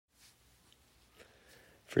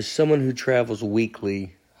For someone who travels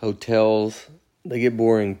weekly, hotels, they get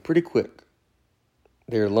boring pretty quick.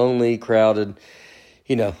 They're lonely, crowded.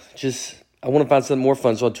 I want to find something more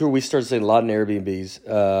fun. So on tour, we started staying a lot in Airbnbs.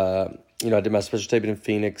 I did my special taping in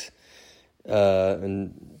Phoenix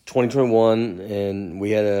in 2021, and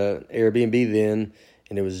we had an Airbnb then,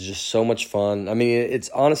 and it was just so much fun. I mean, it's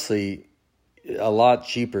honestly a lot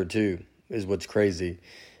cheaper too, is what's crazy.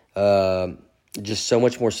 Just so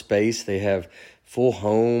much more space. They have full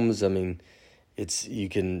homes. I mean, you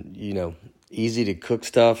can easy to cook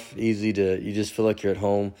stuff, you just feel like you're at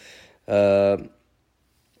home. Did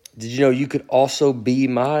you know you could also be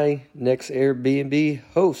my next Airbnb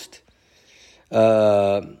host?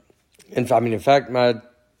 In fact, my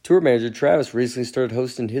tour manager, Travis, recently started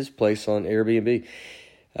hosting his place on Airbnb. He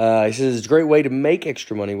says it's a great way to make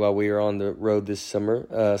extra money while we are on the road this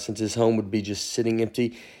summer, since his home would be just sitting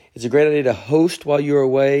empty. It's a great idea to host while you're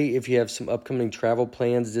away if you have some upcoming travel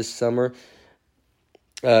plans this summer.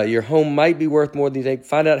 Your home might be worth more than you think.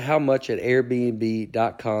 Find out how much at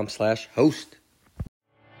airbnb.com/host.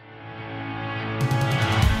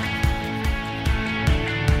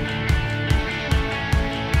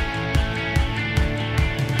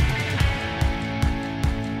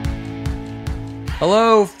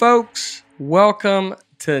 Hello, folks. Welcome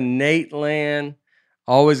to Nateland.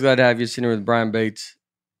 Always glad to have you sitting here with Brian Bates.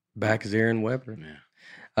 Back is Aaron Weber. Yeah.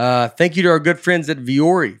 Thank you to our good friends at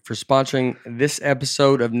Vuori for sponsoring this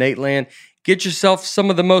episode of Nateland. Get yourself some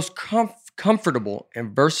of the most comfortable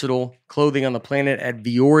and versatile clothing on the planet at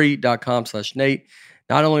vuori.com/Nate.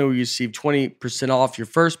 Not only will you receive 20% off your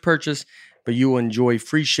first purchase, but you will enjoy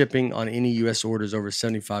free shipping on any U.S. orders over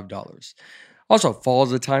 $75. Also, fall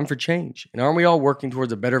is a time for change, and aren't we all working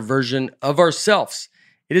towards a better version of ourselves?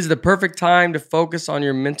 It is the perfect time to focus on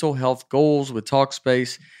your mental health goals with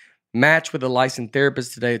Talkspace. Match with a licensed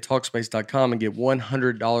therapist today at Talkspace.com and get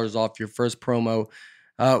 $100 off your first promo.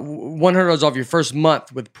 $100 off your first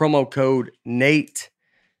month with promo code NATE.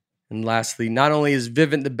 And lastly, not only is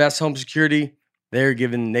Vivint the best home security, they're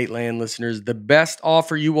giving Nateland listeners the best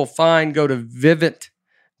offer you will find. Go to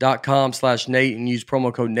Vivint.com/Nate and use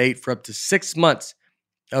promo code NATE for up to 6 months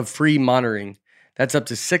of free monitoring. That's up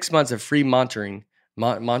to 6 months of free monitoring.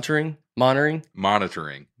 Monitoring.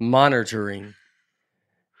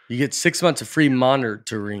 You get 6 months of free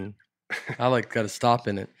monitoring. Got to stop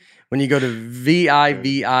in it. When you go to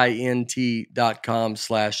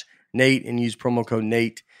Vivint.com/Nate and use promo code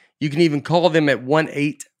Nate, you can even call them at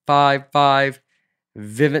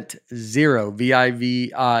 1-855-VIVINT-0,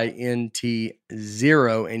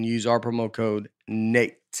 VIVINT-0, and use our promo code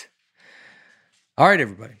Nate. All right,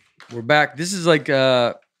 everybody. We're back. This is like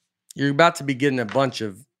you're about to be getting not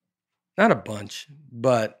a bunch,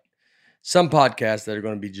 but some podcasts that are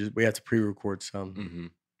going to be we have to pre-record some. Mm-hmm.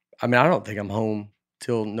 I mean, I don't think I'm home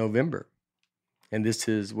till November. And this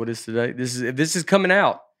is, what is today? This is coming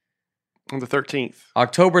out on the 13th.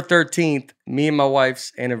 October 13th, me and my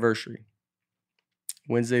wife's anniversary.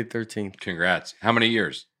 Wednesday 13th. Congrats. How many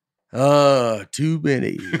years? Too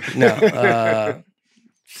many. No,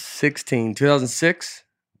 16. 2006?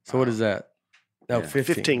 So what is that? No, yeah.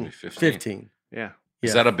 15. 15. Yeah.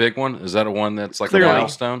 Is that a big one? Is that a one that's like Clearly. A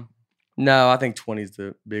milestone? No, I think 20 is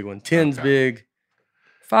the big one. 10's big.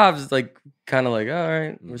 5 is like kind of like, all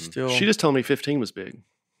right, we're still. She just told me 15 was big.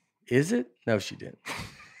 Is it? No, she didn't.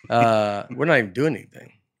 We're not even doing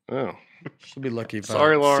anything. Oh. She'll be lucky if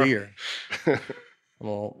Laura. See her. I'm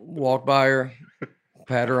going to walk by her,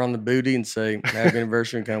 pat her on the booty and say, happy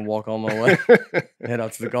anniversary, and kind of walk on my way. Head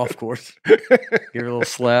out to the golf course. Give her a little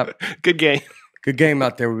slap. Good game. Good game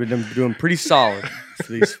out there. We've been doing pretty solid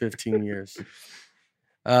for these 15 years.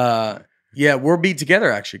 Yeah, we'll be together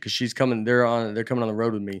actually because she's coming. They're coming on the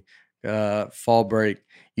road with me. Fall break.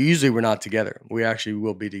 Usually we're not together. We actually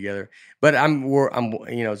will be together. But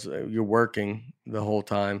you're working the whole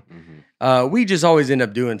time. Mm-hmm. We just always end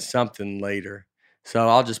up doing something later. So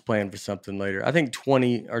I'll just plan for something later. I think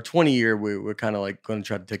 20 year we're kind of like going to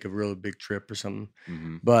try to take a really big trip or something.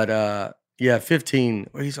 Mm-hmm. But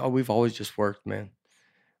 15. We've always just worked, man.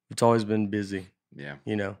 It's always been busy. Yeah.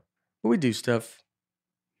 But we do stuff.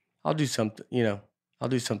 I'll do something, I'll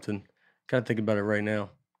do something. Kind of thinking about it right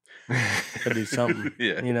now. I'll do something,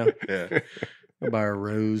 Yeah. Go buy a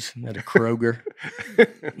rose at a Kroger.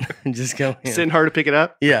 And just go in. Sitting hard to pick it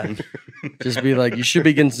up? Yeah. Just be like, you should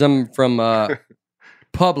be getting some from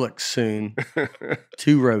Publix soon.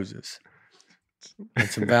 2 roses. And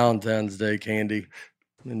some Valentine's Day candy.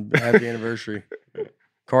 And happy anniversary.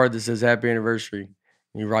 Card that says happy anniversary.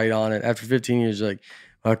 You write on it. After 15 years, you're like,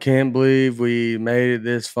 I can't believe we made it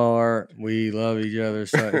this far. We love each other.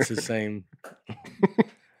 So it's the same.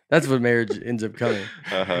 That's what marriage ends up coming.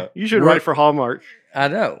 You should write for Hallmark. I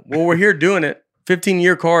know. Well, we're here doing it.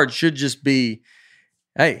 15-year card should just be,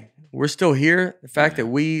 hey, we're still here. The fact that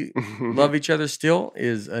we love each other still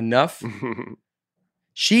is enough.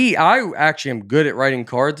 I actually am good at writing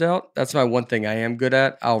cards out. That's my one thing I am good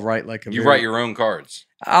at. I'll write like You write your own cards.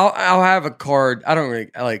 I'll have a card. I don't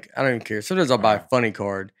even care. Sometimes I'll buy a funny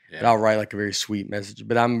card, but I'll write like a very sweet message.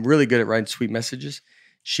 But I'm really good at writing sweet messages.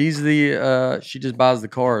 She's she just buys the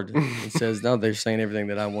card and says, no, they're saying everything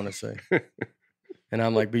that I want to say. And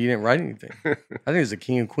I'm like, but you didn't write anything. I think it's the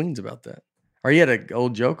King of Queens about that. Or he had an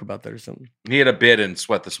old joke about that or something. He had a bit in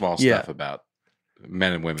Sweat the Small Stuff about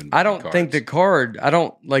men and women. I don't think the card, I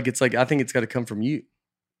think it's got to come from you.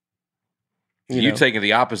 You taking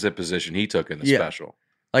the opposite position he took in the special.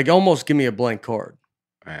 Like almost give me a blank card.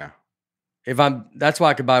 Yeah. That's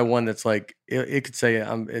why I could buy one that's like, it could say,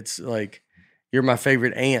 it's like, you're my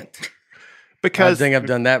favorite aunt. Because I think I've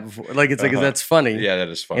done that before. Like, it's like, that's funny. Yeah, that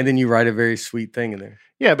is funny. And then you write a very sweet thing in there.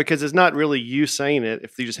 Yeah, because it's not really you saying it.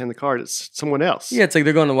 If you just hand the card, it's someone else. Yeah, it's like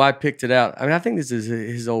they're going to, well, I picked it out. I mean, I think this is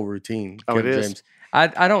his old routine. Oh, Kevin it is? James.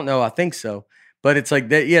 I don't know. I think so. But it's like,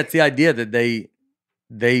 it's the idea that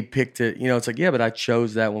they picked it. You know, it's like, yeah, but I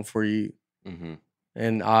chose that one for you. Mm-hmm.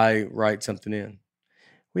 And I write something in.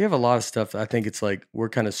 We have a lot of stuff. I think it's like we're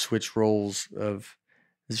kind of switch roles of,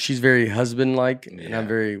 she's very husband-like and I'm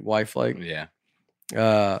very wife-like. Yeah.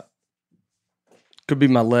 Could be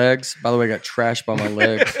my legs. By the way, I got trashed by my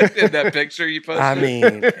legs. In that picture you posted? I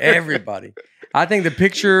mean, everybody. I think the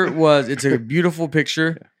picture it's a beautiful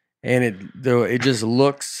picture and it just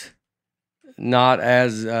looks not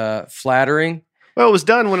as flattering. Well, it was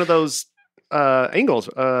done one of those angles.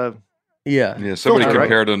 Yeah, somebody filter,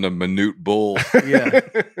 compared him to Manute Bull. Yeah.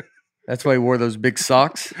 That's why he wore those big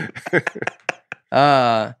socks.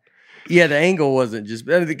 Yeah, the angle wasn't just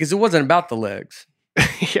because it wasn't about the legs.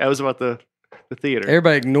 Yeah, it was about the theater.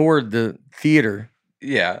 Everybody ignored the theater.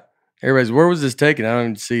 Yeah. Everybody's, where was this taken? I don't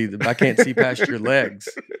even see I can't see past your legs.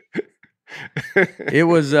 It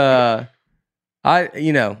was I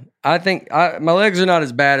think my legs are not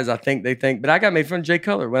as bad as I think they think, but I got made fun of Jay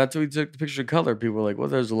Cutler. When I took the picture of Color, people were like, well,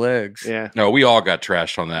 there's legs. Yeah. No, we all got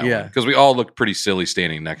trashed on that one. Because we all looked pretty silly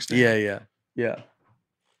standing next to him. Yeah.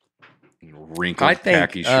 Wrinkled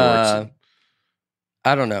khaki shorts.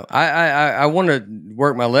 I don't know. I want to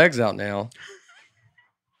work my legs out now.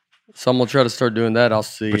 So I'm going to try to start doing that. I'll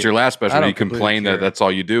see. But your last special, you complained that that's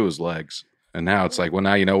all you do is legs. And now it's like, well,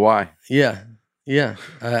 now you know why. Yeah.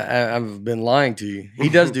 I've been lying to you. He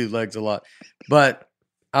does do legs a lot. But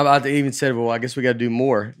I even said, well, I guess we got to do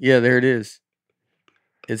more. Yeah, there it is.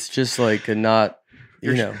 It's just like Your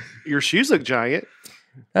shoes look giant.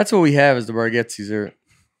 That's what we have is the Bargetsis.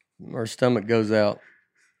 Our stomach goes out.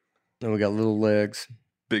 And we got little legs.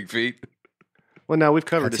 Big feet. Well, now we've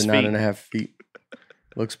covered That's his 9.5 feet.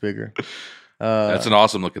 Looks bigger. That's an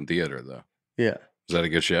awesome looking theater, though. Yeah. Is that a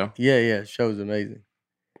good show? Yeah. Show's amazing.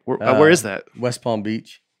 Where is that? West Palm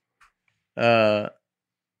Beach. They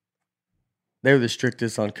were the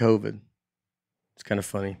strictest on COVID. It's kind of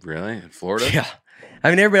funny. Really? In Florida? Yeah. I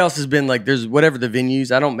mean, everybody else has been like, there's whatever the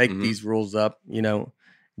venues. I don't make these rules up,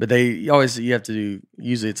 but you have to do,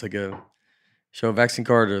 usually it's like show a vaccine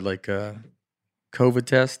card or like a COVID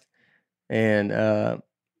test. And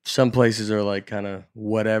some places are like kind of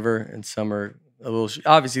whatever. And some are a little,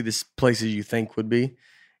 obviously this places you think would be.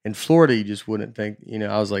 In Florida, you just wouldn't think,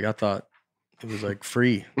 I thought it was like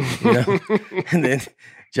free, And then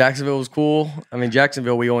Jacksonville was cool. I mean,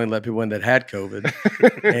 Jacksonville, we only let people in that had COVID.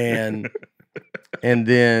 and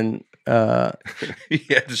then you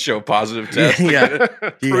had to show a positive test. Yeah.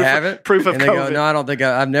 Do you have it? Proof of and they COVID. go, no, I don't think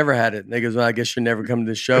I've never had it. And they goes, well, I guess you're never coming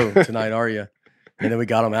to the show tonight, are you? And then we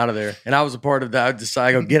got them out of there. And I was a part of that.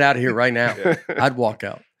 I go, get out of here right now. I'd walk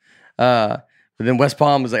out. But then West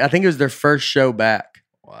Palm was like, I think it was their first show back.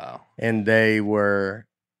 Wow. And they were,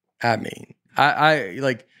 I mean, I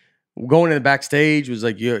like going in the backstage was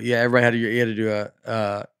like, everybody had to do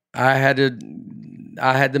I had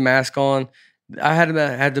the mask on. I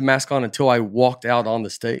had the mask on until I walked out on the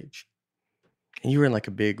stage. And you were in like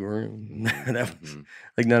a big room. That was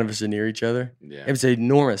like none of us are near each other. Yeah. It was an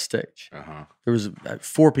enormous stage. Uh-huh. There was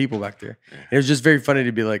 4 people back there. Yeah. And it was just very funny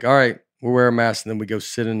to be like, all right, we'll wear a mask. And then we go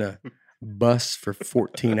sit in a bus for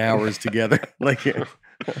 14 hours together. Like,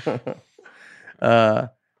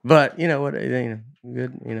 but you know what, good,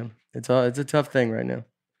 it's a tough thing right now.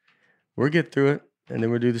 We'll get through it. And then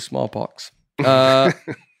we'll do the smallpox. Bring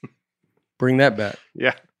that back.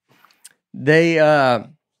 Yeah. They, that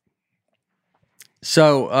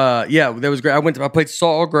was great. I played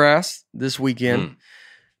Sawgrass this weekend.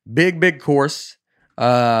 Big course.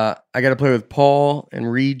 I got to play with Paul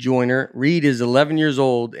and Reed Joyner. Reed is 11 years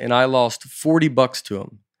old, and I lost $40 to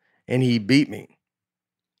him, and he beat me.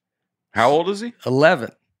 How old is he?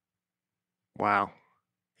 11. Wow.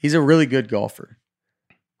 He's a really good golfer.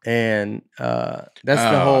 And that's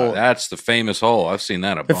the hole. That's the famous hole. I've seen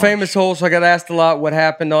that a bunch. The famous hole. So I got asked a lot what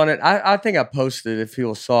happened on it. I think I posted it if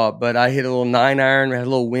people saw it, but I hit a little 9-iron, had a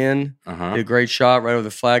little wind, did a great shot right over the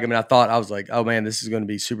flag. I mean, I was like, oh man, this is going to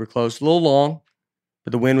be super close. A little long,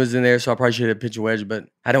 but the wind was in there, so I probably should have pitched a wedge, but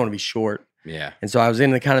I don't want to be short. Yeah. And so I was in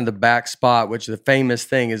the kind of the back spot, which the famous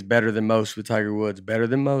thing is better than most with Tiger Woods. Better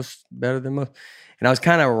than most. And I was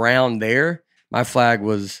kind of around there. My flag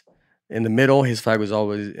was in the middle. His flag was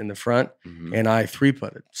always in the front, and I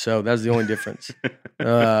 3-putted. So that's the only difference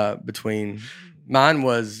between mine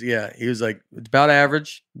was, he was like, it's about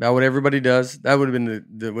average, about what everybody does. That would have been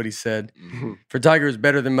the what he said. For Tiger, it's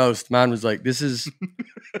better than most. Mine was like, this is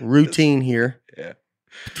routine here. Yeah.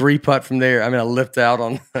 3-putt from there. I mean, I lift out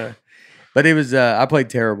on, but it was, I played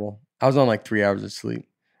terrible. I was on like 3 hours of sleep.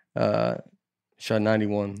 Shot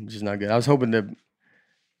 91, which is not good. I was hoping to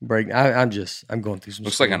break. I'm going through some.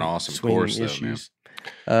 Looks like an awesome course, issues.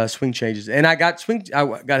 Though, man. Swing changes, and I got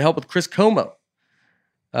help with Chris Como,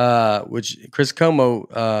 which Chris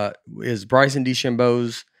Como is Bryson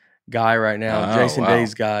DeChambeau's guy right now, Jason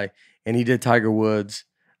Day's guy, and he did Tiger Woods,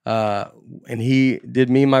 and he did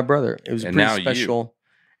me and my brother. It was pretty special,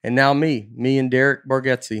 and now me and Derek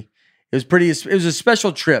Bargetzi. It was a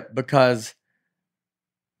special trip because,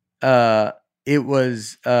 it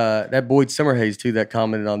was that Boyd Summerhays too that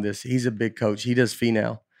commented on this. He's a big coach. He does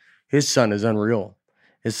Finau. His son is unreal.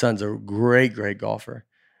 His son's a great, great golfer.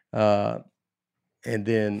 And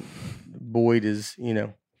then Boyd is,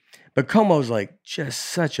 but Como's like just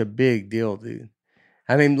such a big deal, dude.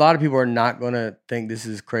 I mean, a lot of people are not going to think this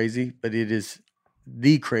is crazy, but it is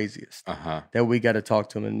the craziest that we got to talk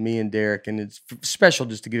to him, and me and Derek, and it's special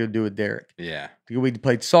just to get to do with Derek. Yeah. We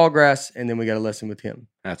played Sawgrass, and then we got a lesson with him.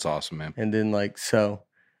 That's awesome, man. And then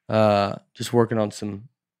just working on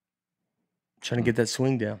trying to get that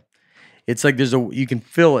swing down. It's like you can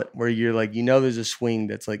feel it where you're like, there's a swing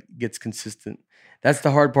that's like gets consistent. That's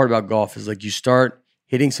the hard part about golf is like you start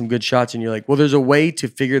hitting some good shots and you're like, well, there's a way to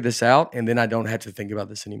figure this out, and then I don't have to think about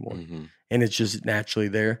this anymore. And it's just naturally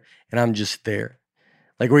there, and I'm just there.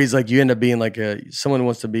 Like where he's like, you end up being like someone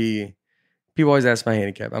wants to be, people always ask my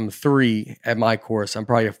handicap. I'm a 3 at my course. I'm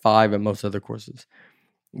probably a 5 at most other courses.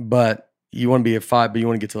 But you want to be a 5, but you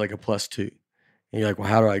want to get to like a +2. And you're like, well,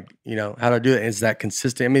 how do I do it? And it's that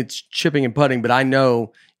consistent. I mean, it's chipping and putting, but I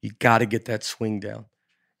know you got to get that swing down.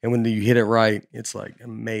 And when you hit it right, it's like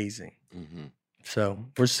amazing. So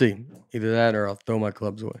we'll see. Either that or I'll throw my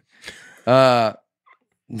clubs away. But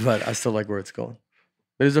I still like where it's going.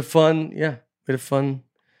 But it was we had a fun,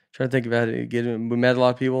 trying to think about it. We met a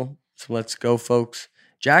lot of people. So let's go, folks.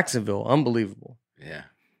 Jacksonville, unbelievable. Yeah.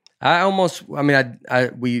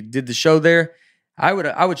 We did the show there. I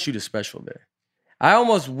would shoot a special there. I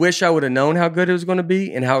almost wish I would have known how good it was going to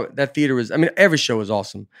be and how that theater was. I mean, every show was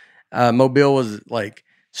awesome. Mobile was like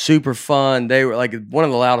super fun. They were like one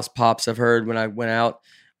of the loudest pops I've heard when I went out.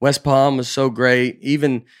 West Palm was so great.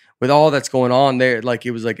 Even with all that's going on there, like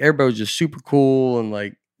it was like everybody was just super cool, and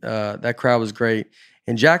like that crowd was great.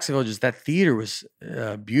 In Jacksonville, just that theater was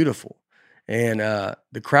beautiful, and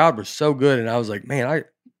the crowd was so good. And I was like, man,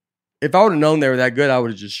 if I would have known they were that good, I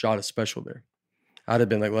would have just shot a special there. I'd have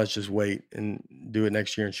been like, let's just wait and do it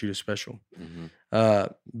next year and shoot a special.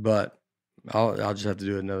 But I'll just have to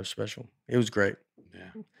do another special. It was great.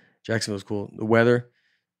 Yeah, Jacksonville's cool. The weather,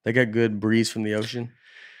 they got good breeze from the ocean.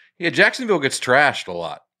 Yeah, Jacksonville gets trashed a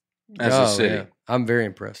lot as a city. Yeah. I'm very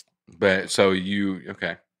impressed. But so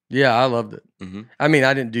okay. Yeah, I loved it. I mean,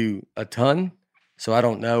 I didn't do a ton, so I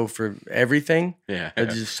don't know for everything. Yeah. But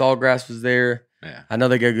just Sawgrass was there. Yeah. I know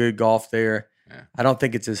they got good golf there. Yeah. I don't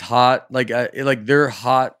think it's as hot. Like they're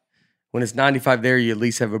hot when it's 95 there. You at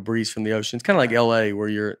least have a breeze from the ocean. It's kind of like LA, where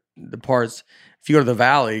if you go to the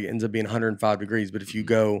valley, it ends up being 105 degrees. But if you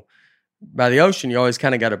go by the ocean, you always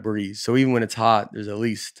kind of got a breeze. So even when it's hot, there's at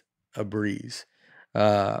least a breeze.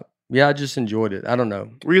 Yeah, I just enjoyed it. I don't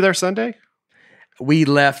know. Were you there Sunday? We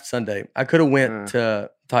left Sunday. I could have went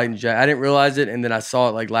to Titan Jack. I didn't realize it, and then I saw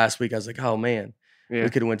it like last week. I was like, oh man, we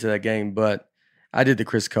could have went to that game. But I did the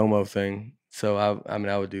Chris Como thing, so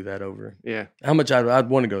I would do that over. Yeah. How much I'd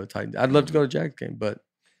want to go to Titan. I'd love to go to Jack's game, but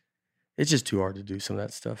it's just too hard to do some of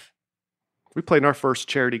that stuff. We played in our first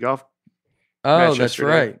charity golf. Oh, that's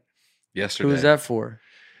right. Yesterday. Who was that for?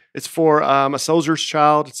 It's for a soldier's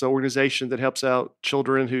child. It's an organization that helps out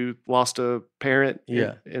children who lost a parent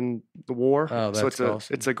in the war. Oh, that's so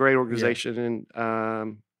awesome. It's a great organization,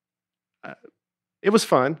 and It was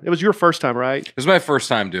fun. It was your first time, right? It was my first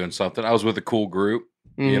time doing something. I was with a cool group,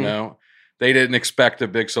 you know. They didn't expect a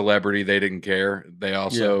big celebrity. They didn't care. They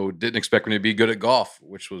also didn't expect me to be good at golf,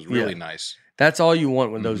 which was really nice. That's all you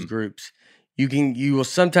want with those groups. You will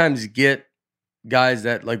sometimes get guys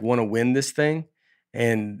that like want to win this thing,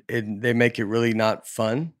 and they make it really not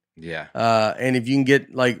fun. Yeah. And if you can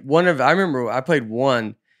get like I remember I played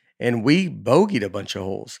one, and we bogeyed a bunch of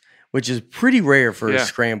holes, which is pretty rare for a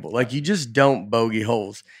scramble. Like you just don't bogey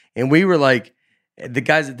holes. And we were like, the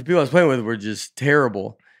people I was playing with were just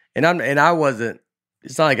terrible. And I wasn't.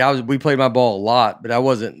 It's not like we played my ball a lot, but I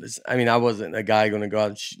wasn't a guy going to go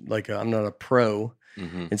out I'm not a pro.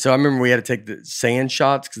 And so I remember we had to take the sand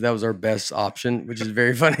shots because that was our best option, which is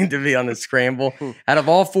very funny to be on a scramble. Out of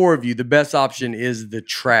all four of you, the best option is the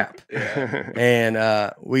trap.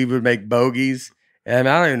 And we would make bogeys. And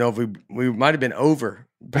I don't even know if we might have been over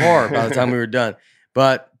par by the time we were done.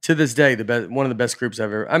 But to this day, one of the best groups I've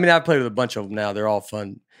ever. I mean, I've played with a bunch of them now. They're all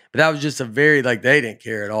fun. But that was just a very, they didn't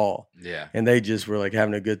care at all. Yeah. And they just were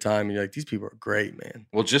having a good time. And you're like, these people are great, man.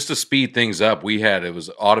 Well, just to speed things up, it was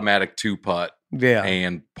automatic 2-putt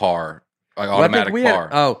and par. Automatic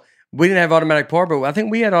par. We didn't have automatic par, but I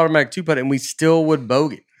think we had automatic 2-putt and we still would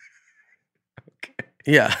bogey. Okay.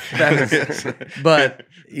 Yeah. But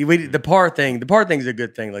the par thing's a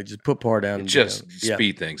good thing. Like just put par down. Just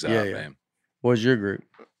speed things up, man. What was your group?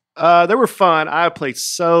 They were fun. I played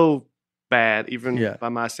so bad, even by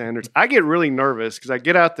my standards. I get really nervous because I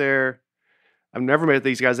get out there. I've never met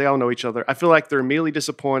these guys. They all know each other. I feel like they're immediately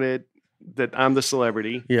disappointed that I'm the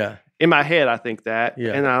celebrity. Yeah. In my head, I think that.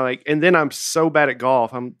 Yeah. And then I'm so bad at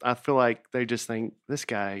golf. I feel like they just think this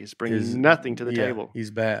guy is bringing nothing to the table. He's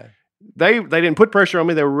bad. They didn't put pressure on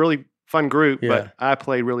me. They were a really fun group, but I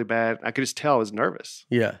played really bad. I could just tell I was nervous.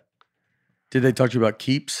 Yeah. Did they talk to you about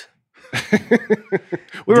keeps?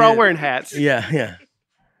 We were all wearing hats. Yeah, yeah.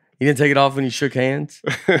 You didn't take it off when you shook hands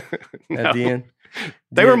at the end?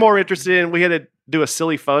 They were more interested in, we had to do a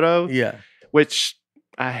silly photo. Yeah. Which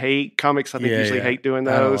I hate. Comics, I think, usually hate doing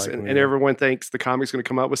those. And everyone thinks the comic's going to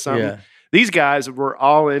come up with something. Yeah. These guys were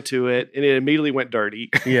all into it, and it immediately went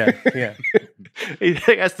dirty. Yeah, yeah. He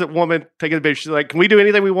asked the woman taking the picture, she's like, can we do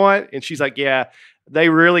anything we want? And she's like, yeah. They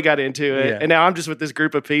really got into it. Yeah. And now I'm just with this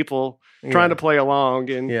group of people trying to play along,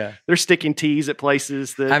 and they're sticking tees at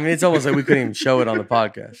places that. I mean, it's almost like we couldn't even show it on the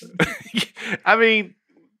podcast. I mean,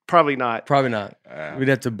 probably not. Probably not. We'd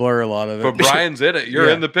have to blur a lot of it. But Brian's in it. You're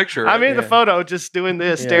in the picture. I'm in the photo just doing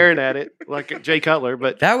this, staring at it like Jay Cutler.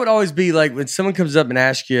 But that would always be like when someone comes up and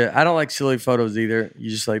asks you, I don't like silly photos either. You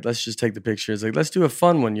just like, let's just take the picture. It's like, let's do a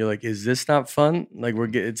fun one. You're like, is this not fun? Like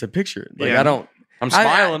it's a picture. Like I'm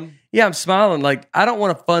smiling. I'm smiling. Like, I don't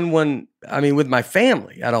want a fun one. I mean, with my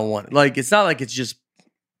family, I don't want it. Like, it's not like it's just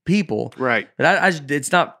people. Right. But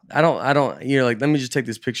it's not, I don't, you're like, let me just take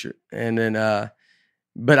this picture. And then,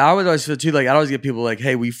 but I would always feel too, like, I'd always get people like,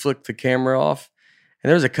 hey, we flicked the camera off. And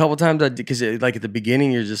there was a couple times I did, because like at the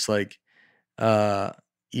beginning, you're just like,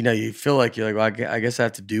 you feel like you're like, well, I guess I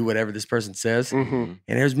have to do whatever this person says. Mm-hmm. And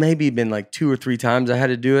there's maybe been like 2 or 3 times I had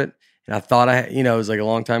to do it. And I thought it was like a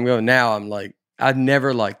long time ago. And now I'm like, I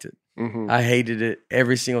never liked it. Mm-hmm. I hated it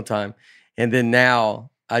every single time. And then now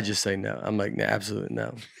I just say no. I'm like, no, absolutely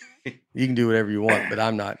no. You can do whatever you want, but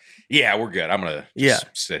I'm not. Yeah, we're good. I'm going to just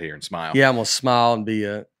sit here and smile. Yeah, I'm going to smile and be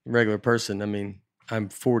a regular person. I mean, I'm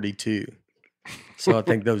 42. So I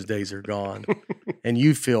think those days are gone. And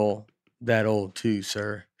you feel that old too,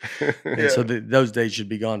 sir. And so those days should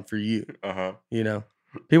be gone for you. Uh-huh. You know,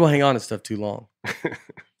 people hang on to stuff too long.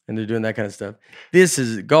 And they're doing that kind of stuff.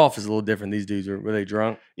 Golf is a little different. These dudes were they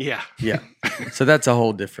drunk? Yeah. Yeah. So that's a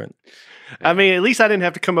whole different. I mean, at least I didn't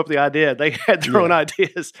have to come up with the idea. They had their own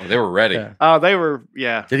ideas. Well, they were ready. Oh, they were,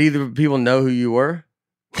 Did either people know who you were?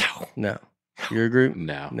 No. Your group?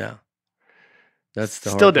 No. That's the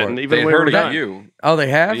Still hard didn't. part. Even they when heard we were of done. you. Oh, they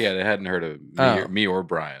have? Yeah, they hadn't heard of me or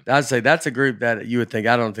Brian. I'd say that's a group that you would think.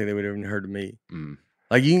 I don't think they would have even heard of me. Mm.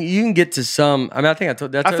 Like you can get to some. I mean, I think I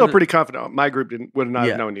told. I feel pretty confident. My group would not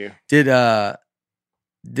have known you. Did I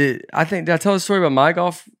tell a story about my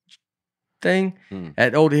golf thing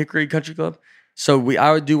at Old Hickory Country Club? So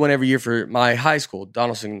I would do one every year for my high school,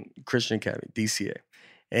 Donaldson Christian Academy, DCA,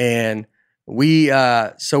 and we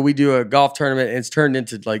do a golf tournament. And it's turned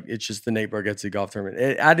into like it's just the Nate Bargatze golf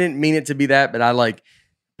tournament. I didn't mean it to be that, but I like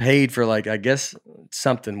paid for like I guess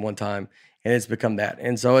something one time. And it's become that.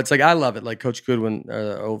 And so it's like, I love it. Like Coach Goodwin,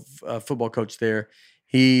 football coach there,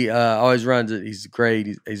 he always runs it. He's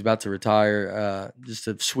great. He's about to retire. Just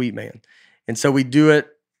a sweet man. And so we do it.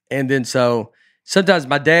 And then so sometimes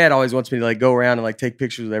my dad always wants me to like go around and like take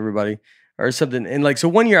pictures with everybody or something. And like, so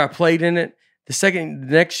one year I played in it, the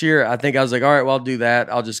next year, I think I was like, all right, well, I'll do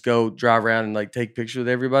that. I'll just go drive around and like take pictures with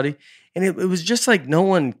everybody. And it was just like no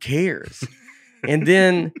one cares. And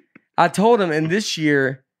then I told him, and this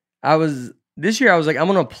year I was like, I'm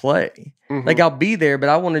gonna play. Mm-hmm. Like I'll be there, but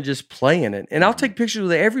I want to just play in it. And I'll take pictures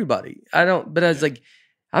with everybody. But I was like,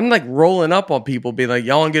 I'm like rolling up on people, being like,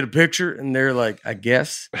 y'all want to get a picture? And they're like, I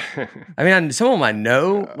guess. I mean, some of them I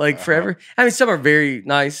know like forever. I mean, some are very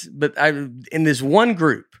nice, but in this one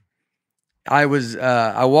group, I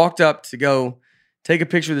walked up to go take a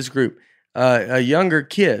picture with this group. A younger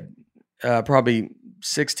kid, probably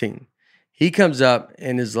 16, he comes up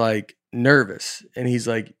and is like nervous. And he's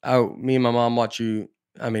like, oh, me and my mom watch you,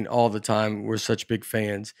 I mean, all the time. We're such big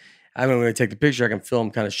fans. I mean, when I take the picture, I can feel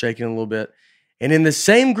him kind of shaking a little bit. And in the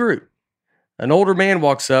same group, an older man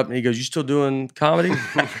walks up and he goes, you still doing comedy?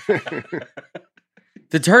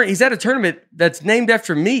 He's at a tournament that's named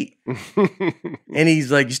after me. And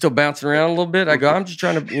he's like, you still bouncing around a little bit? I go, I'm just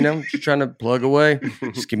trying to, plug away.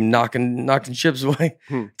 Just keep knocking chips away.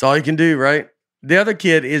 That's all you can do, right? The other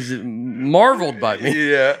kid is marveled by me.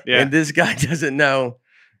 Yeah. And this guy doesn't know,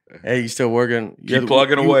 hey, you still working? Keep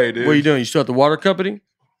plugging away, dude. What are you doing? You still at the water company?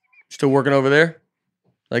 Still working over there?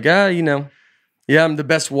 Like, yeah, I'm the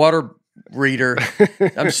best water reader.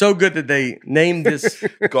 I'm so good that they named this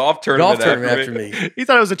golf tournament after me. He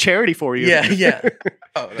thought it was a charity for you. Yeah.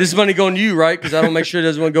 This is money going to you, right? Because I don't make sure it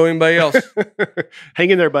doesn't want to go to anybody else. Hang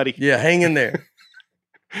in there, buddy. Yeah, hang in there.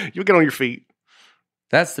 You'll get on your feet.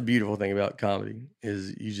 That's the beautiful thing about comedy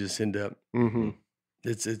is you just end up. Mm-hmm.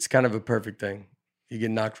 It's kind of a perfect thing. You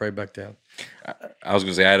get knocked right back down. I was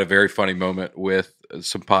going to say I had a very funny moment with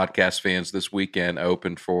some podcast fans this weekend. I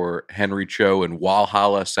opened for Henry Cho in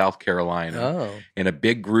Walhalla, South Carolina. Oh. And a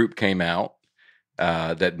big group came out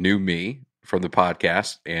that knew me from the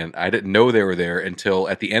podcast. And I didn't know they were there until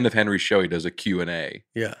at the end of Henry's show, he does a Q&A.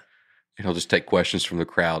 Yeah. And he'll just take questions from the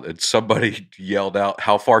crowd. And somebody yelled out,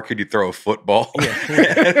 how far could you throw a football?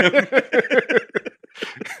 Yeah.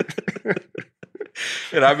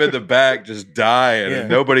 And I'm in the back just dying, and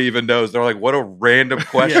nobody even knows. They're like, what a random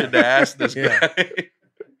question to ask this guy.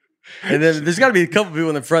 And then there's got to be a couple people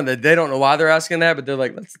in the front that they don't know why they're asking that, but they're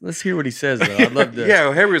like, let's hear what he says, though. I'd love to.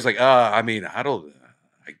 Yeah, Henry was like, I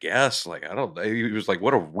guess. Like, I don't know. He was like,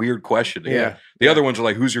 what a weird question. Yeah. The other ones are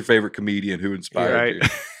like, who's your favorite comedian? Who inspired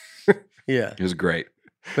you? Yeah. It was great.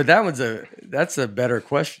 But that's a better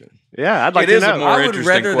question. Yeah, I'd like to know. I would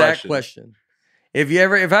rather that question. If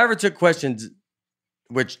I ever took questions,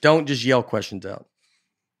 which don't just yell questions out.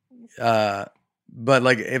 But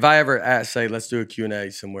like if I ever say, let's do a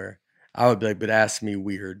Q&A somewhere, I would be like, but ask me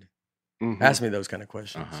weird. Mm-hmm. Ask me those kind of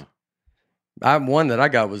questions. One that I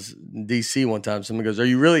got was in DC one time. Someone goes, are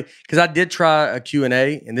you really? Because I did try a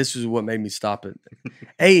Q&A, and this is what made me stop it.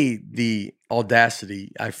 The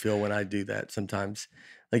audacity I feel when I do that sometimes.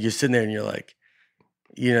 Like you're sitting there and you're like,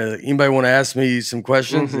 anybody want to ask me some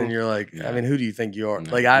questions? Mm-hmm. And you're like, I mean, who do you think you are?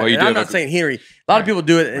 No. Like, I'm not saying Henry. A lot of people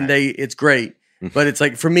do it, and it's great. But it's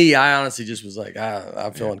like, for me, I honestly just was like,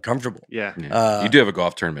 I feel uncomfortable. Yeah. You do have a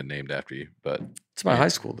golf tournament named after you, but it's my high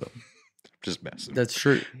school, though. Just messing. That's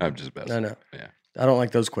true. I'm just messing. I know. Yeah. I don't like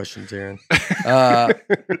those questions, Aaron.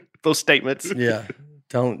 Those statements. Yeah.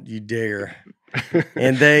 Don't you dare.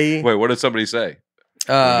 And they... Wait, what did somebody say?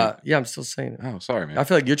 Yeah, I'm still saying it. Oh, sorry, man. I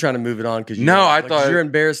feel like you're trying to move it on because I thought you're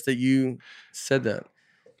embarrassed that you said that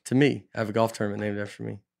to me. I have a golf tournament named after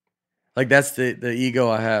me. Like that's the ego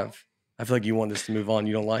I have. I feel like you want this to move on.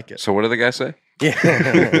 You don't like it. So what did the guy say?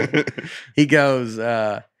 Yeah. He goes,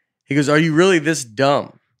 are you really this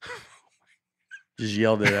dumb? Just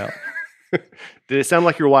yelled it out. Did it sound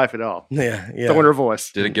like your wife at all? Yeah. Throwing her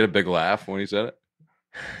voice. Did it get a big laugh when he said it?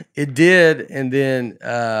 It did, and then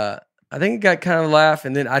I think it got kind of a laugh,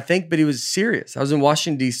 and then but he was serious. I was in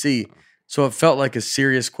Washington, D.C., so it felt like a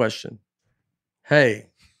serious question. Hey,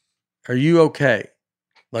 are you okay?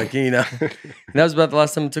 Like, and that was about the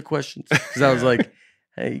last time I took questions. Because I was like,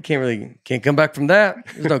 hey, you can't come back from that.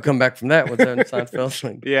 There's no come back from that. What's that in Seinfeld?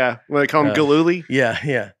 Like, yeah, when they call him Galooly.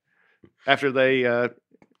 Yeah. After they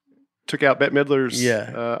took out Bette Midler's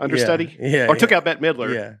understudy. Yeah. Or took out Bette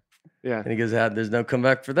Midler. Yeah. Yeah. And he goes, there's no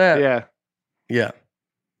comeback for that. Yeah. Yeah.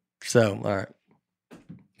 So, all right.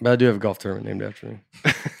 But I do have a golf tournament named after me.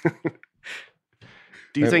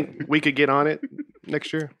 Do you think we could get on it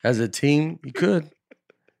next year? As a team, you could.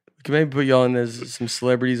 We could maybe put y'all in. There's some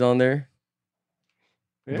celebrities on there.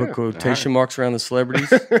 Yeah. Put quotation marks around the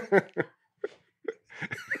celebrities.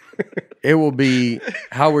 It will be,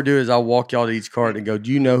 how we're doing is I'll walk y'all to each card and go,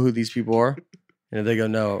 do you know who these people are? And if they go,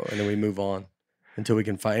 no, and then we move on until we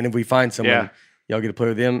can find. And if we find someone, Y'all get to play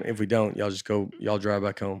with them. If we don't, y'all drive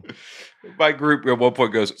back home. My group at one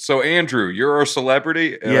point goes, so Andrew, you're a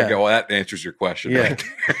celebrity? And I go, well, that answers your question. Yeah.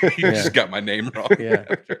 You just got my name wrong. Yeah.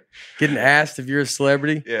 Getting asked if you're a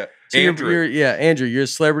celebrity. Yeah. So Andrew. Andrew, you're a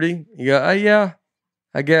celebrity? You go, yeah,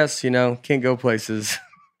 I guess, can't go places.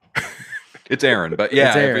 It's Aaron, but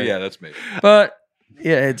yeah, that's me. But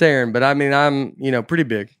yeah, it's Aaron. But I mean, I'm, pretty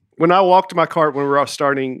big. When I walked to my car when we were off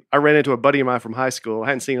starting, I ran into a buddy of mine from high school. I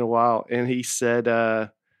hadn't seen in a while. And he said,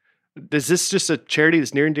 is this just a charity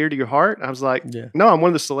that's near and dear to your heart? And I was like, no, I'm one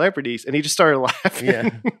of the celebrities. And he just started laughing. Yeah.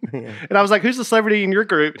 And I was like, who's the celebrity in your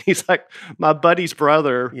group? And he's like, my buddy's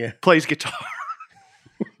brother plays guitar.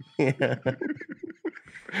 Yeah.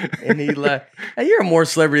 And he like, hey, you're a more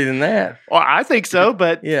celebrity than that. Well, I think so,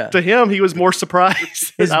 but to him, he was more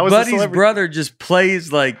surprised. His buddy's brother just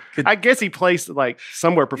plays like. I guess he plays like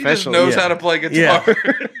somewhere professional. He just knows how to play guitar.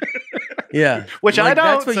 Yeah. Which I don't.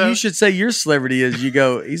 That's what you should say your celebrity is. You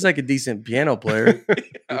go, he's like a decent piano player.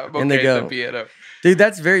 And they go, piano. Dude,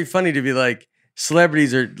 that's very funny to be like,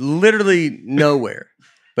 celebrities are literally nowhere,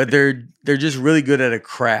 but they're just really good at a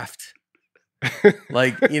craft. This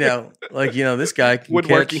guy can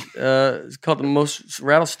catch, it's called the most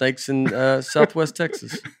rattlesnakes in Southwest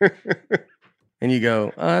Texas. And you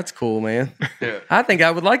go, oh, that's cool, man. Yeah. I think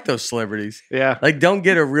I would like those celebrities. Yeah. Like, don't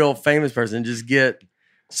get a real famous person. Just get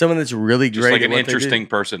someone that's really great. Just like an interesting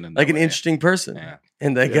person. Interesting person. Yeah.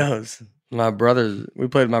 And that goes, we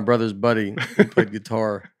played with my brother's buddy. He played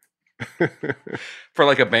guitar. For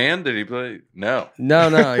like a band? Did he play? No.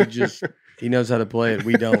 No. He knows how to play it.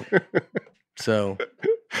 We don't. So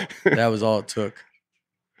that was all it took.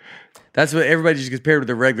 That's what everybody just gets paired with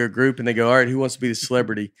a regular group, and they go, all right, who wants to be the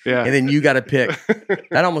celebrity? Yeah. And then you got to pick.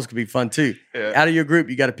 That almost could be fun too. Yeah. Out of your group,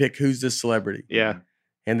 you got to pick who's the celebrity. Yeah.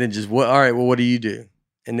 And then just all right, well, what do you do?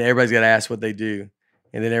 And then everybody's got to ask what they do.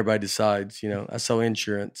 And then everybody decides, I sell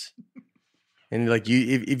insurance. And like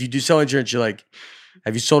if you do sell insurance, you're like,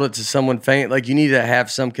 have you sold it to someone famous? Like you need to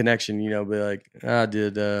have some connection, be like, I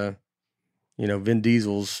did Vin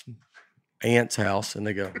Diesel's aunt's house, and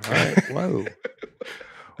they go, all right, whoa.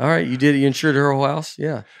 All right, you insured her whole house?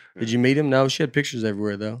 Yeah. Did you meet him? No, she had pictures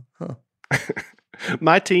everywhere though. Huh.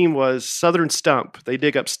 My team was Southern Stump. They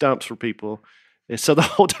dig up stumps for people. And so the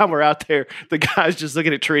whole time we're out there, the guy's just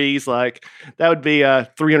looking at trees like that would be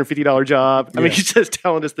a $350 job. I mean, he's just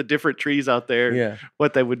telling us the different trees out there,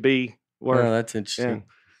 what they would be worth. Oh, that's interesting. Yeah.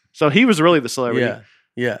 So he was really the celebrity.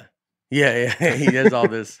 Yeah. He does all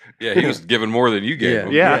this. Yeah, he was giving more than you gave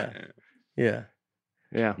him. Yeah.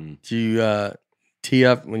 Do you tee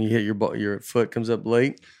up when you hit your foot comes up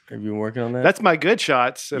late? Have you been working on that? That's my good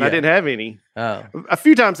shots, and I didn't have any. Oh. A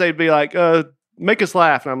few times they'd be like, make us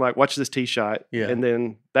laugh. And I'm like, watch this tee shot. Yeah. And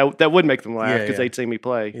then that would make them laugh because they'd see me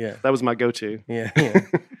play. Yeah. That was my go-to. Yeah.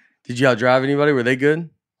 Did you outdrive anybody? Were they good?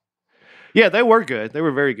 Yeah, they were good. They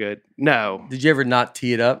were very good. No. Did you ever not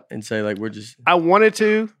tee it up and say, like, we're just... I wanted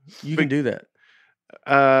to. You can do that.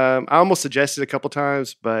 I almost suggested a couple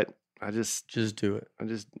times, but I just do it.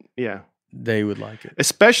 They would like it.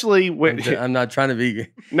 Especially when... I'm not trying to be...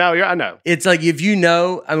 No, I know. It's like if you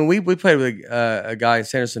know... I mean, we played with a guy at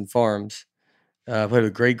Sanderson Farms. Played with a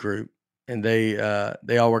great group. And they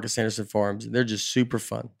all work at Sanderson Farms. They're just super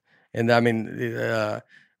fun. And I mean,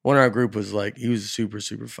 one of our group was like... He was super,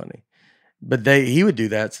 super funny. But he would do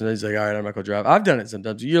that. So he's like, all right, I'm not going to drive. I've done it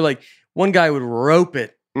sometimes. You're like... One guy would rope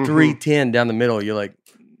it 310 down the middle. You're like...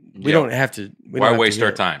 We don't have to... Why waste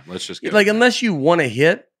our time? Let's just go. Like, unless you want to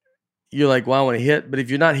hit... You're like, well, I want to hit. But if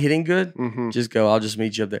you're not hitting good, just go. I'll just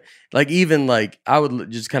meet you up there. Like, even like, I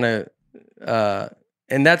would just kind of,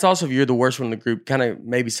 and that's also if you're the worst one in the group, kind of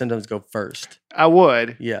maybe sometimes go first. I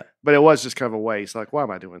would. Yeah. But it was just kind of a waste. Like, why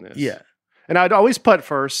am I doing this? Yeah. And I'd always putt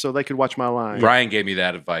first so they could watch my line. Brian gave me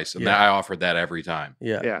that advice, and I offered that every time.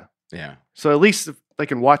 Yeah. Yeah. So at least they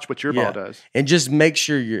can watch what your ball does. And just make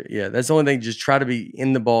sure that's the only thing. Just try to be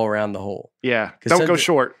in the ball around the hole. Yeah. Don't go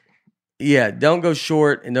short. Yeah, don't go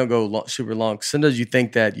short and don't go super long. Sometimes you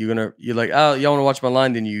think that you're like, oh, y'all want to watch my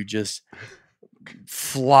line, then you just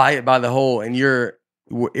fly it by the hole, and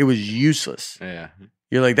it was useless. Yeah,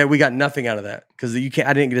 you're like that. We got nothing out of that because I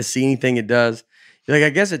didn't get to see anything it does. You're like,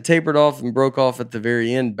 I guess it tapered off and broke off at the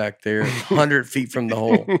very end back there, 100 feet from the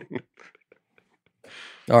hole.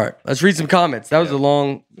 All right, let's read some comments. That was a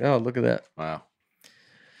long. Oh, look at that!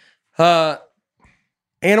 Wow.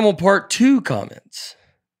 Animal Part 2 comments.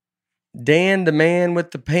 Dan, the man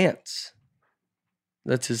with the pants.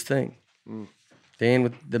 That's his thing. Dan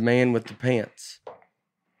with the man with the pants.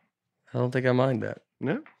 I don't think I mind that.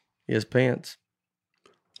 No. He has pants.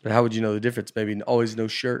 But how would you know the difference? Maybe always no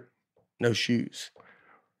shirt, no shoes.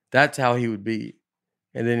 That's how he would be.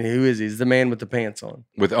 And then who is he? He's the man with the pants on.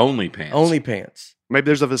 With only pants. Only pants. Maybe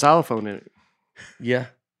there's a xylophone in it. Yeah,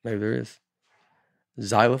 maybe there is.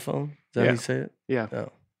 Xylophone? Is that how you say it? Yeah.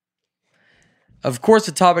 Oh. Of course,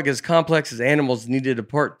 the topic is complex as animals needed a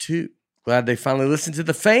part 2. Glad they finally listened to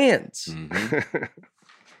the fans. Mm-hmm.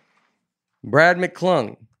 Brad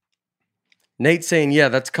McClung. Nate saying, yeah,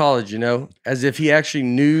 that's college, as if he actually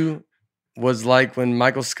knew was like when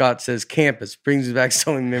Michael Scott says campus. Brings me back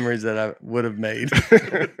so many memories that I would have made.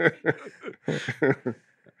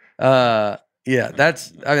 Yeah,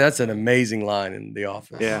 that's an amazing line in The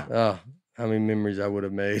Office. Yeah. Oh, how many memories I would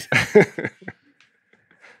have made.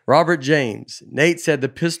 Robert James. Nate said the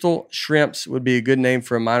Pistol Shrimps would be a good name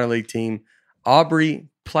for a minor league team. Aubrey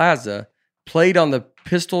Plaza played on the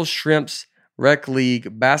Pistol Shrimps Rec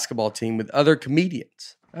League basketball team with other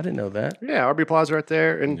comedians. I didn't know that. Yeah, Aubrey Plaza right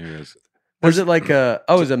there. And was it like it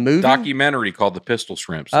was a movie? Documentary called The Pistol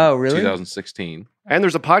Shrimps. Oh, really? 2016. And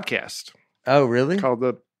there's a podcast. Oh, really? Called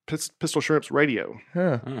the Pistol Shrimps Radio.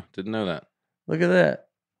 Huh. Oh, didn't know that. Look at that.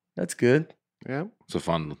 That's good. Yeah. It's a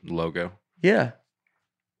fun logo. Yeah.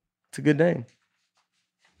 It's a good name.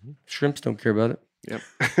 Shrimps don't care about it. Yep.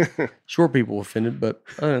 Short people offended, but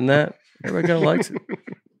other than that, everybody kind of likes it.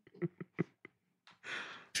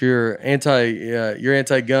 If you're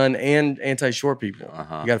anti-gun and anti-short people,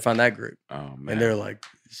 you got to find that group. Oh man, and they're like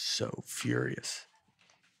so furious.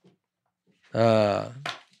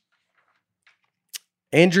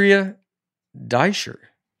 Andrea Deisher.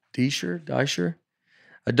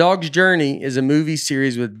 A Dog's Journey is a movie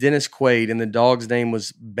series with Dennis Quaid, and the dog's name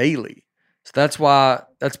was Bailey. So that's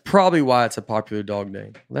probably why it's a popular dog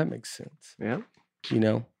name. Well, that makes sense. Yeah.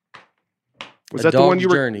 Was that the one you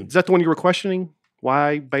were? Is that the one you were questioning?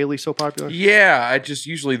 Why Bailey's so popular? Yeah,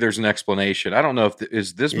 usually there's an explanation. I don't know if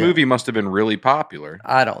this movie must have been really popular.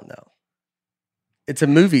 I don't know. It's a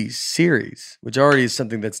movie series, which already is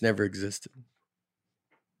something that's never existed.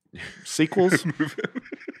 Sequels?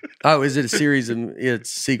 Oh, is it a series of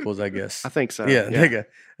it's sequels, I guess. I think so. Yeah. Like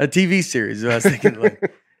a TV series. I was thinking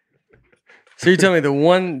like. So you're telling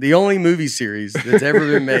me the only movie series that's ever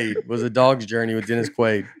been made was A Dog's Journey with Dennis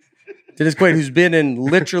Quaid. Dennis Quaid, who's been in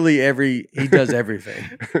literally he does everything.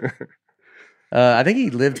 I think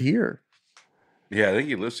he lived here. Yeah, I think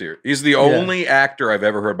he lives here. He's the only actor I've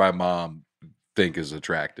ever heard my mom think is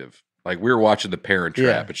attractive. Like we were watching The Parent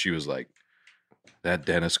Trap, and she was like, "That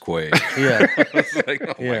Dennis Quaid." Yeah, I was like,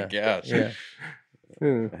 "Oh my gosh, yeah,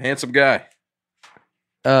 handsome guy."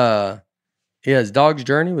 His Dog's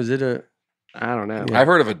Journey, was it a? I don't know. I've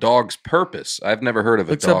heard of A Dog's Purpose. I've never heard of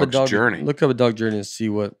A Dog's Journey. Look up A Dog Journey and see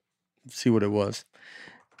what it was.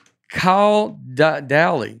 Killy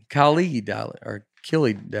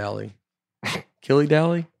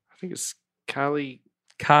Dally. I think it's Kylie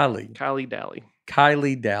Dally.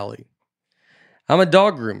 I'm a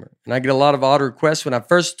dog groomer, and I get a lot of odd requests. When I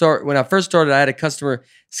first started, I had a customer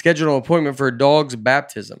schedule an appointment for a dog's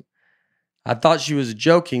baptism. I thought she was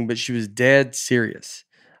joking, but she was dead serious.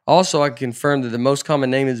 Also, I can confirm that the most common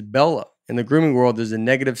name is Bella. In the grooming world, there's a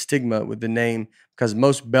negative stigma with the name because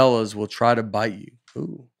most Bellas will try to bite you.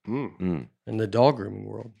 Ooh. In the dog grooming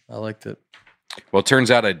world, I like that. Well, it turns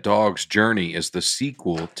out A Dog's Journey is the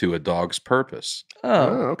sequel to A Dog's Purpose.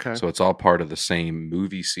 Oh, okay. So it's all part of the same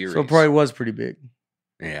movie series. So it probably was pretty big.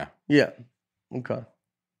 Yeah. Yeah. Okay.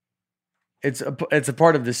 It's a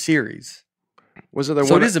part of the series. Was it the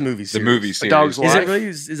so one? It is a movie series. The movie series. A Dog's Life? Is it really?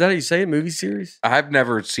 Is that how you say it? Movie series? I've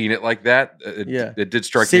never seen it like that. It did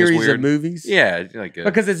strike series me as weird. Of movies. Yeah,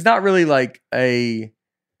 because it's not really like a.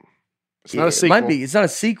 It's not a sequel. It might be. It's not a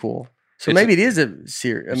sequel. So maybe it is a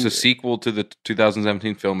series. It's a sequel to the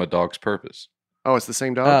 2017 film A Dog's Purpose. Oh, it's the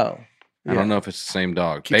same dog? Oh. I don't know if it's the same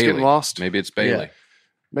dog. Keeps getting lost. Maybe it's Bailey. Yeah.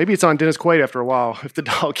 Maybe it's on Dennis Quaid after a while if the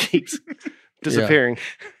dog keeps disappearing.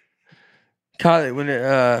 When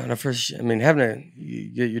I first, having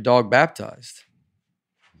you get your dog baptized,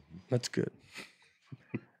 that's good.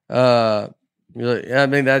 I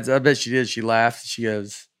bet she did. She laughed. She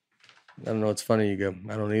goes, I don't know what's funny. You go,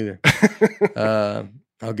 I don't either.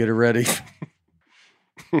 I'll get her ready.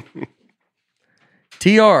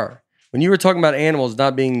 TR, when you were talking about animals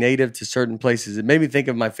not being native to certain places, it made me think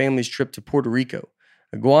of my family's trip to Puerto Rico.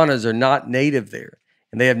 Iguanas are not native there,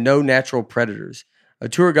 and they have no natural predators. A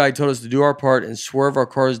tour guide told us to do our part and swerve our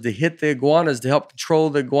cars to hit the iguanas to help control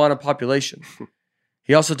the iguana population.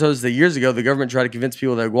 He also told us that years ago, the government tried to convince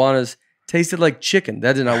people that iguanas tasted like chicken.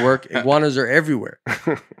 That did not work. Iguanas are everywhere.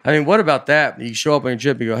 What about that? You show up on your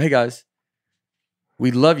trip and you go, hey, guys, we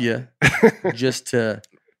love you just to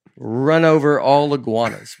run over all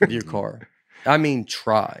iguanas with your car.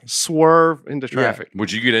 Try. Swerve into traffic.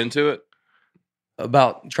 Would you get into it?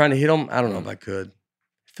 About trying to hit them? I don't know if I could.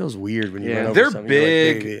 feels weird when you run over they're something.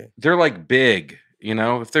 big. They're like big. You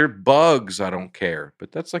know, if they're bugs, I don't care.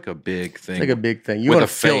 But that's like a big thing. It's like a big thing. You with want a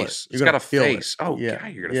to feel face. it. It's got a face. It. Oh, yeah.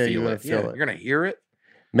 You're going to feel it. You're going to hear it.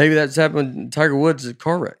 Maybe that's happened when Tiger Woods'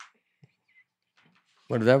 car wreck.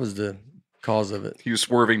 What if that was the cause of it? He was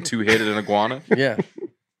swerving two-headed an iguana? Yeah.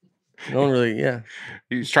 No one really,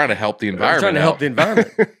 He was trying to help the environment. Trying to help the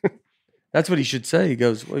environment. That's what he should say. He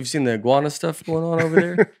goes, well, have you seen the iguana stuff going on over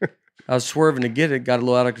there? I was swerving to get it, got a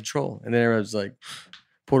little out of control. And then everybody's like,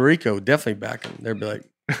 Puerto Rico, definitely back him. They'd be like,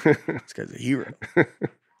 this guy's a hero.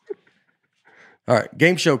 All right,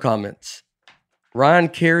 game show comments. Ryan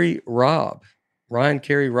Carey Rob. I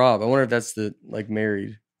wonder if that's the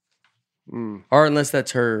married, or unless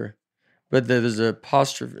that's her. But there's a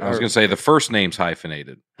apostrophe. I was going to say the first name's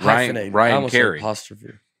hyphenated. Ryan Carey.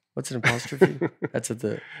 Apostrophe. What's an apostrophe? That's at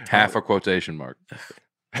the half a quotation mark.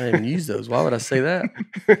 I didn't even use those. Why would I say that?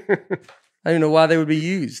 I don't even know why they would be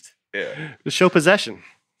used. Yeah, to show possession.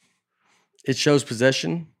 It shows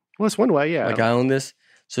possession. Well, it's one way, yeah. Like I own this,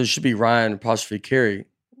 so it should be Ryan apostrophe Carey,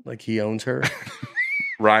 like he owns her.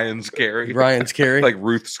 Ryan's Carey. Like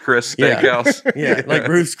Ruth's Chris Steakhouse. Yeah, like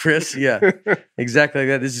Ruth's Chris. Yeah, exactly like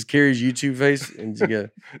that. This is Carrie's YouTube face, and you go,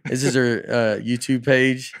 this is her YouTube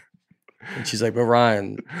page, and she's like, "But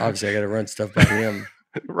Ryan, obviously, I got to run stuff by him."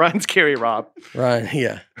 Ryan's Carey Rob. Ryan,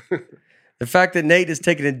 yeah. The fact that Nate has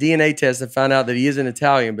taken a DNA test and found out that he isn't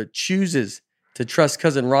Italian, but chooses to trust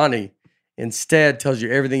cousin Ronnie instead, tells you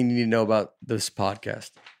everything you need to know about this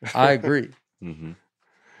podcast. I agree. Mm-hmm.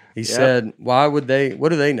 He said, why would they? What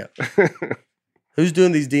do they know? Who's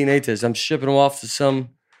doing these DNA tests? I'm shipping them off to some,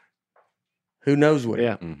 who knows what.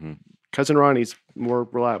 Yeah. Mm-hmm. Cousin Ronnie's more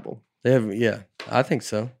reliable. They have, I think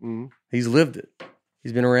so. Mm-hmm. He's lived it.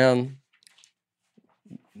 He's been around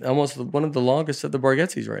almost one of the longest of the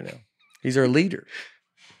Bargetzis right now. He's our leader.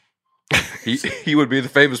 He would be the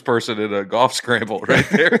famous person in a golf scramble right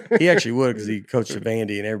there. He actually would, because he coached at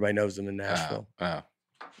Vandy and everybody knows him in Nashville.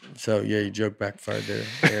 So, yeah, you joke backfired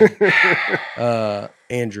there.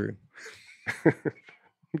 Andrew.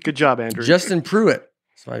 Good job, Andrew. Justin Pruitt.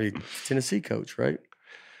 That's my Tennessee coach, right?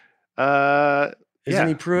 Isn't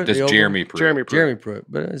he Pruitt? That's Jeremy Pruitt. Jeremy Pruitt,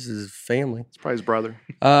 but this is his family. It's probably his brother.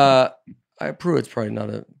 Pruitt's probably not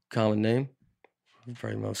a common name. It's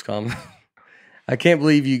probably the most common. I can't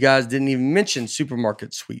believe you guys didn't even mention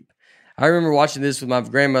supermarket sweep. I remember watching this with my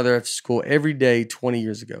grandmother after school every day 20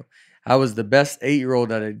 years ago. I was the best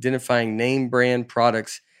 8-year-old at identifying name brand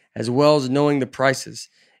products as well as knowing the prices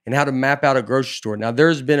and how to map out a grocery store. Now,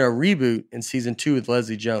 there's been a reboot in season 2 with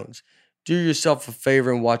Leslie Jones. Do yourself a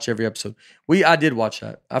favor and watch every episode. I did watch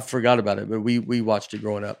that. I forgot about it, but we watched it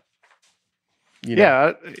growing up.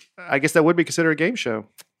 Yeah, I guess that would be considered a game show.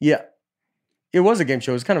 Yeah. It was a game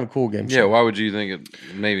show. It was kind of a cool game show. Yeah, why would you think it?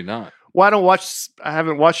 Maybe not. Well, I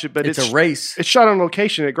haven't watched it, but it's a race. It's shot on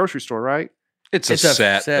location at a grocery store, right? It's a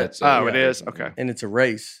set. It is? Okay. And it's a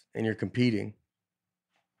race, and you're competing.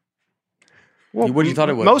 Well, what do you thought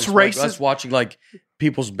it was? Most races. Like us watching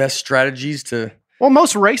people's best strategies to. Well,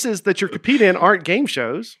 most races that you're competing in aren't game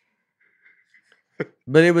shows.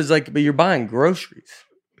 But it was but you're buying groceries.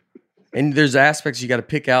 And there's aspects you got to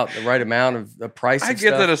pick out the right amount of the price. I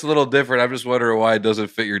get that it's a little different. I'm just wondering why it doesn't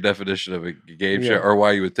fit your definition of a game show, or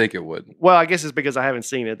why you would think it would. Well, I guess it's because I haven't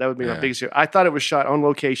seen it. That would be my biggest. I thought it was shot on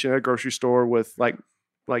location at a grocery store with like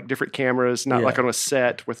different cameras, not like on a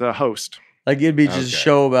set with a host. Like it'd be just a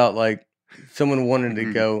show about someone wanted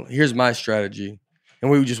to go, here's my strategy.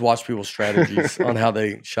 And we would just watch people's strategies on how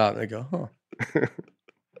they shot. And they go,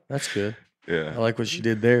 that's good. Yeah. I like what she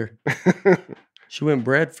did there. She went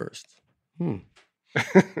bread first.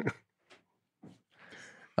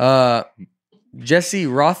 Jesse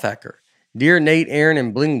Rothacker. Dear Nate, Aaron,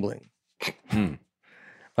 and Bling Bling.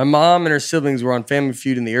 My mom and her siblings were on Family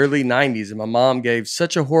Feud in the early 90s, and my mom gave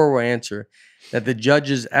such a horrible answer that the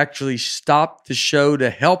judges actually stopped the show to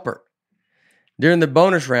help her. During the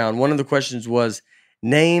bonus round, one of the questions was,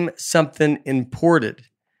 name something imported.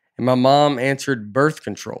 And my mom answered birth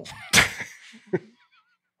control.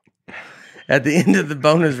 At the end of the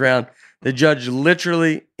bonus round, the judge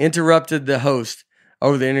literally interrupted the host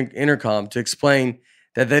over the intercom to explain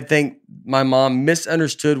that they think my mom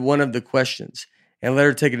misunderstood one of the questions and let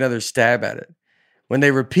her take another stab at it. When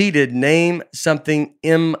they repeated, name something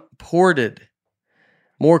imported.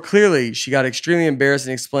 More clearly, she got extremely embarrassed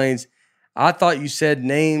and explains, I thought you said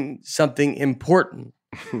name something important.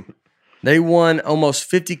 They won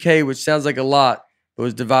almost $50K, which sounds like a lot, but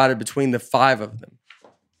was divided between the 5 of them.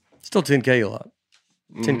 Still $10K a lot.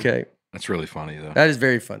 $10K. That's really funny, though. That is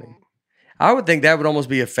very funny. I would think that would almost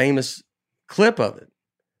be a famous clip of it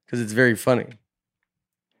because it's very funny.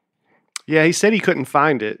 Yeah, he said he couldn't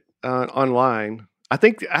find it online. I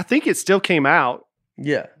think it still came out.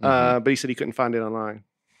 Yeah. But he said he couldn't find it online.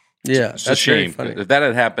 Yeah, it's a shame. If that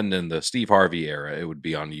had happened in the Steve Harvey era, it would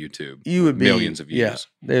be on YouTube. You would be millions of views.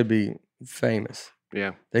 Yeah, they'd be famous.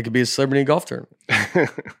 Yeah, they could be a celebrity golf tournament.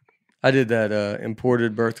 I did that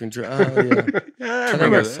imported birth control. Oh yeah, I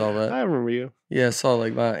think I saw that. I remember you. Yeah, I saw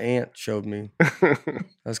like my aunt showed me. I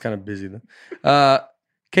was kind of busy though.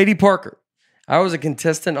 Katie Parker. I was a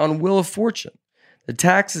contestant on Wheel of Fortune. The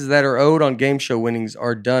taxes that are owed on game show winnings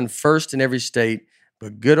are done first in every state,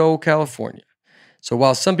 but good old California. So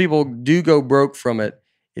while some people do go broke from it,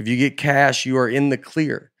 if you get cash, you are in the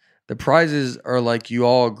clear. The prizes are like you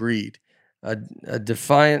all agreed. A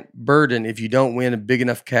defiant burden if you don't win a big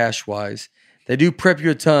enough cash-wise. They do prep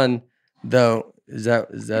you a ton, though. Is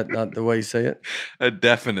that not the way you say it? A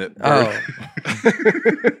definite burden.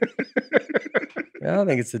 I don't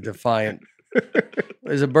think it's a defiant.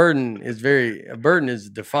 A burden is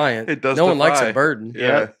defiant. It does. No one likes a burden.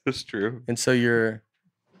 Yeah, that's true. And so you're.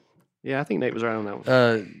 Yeah, I think Nate was right on that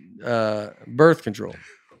one. Birth control.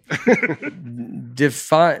 A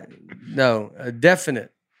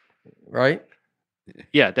definite, right?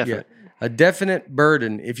 Yeah, definite. Yeah. A definite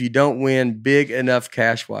burden if you don't win big enough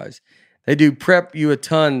cash-wise. They do prep you a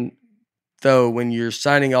ton, though, when you're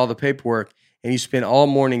signing all the paperwork and you spend all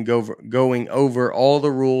morning going over all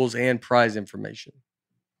the rules and prize information.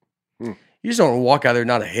 You just don't walk out there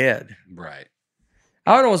not ahead. Right.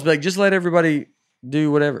 I would almost be like, just let everybody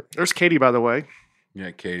do whatever. There's Katie, by the way.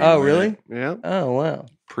 Yeah, Katie. Oh, really? Yeah. Oh, wow.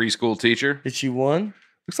 Preschool teacher. Did she win?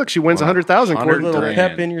 Looks like she wins 100,000. A little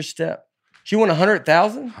pep in your step. She won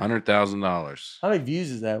 100,000. $100,000. How many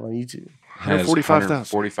views is that on YouTube? 145,000.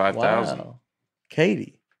 45,000. Wow.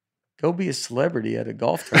 Katie, go be a celebrity at a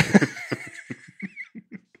golf tournament.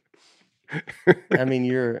 I mean,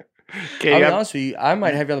 you're. Okay, I'll be honest with you. I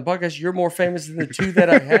might have you on the podcast. You're more famous than the two that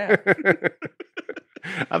I have.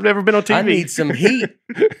 I've never been on TV. I need some heat.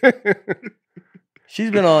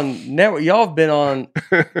 She's been on network. Y'all have been on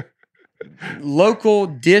local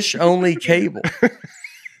dish-only cable.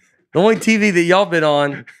 The only TV that y'all been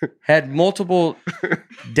on had multiple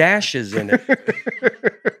dashes in it.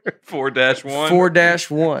 4-1.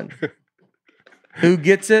 4-1. Who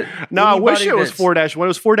gets it? No, I wish it was 4-1. It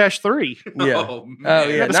was 4-3. Yeah. Oh yeah.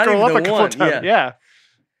 You had to scroll up a couple times. Yeah.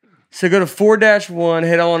 So go to 4-1,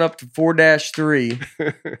 head on up to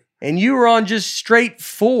 4-3, and you were on just straight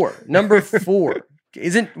 4, number 4.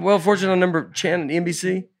 Isn't Well Fortune on number channel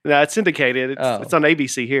NBC? No, it's syndicated. It's on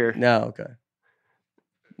ABC here. No, okay.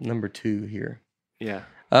 Number 2 here. Yeah.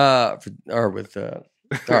 All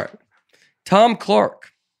right. Tom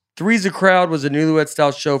Clark. Three's a Crowd was a newlywed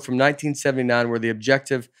style show from 1979 where the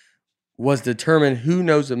objective was to determine who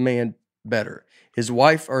knows a man better, his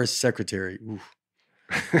wife or his secretary. Oof.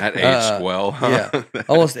 That aged well. Huh? Yeah.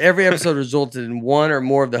 Almost every episode resulted in one or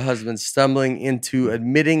more of the husbands stumbling into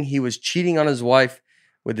admitting he was cheating on his wife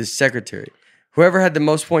with his secretary. Whoever had the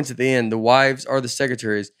most points at the end, the wives or the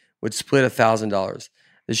secretaries, would split $1,000.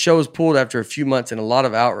 The show was pulled after a few months and a lot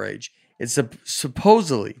of outrage. It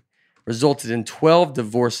supposedly resulted in 12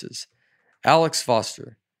 divorces. Alex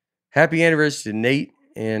Foster. Happy anniversary to Nate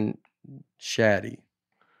and Shaddy.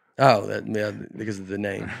 Oh, because of the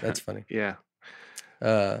name. That's funny. Yeah.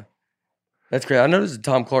 That's great. I noticed a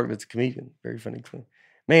Tom Clark that's a comedian. Very funny.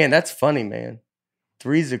 Man, that's funny, man.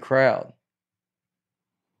 Three's a Crowd.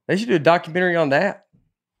 They should do a documentary on that.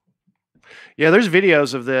 Yeah, there's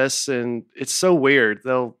videos of this, and it's so weird.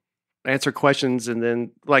 They'll answer questions, and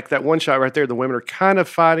then like that one shot right there, the women are kind of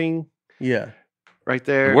fighting. Yeah. Right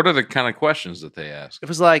there. What are the kind of questions that they ask? It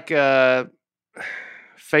was like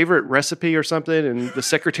favorite recipe or something, and the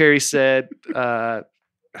secretary said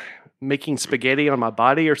making spaghetti on my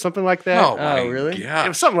body or something like that. Oh really? Yeah. It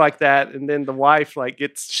was something like that, and then the wife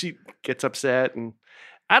gets upset, and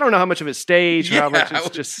I don't know how much of it's staged, how much it's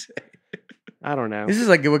just. I don't know. This is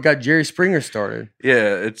like what got Jerry Springer started.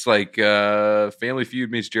 Yeah, it's like Family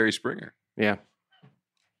Feud meets Jerry Springer. Yeah.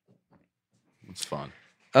 It's fun.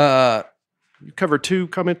 You covered 2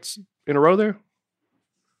 comments in a row there?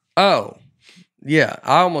 Oh, yeah.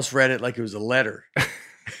 I almost read it like it was a letter.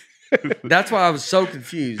 That's why I was so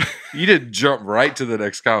confused. You did jump right to the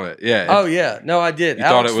next comment. Yeah. Oh, yeah. No, I did. You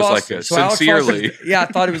thought it was like a sincerely. Yeah, I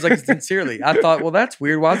thought it was like a sincerely. I thought, well, that's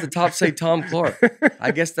weird. Why does the top say Tom Clark?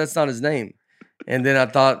 I guess that's not his name. And then I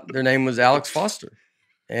thought their name was Alex Foster.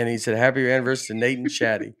 And he said, happy anniversary to Nate and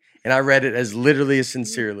Shaddy. And I read it as literally as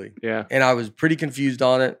sincerely. Yeah. And I was pretty confused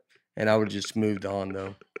on it. And I would have just moved on,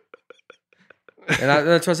 though. And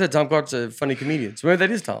that's why I said Tom Clark's a funny comedian. So maybe that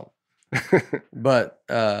is Tom. But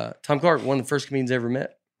Tom Clark, one of the first comedians I ever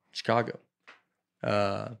met, Chicago.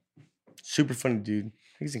 Super funny dude.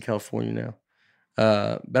 He's in California now.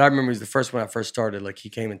 But I remember he's the first when I first started. Like he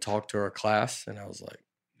came and talked to our class, and I was like,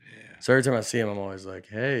 yeah. So every time I see him, I'm always like,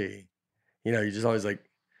 hey, you're just always like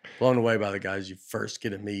blown away by the guys you first get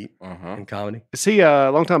to meet in comedy. Is he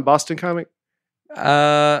a longtime Boston comic?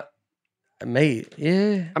 Mate,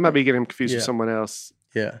 yeah. I might be getting him confused with someone else.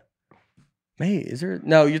 Yeah. Mate, is there?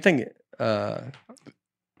 No, you're thinking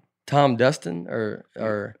Tom Dustin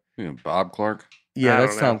or Bob Clark? Yeah,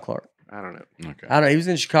 that's Tom Clark. I don't know. Okay. I don't know. He was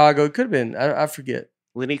in Chicago. It could have been. I forget.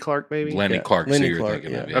 Lenny Clark, maybe? Lenny Clark. Lenny you're Clark,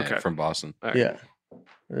 thinking of. Yeah, okay. From Boston. Right. Yeah.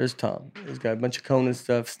 There's Tom. He's got a bunch of Conan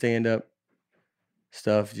stuff, stand-up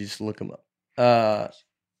stuff. You just look him up.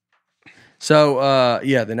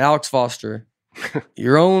 Then Alex Foster,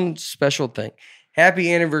 your own special thing.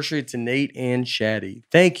 Happy anniversary to Nate and Shaddy.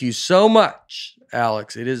 Thank you so much,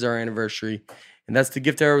 Alex. It is our anniversary, and that's the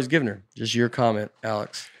gift that I was giving her. Just your comment,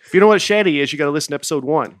 Alex. If you know what Shaddy is, you got to listen to episode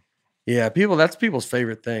 1. Yeah, that's people's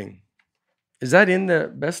favorite thing. Is that in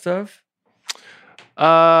the best of?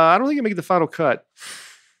 I don't think it made the final cut.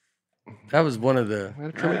 That was one of the...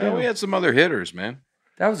 we had some other hitters, man.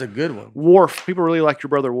 That was a good one. Worf. People really liked your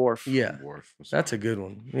brother Worf. Yeah. Worf. That's a good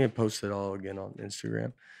one. We can post it all again on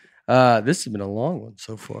Instagram. This has been a long one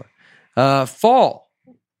so far. Fall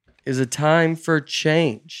is a time for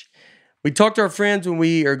change. We talk to our friends when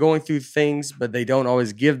we are going through things, but they don't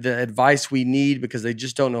always give the advice we need because they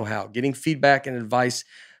just don't know how. Getting feedback and advice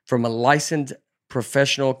from a licensed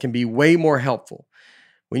professional can be way more helpful.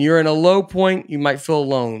 When you're in a low point, you might feel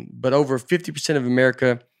alone, but over 50% of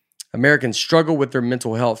Americans struggle with their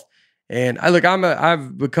mental health. And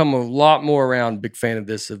I've become a lot more around, big fan of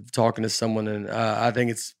this, of talking to someone. And I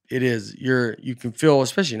think you can feel,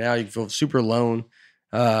 especially now, you can feel super alone.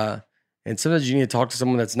 And sometimes you need to talk to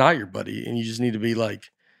someone that's not your buddy. And you just need to be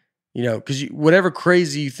like, because whatever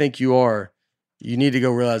crazy you think you are, you need to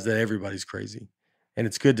go realize that everybody's crazy. And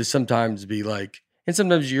it's good to sometimes be like, and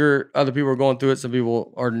sometimes other people are going through it. Some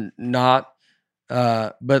people are not.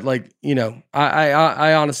 But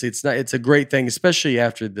I honestly, it's a great thing, especially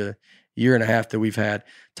after the year and a half that we've had.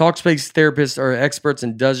 Talkspace therapists are experts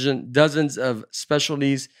in dozens of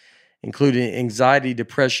specialties, including anxiety,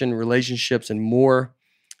 depression, relationships, and more.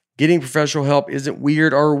 Getting professional help isn't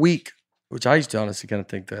weird or weak, which I used to honestly kind of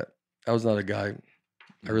think that. I was not a guy.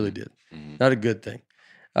 I really did. Mm-hmm. Not a good thing.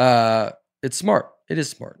 It's smart. It is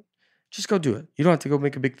smart. Just go do it. You don't have to go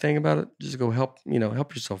make a big thing about it. Just go help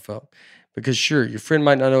yourself out. Because sure, your friend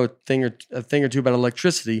might not know a thing or two about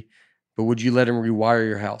electricity, but would you let him rewire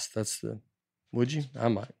your house? Would you? I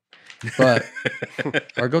might. But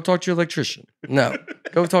or go talk to your electrician. No,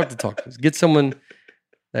 go talk to talkers. Get someone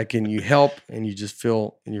that can you help and you just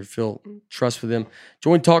feel trust with them.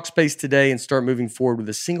 Join Talkspace today and start moving forward with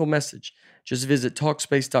a single message. Just visit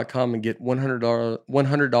Talkspace.com and get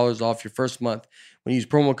 $100 off your first month when you use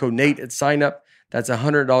promo code Nate at sign up. That's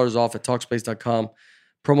 $100 off at Talkspace.com.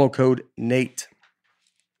 Promo code Nate.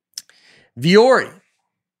 Vuori.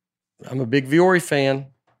 I'm a big Vuori fan.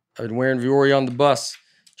 I've been wearing Vuori on the bus.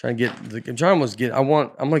 I'm going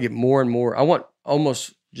to get more and more. I want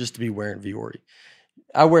almost just to be wearing Vuori.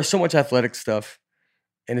 I wear so much athletic stuff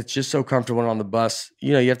and it's just so comfortable on the bus.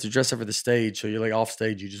 You have to dress up for the stage. So you're like off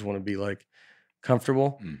stage. You just want to be like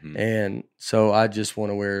comfortable. Mm-hmm. And so I just want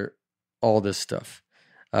to wear all this stuff.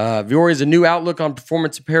 Vuori is a new outlook on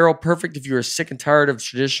performance apparel, perfect if you're sick and tired of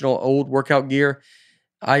traditional old workout gear.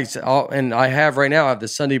 I have right now. I have the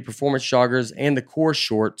Sunday performance joggers and the core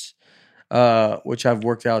shorts, which I've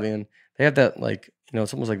worked out in. They have that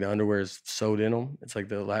it's almost like the underwear is sewed in them. It's like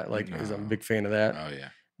I'm a big fan of that. Oh yeah.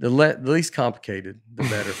 The least complicated, the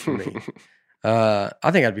better for me.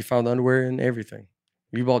 I think I'd be fine with underwear and everything.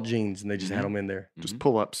 You bought jeans and they just had them in there. Just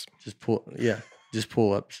pull-ups. Just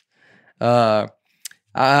pull-ups.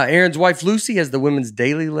 Aaron's wife Lucy has the women's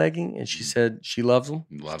daily legging, and she said she loves them.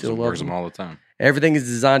 Wears them all the time. Everything is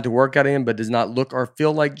designed to work out in, but does not look or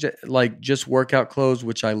feel like just workout clothes,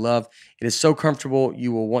 which I love. It is so comfortable,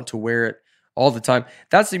 you will want to wear it all the time.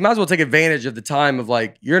 You might as well take advantage of the time of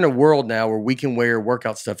you're in a world now where we can wear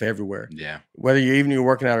workout stuff everywhere. Yeah. Whether you're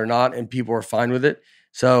working out or not, and people are fine with it.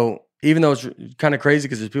 So even though it's kind of crazy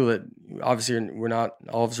because there's people that obviously we're not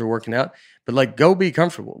all of us are working out, but go be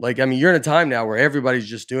comfortable. You're in a time now where everybody's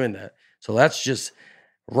just doing that. So let's just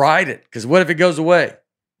ride it. Because what if it goes away?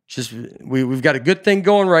 We've got a good thing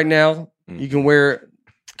going right now. Mm-hmm. You can wear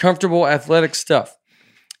comfortable athletic stuff.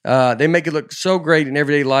 They make it look so great in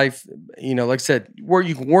everyday life. Like I said, where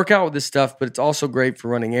you can work out with this stuff, but it's also great for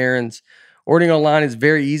running errands. Ordering online is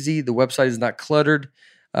very easy. The website is not cluttered.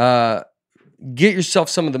 Get yourself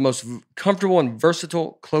some of the most comfortable and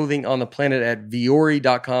versatile clothing on the planet at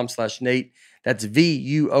vuori.com/Nate. That's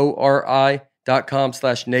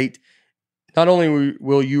VUORI.com/Nate. Not only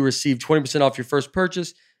will you receive 20% off your first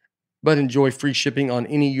purchase, but enjoy free shipping on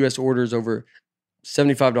any U.S. orders over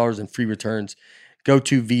 $75 and free returns. Go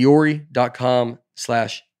to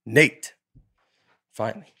vuori.com/Nate.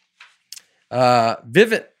 Finally.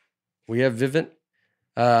 Vivint. We have Vivint.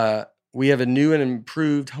 We have a new and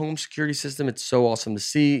improved home security system. It's so awesome to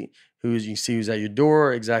see. You can see who's at your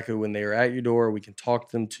door, exactly when they are at your door. We can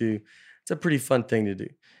talk them to. It's a pretty fun thing to do.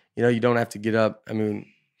 You don't have to get up. I mean,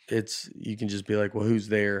 you can just be like, well, who's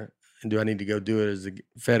there? And do I need to go do it as a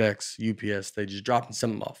FedEx, UPS? They just dropping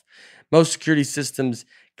something off. Most security systems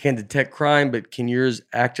can detect crime, but can yours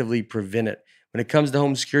actively prevent it? When it comes to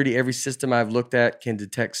home security, every system I've looked at can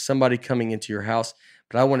detect somebody coming into your house,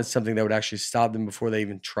 but I wanted something that would actually stop them before they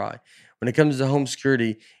even try. When it comes to home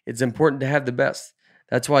security, it's important to have the best.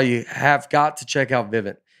 That's why you have got to check out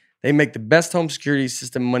Vivint. They make the best home security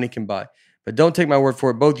system money can buy. But don't take my word for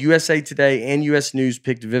it. Both USA Today and US News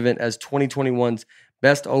picked Vivint as 2021's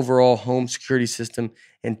best overall home security system.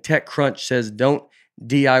 And TechCrunch says don't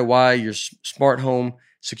DIY your smart home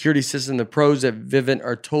security system. The pros at Vivint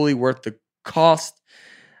are totally worth the cost.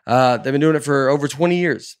 They've been doing it for over 20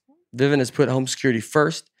 years. Vivint has put home security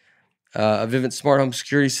first. A Vivint smart home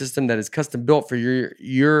security system that is custom built for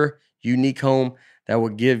your unique home that will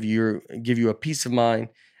give you a peace of mind.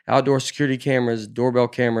 Outdoor security cameras, doorbell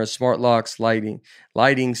cameras, smart locks, lighting,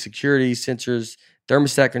 security sensors,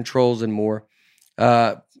 thermostat controls, and more.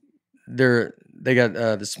 They got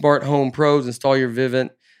the Smart Home Pros. Install your Vivint.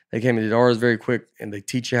 They came and did ours very quick, and they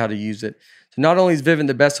teach you how to use it. So not only is Vivint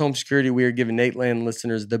the best home security, we are giving Nateland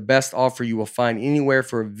listeners the best offer you will find anywhere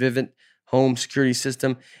for a Vivint home security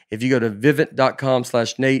system. If you go to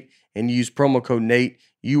vivint.com/Nate and use promo code Nate,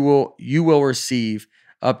 you will receive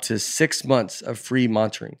up to 6 months of free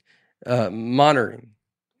monitoring.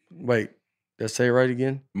 Wait, did I say it right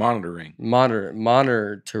again? Monitoring.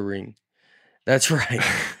 That's right.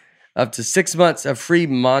 Up to 6 months of free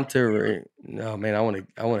monitoring. No, man, I want to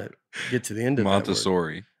get to the end of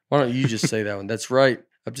Montessori. Why don't you just say that one? That's right.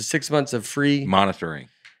 Up to 6 months of free monitoring.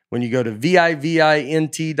 When you go to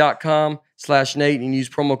VIVINT.com/Nate and use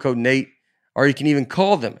promo code Nate, or you can even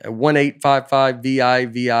call them at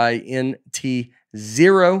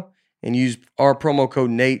 1-855-VIVINT0 and use our promo code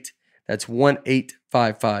Nate. That's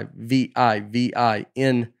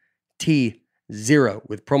 1-855-VIVINT0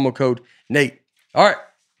 with promo code Nate. All right.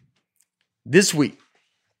 This week,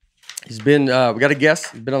 we got a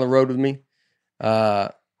guest. He's been on the road with me.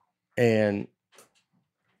 And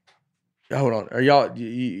hold on. Are y'all,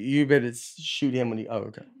 you better shoot him when he,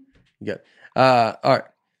 okay. Good. All right.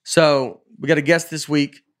 So we got a guest this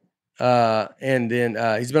week. And then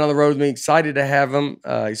he's been on the road with me. Excited to have him.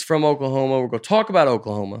 He's from Oklahoma. We're going to talk about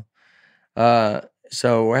Oklahoma.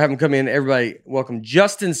 So we're having him come in. Everybody, welcome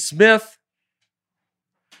Justin Smith.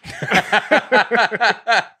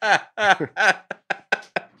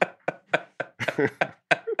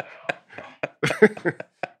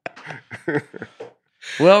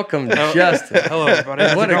 Welcome, Justin. Hello,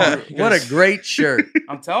 everybody. What a great shirt.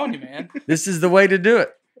 I'm telling you, man. This is the way to do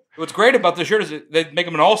it. What's great about this shirt is they make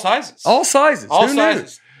them in all sizes. All sizes. All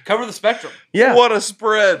sizes. Cover the spectrum. Yeah. What a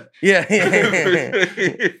spread. Yeah.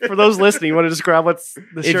 For those listening, you want to describe what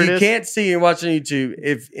the shirt is? If you can't see and watch on YouTube,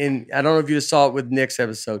 I don't know if you just saw it with Nick's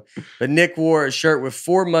episode, but Nick wore a shirt with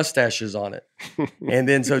 4 mustaches on it. And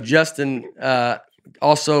then so Justin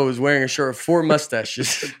also was wearing a shirt with 4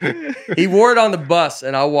 mustaches. He wore it on the bus,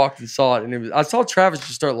 and I walked and saw it. And I saw Travis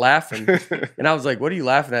just start laughing. And I was like, what are you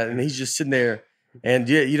laughing at? And he's just sitting there. And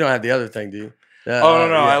you don't have the other thing, do you? No,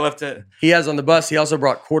 yeah. I left it. He has on the bus. He also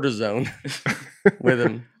brought cortisone with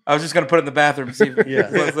him. I was just going to put it in the bathroom and see if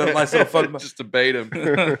nice little fun. Just debate him.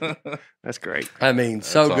 That's great. I mean, that's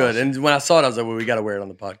so good. Awesome. And when I saw it, I was like, well, we got to wear it on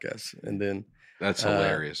the podcast. And then that's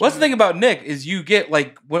hilarious. What's the thing about Nick is you get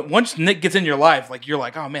once Nick gets in your life, you're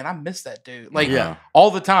like, oh man, I miss that dude. All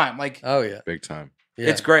the time. Oh yeah. Big time. Yeah.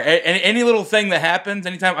 It's great. And any little thing that happens,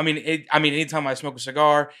 anytime. Anytime I smoke a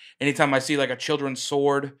cigar, anytime I see a children's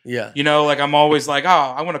sword. Yeah. I'm always like,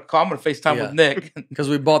 oh, I'm gonna FaceTime with Nick because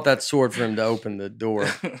we bought that sword for him to open the door.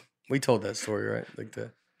 We told that story, right?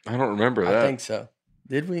 I don't remember that. I think so.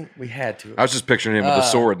 Did we? We had to. I was just picturing him with the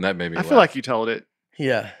sword, and that made me laugh. I feel like you told it.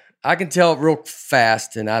 Yeah, I can tell real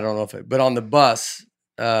fast, and I don't know but on the bus,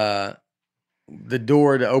 the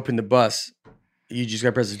door to open the bus, you just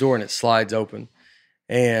gotta press the door and it slides open.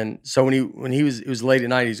 And so when it was late at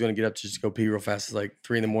night, he was going to get up to just go pee real fast. It's like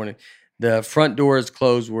 3 a.m. The front door is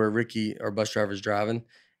closed where Ricky, our bus driver, is driving,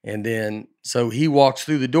 And then, so he walks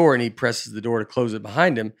through the door and he presses the door to close it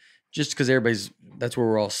behind him just because that's where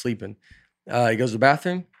we're all sleeping. He goes to the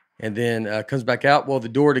bathroom and then comes back out. Well, the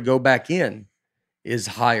door to go back in is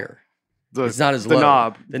higher. It's not as low.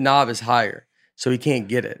 Knob. The knob is higher. So he can't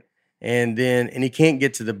get it. And he can't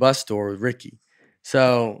get to the bus store with Ricky.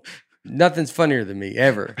 So nothing's funnier than me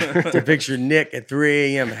ever to picture Nick at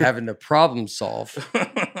 3 a.m. having to problem solve.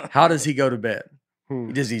 How does he go to bed?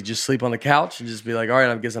 Does he just sleep on the couch and just be like, all right,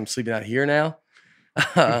 I guess I'm sleeping out here now?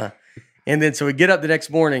 And then so we get up the next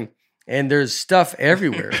morning and there's stuff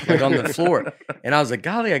everywhere, like on the floor. And I was like,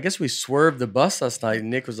 golly, I guess we swerved the bus last night. And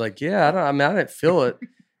Nick was like, yeah, I didn't feel it.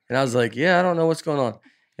 And I was like, yeah, I don't know what's going on.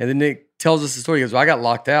 And then Nick tells us the story. He goes, well, I got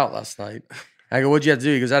locked out last night. I go, what'd you have to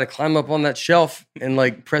do? He goes, I had to climb up on that shelf and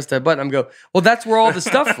like press that button. I'm go, well, that's where all the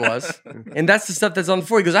stuff was. And that's the stuff that's on the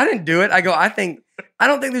floor. He goes, I didn't do it. I go, I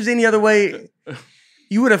don't think there's any other way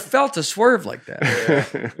you would have felt a swerve like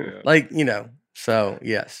that. Yeah. Like, so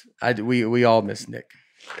yes, we all miss Nick.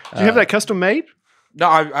 Did you have that custom made? No,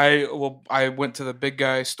 I went to the Big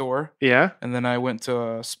Guy store. Yeah. And then I went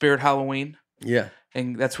to Spirit Halloween. Yeah.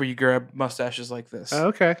 And that's where you grab mustaches like this. Oh,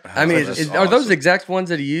 okay. I mean, are those the exact ones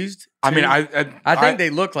that he used? I mean, I think they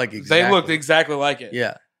look like exactly. They looked exactly like it.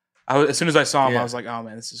 Yeah. As soon as I saw him, I was like, "Oh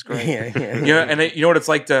man, this is great." Yeah. You know what it's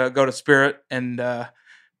like to go to Spirit and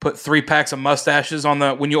put 3 packs of mustaches on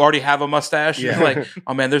when you already have a mustache. Yeah. You're like,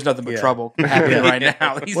 oh man, there's nothing but trouble happening right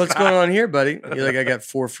now. What's going on here, buddy? You're like, I got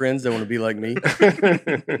 4 friends that want to be like me.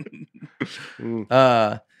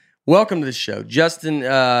 Welcome to the show, Justin.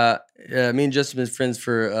 Me and Justin have been friends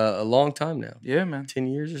for a long time now. Yeah, man, 10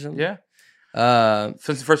 years or something. Yeah.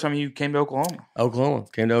 Since the first time you came to Oklahoma.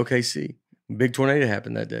 Came to OKC. Big tornado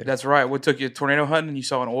happened that day. That's right. What took you tornado hunting? And you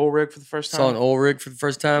saw an oil rig for the first time. Saw an oil rig for the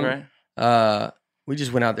first time. Right. We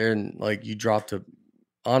just went out there and like you dropped an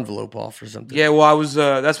envelope off or something. Yeah. Well, I was.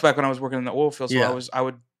 That's back when I was working in the oil field. So I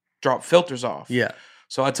would drop filters off. Yeah.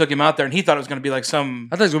 So I took him out there, and he thought it was going to be like some.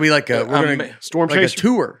 I thought it was going to be like a storm like chaser. A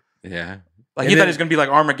tour. Yeah. Like he thought it was going to be like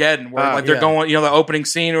Armageddon, where they're going, the opening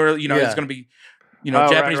scene, or it's going to be,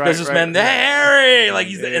 Japanese businessmen. Right. Hey, Harry, like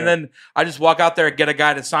and then I just walk out there and get a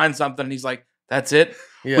guy to sign something, and he's like, "That's it."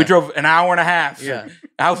 Yeah. We drove an hour and a half. Yeah.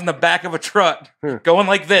 I was in the back of a truck going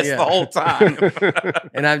like this the whole time,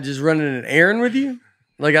 and I'm just running an errand with you.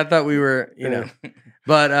 Like I thought we were,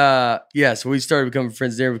 But so we started becoming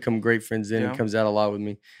friends there. Become great friends then. He comes out a lot with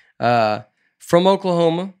me. From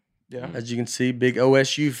Oklahoma. Yeah. As you can see, big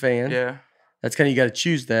OSU fan. Yeah. That's kind of, you got to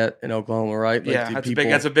choose that in Oklahoma, right? Like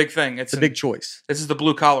that's a big thing. It's a big choice. This is the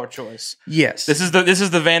blue collar choice. Yes. This is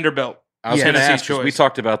the Vanderbilt. I was going to ask, because we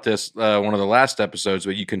talked about this one of the last episodes,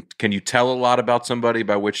 but can you tell a lot about somebody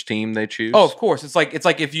by which team they choose? Oh, of course. It's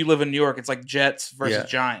like if you live in New York, it's like Jets versus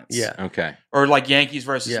Giants. Yeah. Okay. Or like Yankees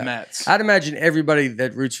versus Mets. I'd imagine everybody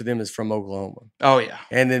that roots for them is from Oklahoma. Oh, yeah.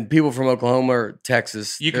 And then people from Oklahoma or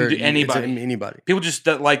Texas. You can do anybody. Anybody. People just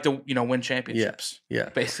like to, win championships. Yeah.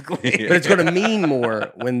 Basically. But it's going to mean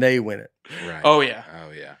more when they win it. Right. Oh, yeah.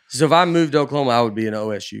 Oh, yeah. So if I moved to Oklahoma, I would be an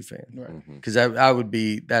OSU fan. Right. Because I would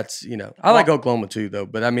be, I like Oklahoma too, though.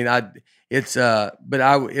 But I mean, if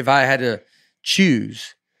I had to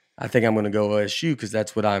choose, I think I'm going to go OSU because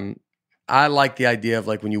that's what I like the idea of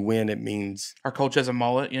like when you win, it means. Our coach has a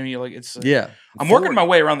mullet. You're like, it's. I'm 40. working my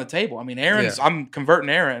way around the table. I mean, I'm converting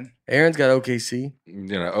Aaron. Aaron's got OKC.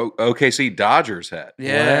 OKC Dodgers hat.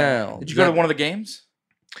 Yeah. Wow. Did you go to one of the games?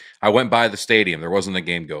 I went by the stadium. There wasn't a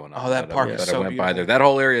game going on. Oh, that park is so I went beautiful. by there. That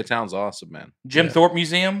whole area of town's awesome, man. Jim Thorpe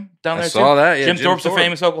Museum down there. I saw that. Yeah, Jim Thorpe's a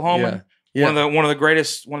famous Oklahoman. Yeah. One of the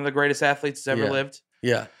greatest athletes that's ever lived.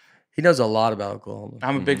 Yeah. He knows a lot about Oklahoma.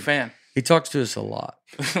 I'm a big fan. He talks to us a lot.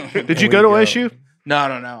 Did you go to OSU? No.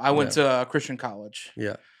 I went to a Christian college.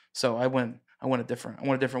 Yeah. So I went a different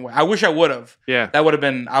way. I wish I would have. Yeah. That would have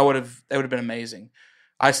been amazing.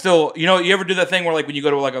 I still, you ever do that thing where like when you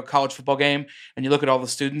go to like a college football game and you look at all the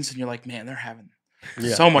students and you're like, man, they're having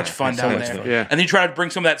so much fun down there. Fun. Yeah. And then you try to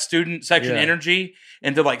bring some of that student section energy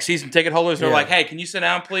into like season ticket holders. They're like, hey, can you sit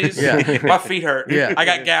down, please? Yeah. My feet hurt. Yeah. I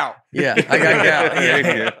got gout. Yeah. I got gout.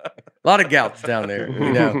 Yeah. A lot of gouts down there.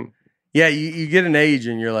 Yeah, you get an age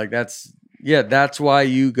and you're like, that's why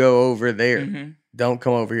you go over there. Mm-hmm. Don't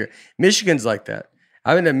come over here. Michigan's like that.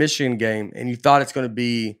 I've been to a Michigan game and you thought it's going to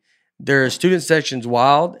be, their student section's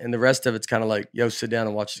wild and the rest of it's kind of like, yo, sit down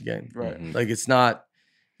and watch the game. Right. Mm-hmm. Like it's not,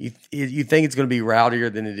 you think it's going to be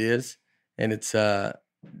rowdier than it is. And it's the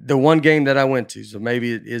one game that I went to. So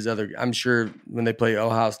maybe it is I'm sure when they play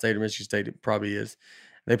Ohio State or Michigan State, it probably is.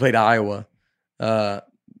 They played Iowa.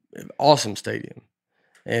 Awesome stadium.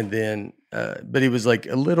 And then, but it was like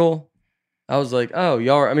a little, I was like, oh,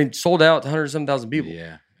 y'all sold out to 100,000 people.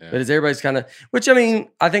 Yeah. But it's everybody's kind of, which I mean,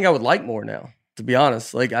 I think I would like more now, to be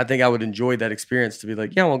honest. Like, I think I would enjoy that experience to be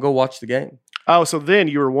like, yeah, we'll go watch the game. Oh, so then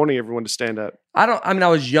you were wanting everyone to stand up. I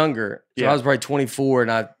was younger. So I was probably 24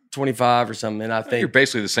 and 25 or something. And I think you're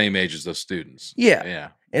basically the same age as those students. Yeah. Yeah.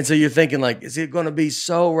 And so you're thinking like, is it going to be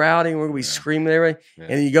so rowdy and we're going to be screaming at everybody? Yeah.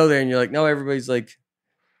 And then you go there and you're like, no, everybody's like,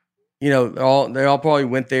 you know, they all probably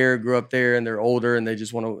went there, grew up there, and they're older, and they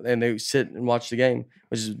just want to, and they sit and watch the game,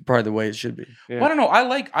 which is probably the way it should be. Yeah. Well, I don't know.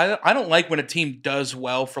 I don't like when a team does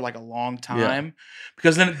well for like a long time,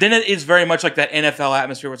 because then it is very much like that NFL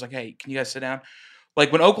atmosphere where it's like, hey, can you guys sit down?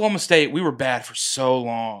 Like when Oklahoma State, we were bad for so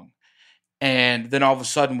long, and then all of a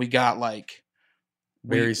sudden we got like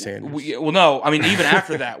Barry Sanders. Well, no, I mean even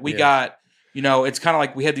after that we got. You know, it's kind of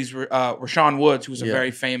like we had these Rashawn Woods, who was a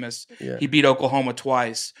very famous. Yeah. He beat Oklahoma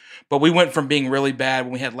twice. But we went from being really bad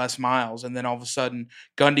when we had Les Miles, and then all of a sudden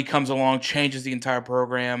Gundy comes along, changes the entire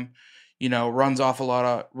program, you know, runs off a lot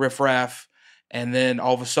of riffraff, and then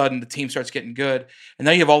all of a sudden the team starts getting good. And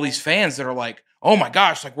now you have all these fans that are like, oh my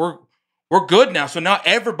gosh, like we're good now. So now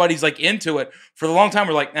everybody's like into it. For the long time,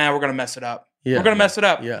 we're like, nah, we're going to mess it up. Yeah. We're going to mess it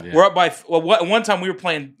up. Yeah. We're up by one time we were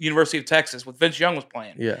playing University of Texas with Vince Young was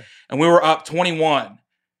playing. Yeah. And we were up 21,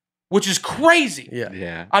 which is crazy. Yeah.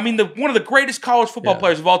 Yeah. I mean, one of the greatest college football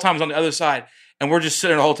players of all time is on the other side, and we're just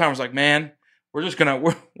sitting the whole time. It's like, man, we're just gonna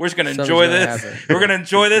enjoy this. We're gonna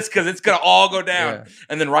enjoy this because it's gonna all go down. Yeah.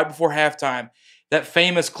 And then right before halftime, that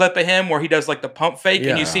famous clip of him where he does like the pump fake,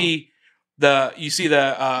 and you see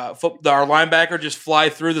our linebacker just fly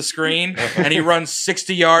through the screen and he runs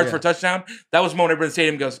 60 yards for a touchdown. That was the moment everybody in the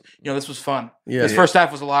stadium goes, you know, this was fun. Yeah. This first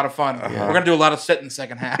half was a lot of fun. We're going to do a lot of sit in the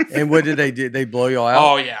second half. And what did they do? They blow you all out?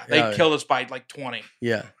 Oh, yeah. They killed us by like 20.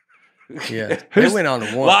 Yeah. Yeah. They went on to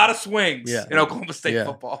one. A lot of swings in Oklahoma State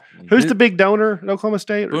football. Who's the big donor in Oklahoma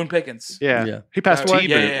State? Boone Pickens. Yeah. He passed away.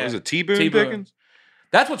 Was it T-Boone Pickens?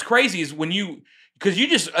 That's what's crazy is when you... Because you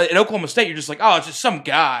just, at Oklahoma State, you're just like, oh, it's just some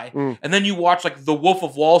guy. Mm. And then you watch like The Wolf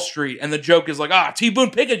of Wall Street, and the joke is like, T.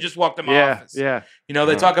 Boone Pickens just walked in my office. Yeah. You know,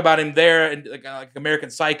 they talk about him there, and like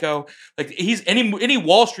American Psycho. Like he's any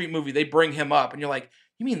Wall Street movie, they bring him up, and you're like,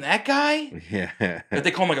 you mean that guy? Yeah. Like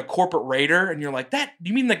they call him like a corporate raider, and you're like,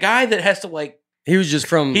 you mean the guy that has to like? He was just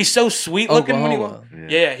from. He's so sweet looking when he was.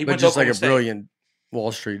 Yeah, he went to Oklahoma State. Brilliant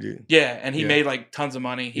Wall Street dude. Yeah, and he made like tons of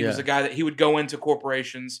money. He was the guy that he would go into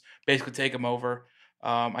corporations, basically take them over.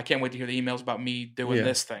 I can't wait to hear the emails about me doing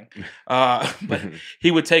this thing. But he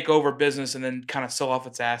would take over business and then kind of sell off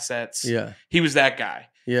its assets. Yeah. He was that guy.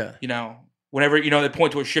 Yeah. You know, whenever, you know, they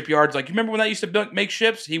point to a shipyard, like, you remember when that used to make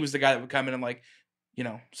ships? He was the guy that would come in and like, you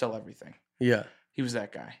know, sell everything. Yeah. He was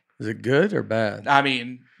that guy. Is it good or bad? I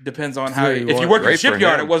mean, depends on how. If you worked at a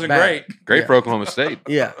shipyard, it wasn't great. Great for Oklahoma State.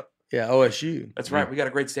 Yeah. Yeah, OSU. That's right. We got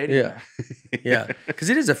a great stadium. Yeah, because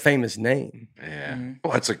it is a famous name. Yeah.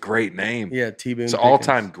 Oh, it's a great name. Yeah, T-Boone. It's an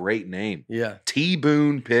all-time great name. Yeah,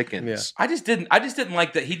 T-Boone Pickens. Yeah. I just didn't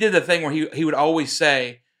like that he did the thing where he would always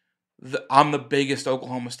say, "I'm the biggest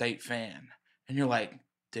Oklahoma State fan," and you're like,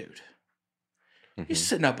 dude, you're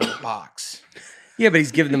sitting up in a box. Yeah, but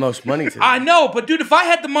he's giving the most money to them. I know, but dude, if I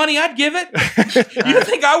had the money, I'd give it. You don't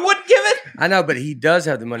think I wouldn't give it? I know, but he does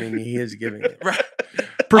have the money and he is giving it. Right.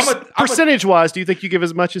 Percentage-wise, do you think you give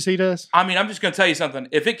as much as he does? I mean, I'm just going to tell you something.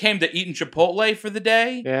 If it came to eating Chipotle for the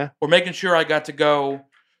day, or making sure I got to go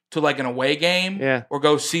to like an away game, or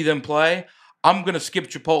go see them play, I'm going to skip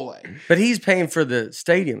Chipotle. But he's paying for the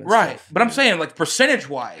stadium, right? Stuff. But I'm saying, like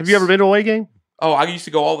percentage-wise. Have you ever been to an away game? Oh, I used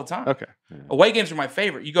to go all the time. Okay. Away games are my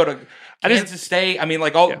favorite. You go to Kansas State. I mean,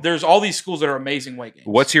 like there's all these schools that are amazing away games.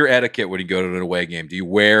 What's your etiquette when you go to an away game? Do you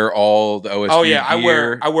wear all the OSU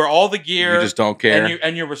gear? I wear all the gear. You just don't care,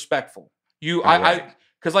 and you're respectful.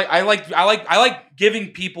 Because I like giving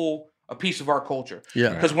people a piece of our culture.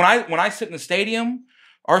 Yeah. Because when I sit in the stadium,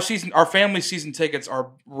 our family season tickets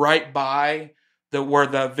are right by where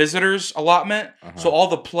the visitors allotment. So all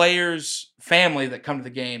the players' family that come to the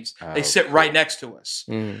games, they sit right next to us.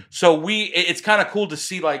 Mm. So it's kind of cool to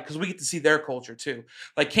see, like, because we get to see their culture too.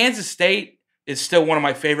 Like Kansas State is still one of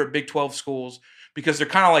my favorite Big 12 schools because they're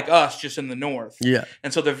kind of like us, just in the north. Yeah.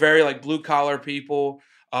 And so they're very like blue collar people.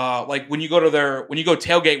 Like when you go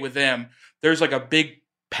tailgate with them, there's like a big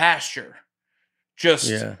pasture.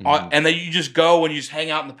 And then you just go and you just hang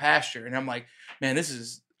out in the pasture. And I'm like, man,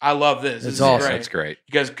 I love this. This is awesome. great. That's great.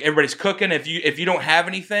 Because everybody's cooking. If you don't have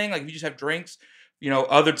anything, like if you just have drinks, you know,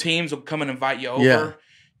 other teams will come and invite you over. Yeah.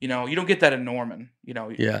 You know, you don't get that in Norman. You know,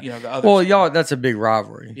 the other. Well, y'all, that's a big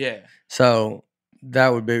rivalry. Yeah. So that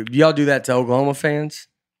would be. Do y'all do that to Oklahoma fans?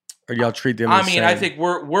 Or y'all treat them? I mean, I think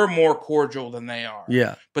we're more cordial than they are.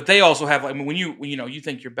 Yeah, but they also have. I mean, when you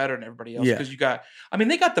think you're better than everybody else because you got. I mean,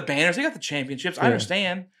 they got the banners, they got the championships. I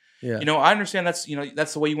understand. Yeah, I understand. That's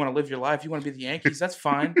that's the way you want to live your life. You want to be the Yankees. That's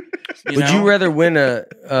fine. Would you rather win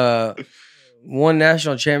one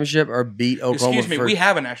national championship or beat Oklahoma? Excuse me, we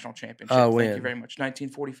have a national championship. Thank you very much.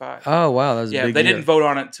 1945. Oh wow, that was a big they year. Didn't vote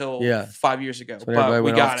on it until 5 years ago. But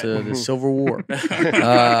we got it. To the Civil War.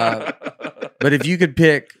 But if you could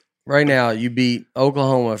pick right now, you beat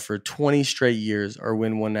Oklahoma for 20 straight years or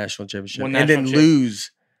win one national championship and then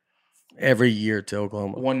lose every year to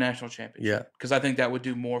Oklahoma. One national championship. Yeah, because I think that would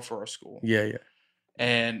do more for our school. Yeah.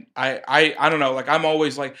 And I don't know, like I'm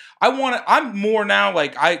always like I'm more now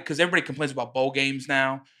like because everybody complains about bowl games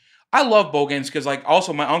now. I love bowl games because like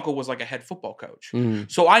also my uncle was like a head football coach,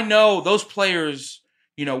 so I know those players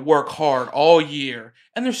work hard all year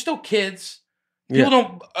and they're still kids. People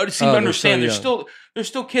don't seem to understand. They're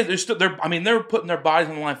still kids. They're putting their bodies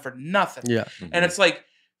on the line for nothing. Yeah, and it's like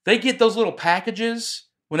they get those little packages.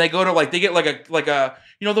 When they go to they get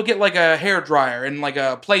they'll get like a hair dryer and like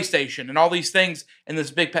a PlayStation and all these things in this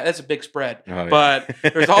big that's a big spread. Oh, yeah. But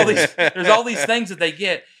there's all these things that they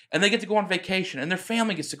get and they get to go on vacation and their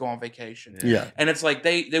family gets to go on vacation. Yeah. And it's like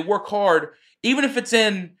they work hard even if it's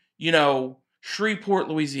in, Shreveport,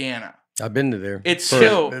 Louisiana. I've been to there. It's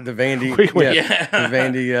still the Vandy. The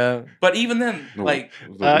Vandy. But even then, like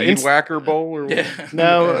the Weed Whacker Bowl or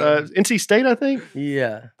NC State, I think.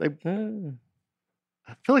 Yeah.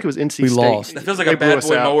 I feel like it was NC we State. Lost. It feels like a bad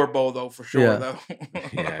boy mower bowl, though, for sure, though.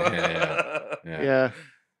 Yeah.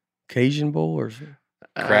 Cajun Bowl or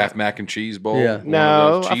Kraft Mac and Cheese Bowl? Yeah.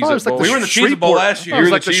 No, I thought it was like we were in the Cheez-It Bowl last year. It was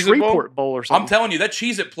like the Shreveport Bowl or something. I'm telling you, that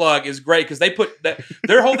Cheez-It plug is great because they put that.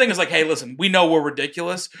 Their whole thing is like, hey, listen, we know we're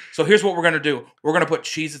ridiculous, so here's what we're gonna do. We're gonna put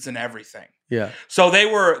Cheez-Its in everything. Yeah. So the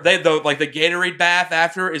Gatorade bath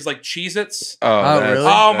after is like Cheez-Its. Oh really?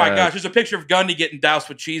 Oh my gosh, there's a picture of Gundy getting doused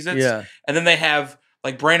with Cheez-Its. Yeah. And then they have.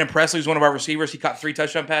 Like Brandon Presley was one of our receivers. He caught 3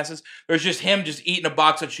 touchdown passes. There's just him just eating a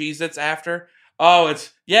box of Cheez-Its after. Oh,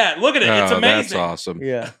 look at it. It's amazing. That's awesome.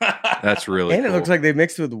 Yeah. That's really And it looks like they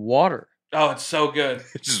mixed it with water. Oh, it's so good.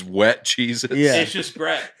 It's just wet Cheez-Its. Yeah. It's just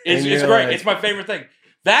great. It's great. It's my favorite thing.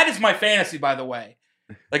 That is my fantasy, by the way.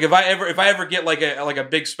 Like if I ever get like a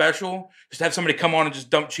big special, just have somebody come on and just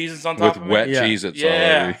dump Cheez-Its on top of it. With wet Cheez-Its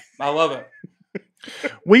already. I love it.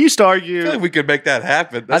 We used to argue. I feel like we could make that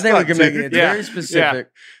happen. I think we can make it. It's very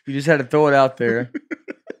specific. You just had to throw it out there.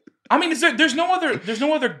 I mean, there's no other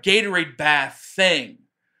Gatorade bath thing.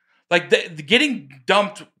 Like the getting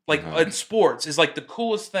dumped in sports is like the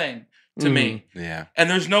coolest thing to me. Yeah.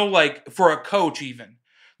 And there's no for a coach even.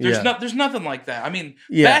 There's nothing like that. I mean,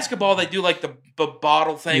 basketball they do like the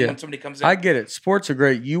bottle thing when somebody comes in. I get it. Sports are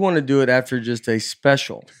great. You want to do it after just a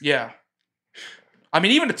special. Yeah. I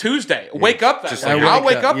mean, even a Tuesday. Wake up that way. I'll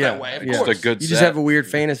wake up that way. Of course. Just a good set. You just have a weird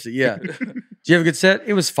fantasy. Yeah. Did you have a good set?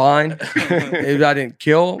 It was fine. I didn't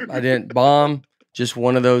kill. I didn't bomb. Just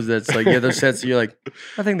one of those that's like, those sets that you're like,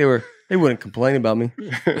 I think they wouldn't complain about me.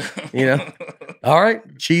 All right,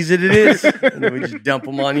 Cheez-It is. And then we just dump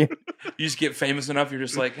them on you. You just get famous enough. You're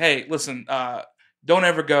just like, hey, listen, don't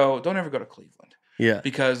ever go to Cleveland. Yeah.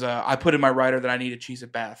 Because I put in my writer that I need a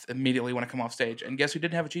Cheez-It bath immediately when I come off stage. And guess who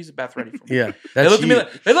didn't have a Cheez-It bath ready for me? Yeah. They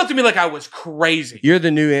looked at me like I was crazy. You're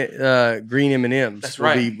the new green M&Ms. That's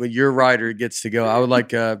right. When your writer gets to go, I would like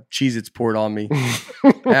Cheez-Its poured on me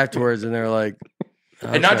afterwards. And they're like...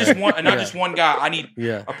 Okay. And not just one guy. I need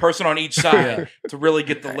a person on each side to really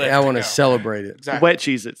get the lift. I want to celebrate it. Exactly. Wet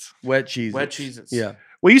Cheez-Its. Wet Cheez-Its. Wet Cheez-Its. Yeah.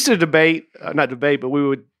 We used to not debate, but we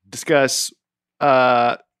would discuss...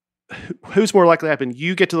 who's more likely to happen?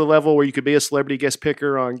 You get to the level where you could be a celebrity guest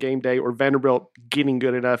picker on game day, or Vanderbilt getting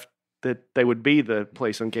good enough that they would be the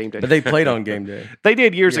place on game day. But they played on game day. They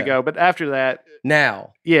did years ago, but after that,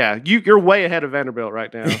 now, you're way ahead of Vanderbilt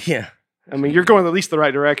right now. Yeah, I mean, you're going at least the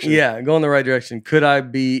right direction. Yeah, going the right direction. Could I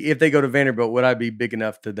be, if they go to Vanderbilt, would I be big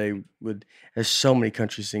enough that they would? There's so many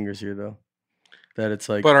country singers here, though, that it's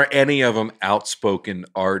like. But are any of them outspoken,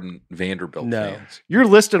 ardent Vanderbilt fans? You're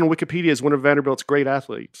listed on Wikipedia as one of Vanderbilt's great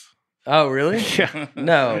athletes. Oh, really? Yeah.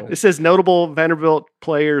 No. It says notable Vanderbilt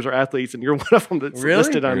players or athletes, and you're one of them that's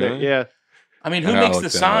listed on there. Yeah. I mean, who makes the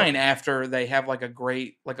sign after they have like a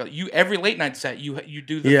great every late night set you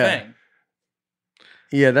do the thing.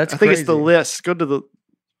 Yeah, that's. I think it's the list. Go to the.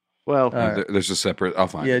 Well, there's a separate. I'll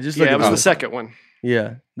find. Yeah, just look it was the second one.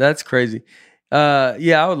 Yeah, that's crazy.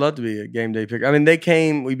 I would love to be a game day picker. I mean, they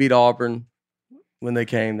came. We beat Auburn when they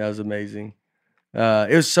came. That was amazing.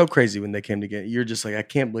 It was so crazy when they came together. You're just like, I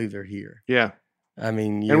can't believe they're here. Yeah. I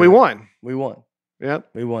mean, and we won. We won. Yep.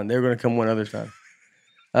 We won. They were going to come one other time.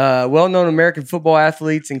 Well-known American football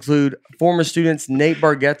athletes include former students Nate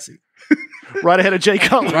Bargatze. Right ahead of Jay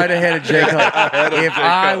Cutler. Right ahead of Jay Cutler. If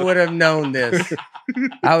I would have known this,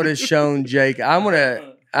 I would have shown Jake. I'm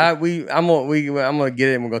gonna get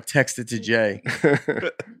it and we're gonna text it to Jay.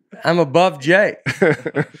 I'm above Jay.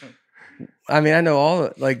 I mean, I know all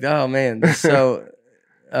oh man. So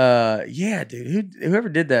yeah, dude. Whoever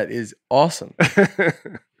did that is awesome.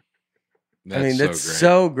 That's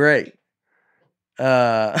so great.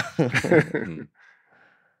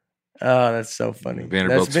 Oh, that's so funny.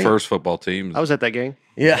 Vanderbilt's first football team. I was at that game.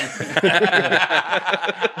 Yeah.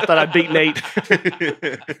 I thought I beat Nate.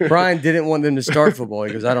 Brian didn't want them to start football.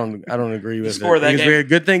 He goes, I don't agree with it. That game. We had a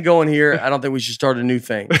good thing going here. I don't think we should start a new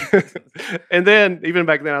thing. And then, even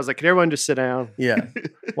back then, I was like, can everyone just sit down? Yeah.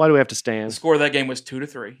 Why do we have to stand? The score of that game was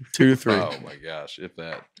 2-3. 2-3. Oh, my gosh. If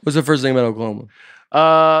that. What's the first thing about Oklahoma?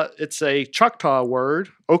 It's a Choctaw word.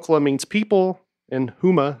 Okla means people, and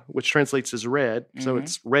Huma, which translates as red. Mm-hmm. So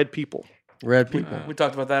it's red people. Red people. We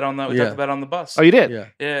talked about that on the bus. Oh, you did? Yeah.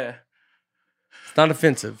 Yeah. It's not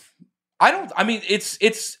offensive.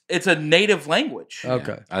 It's a native language.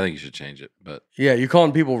 Okay. Yeah, I think you should change it, but yeah, you're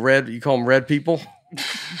calling people red. You call them red people.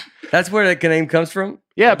 That's where that name comes from.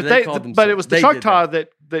 Yeah, but it was the Choctaw that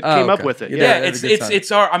came up with it. Yeah,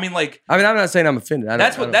 it's our. I'm not saying I'm offended.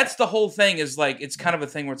 That's the whole thing. Is like it's kind of a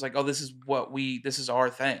thing where it's like, oh, this is our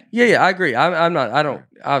thing. Yeah, I agree. I'm not. I don't.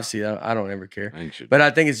 Obviously, I don't ever care. But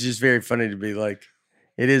I think it's just very funny to be like.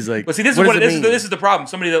 It is like. But see, this is the problem.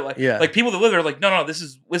 Somebody that like people that live there are like, no, this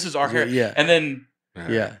is our hair. Yeah. And then.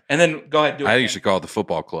 Yeah. And then go ahead. I think you should call it the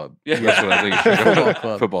football club. Yeah. That's what I think. You should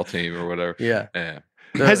call it football team or whatever. Yeah. Yeah.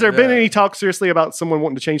 Has there been any talk seriously about someone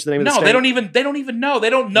wanting to change the name of the state? No, they don't even know. They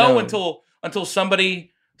don't know until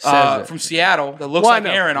somebody from Seattle that looks like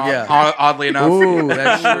Aaron, oddly enough. Ooh,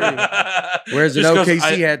 that's true. Whereas an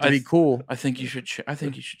OKC had to be cool. I think you should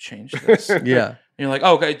change this. Yeah. And you're like,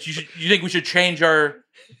 oh, okay. You think we should change our?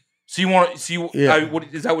 So you want? Is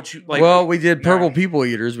that what you like? Well, we did purple people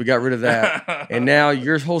eaters. We got rid of that, and now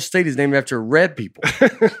your whole state is named after red people.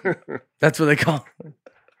 That's what they call them.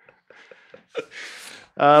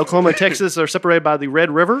 Oklahoma and Texas are separated by the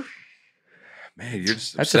Red River. Man, you're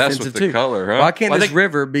just obsessed with the color, huh? Why can't this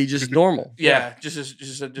river be just normal? Yeah,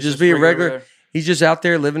 just be a regular. He's just out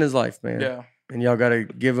there living his life, man. Yeah. And y'all got to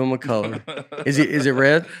give him a color. Is it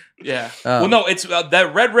red? Yeah. Well, no, it's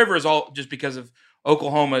that Red River is all just because of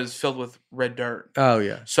Oklahoma is filled with red dirt. Oh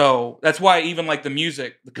yeah. So that's why even like the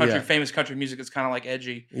music, famous country music is kind of like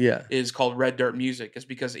edgy. Yeah. Is called red dirt music. Is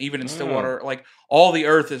because even in Stillwater, like all the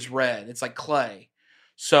earth is red. It's like clay.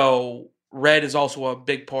 So red is also a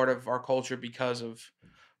big part of our culture because of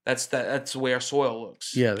that's the way our soil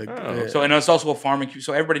looks. Yeah. So and it's also a farming.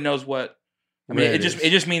 So everybody knows what. I mean, it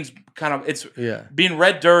just means kind of being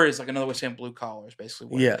red dirt is like another way of saying blue collar is basically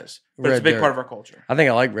what it is. But it's a big part of our culture. I think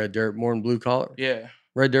I like red dirt more than blue collar. Yeah.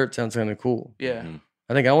 Red dirt sounds kind of cool. Yeah. Mm-hmm.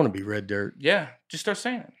 I think I want to be red dirt. Yeah. Just start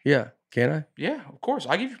saying it. Yeah. Can I? Yeah, of course.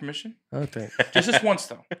 I give you permission. Okay. Just this once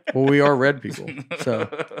though. Well, we are red people. So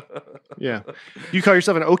yeah. You call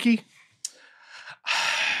yourself an Okie?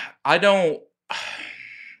 I don't.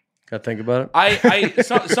 Gotta think about it.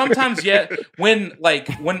 Sometimes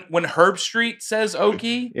when Herb Street says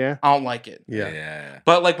Okie, I don't like it. Yeah.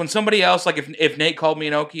 But like when somebody else, like if Nate called me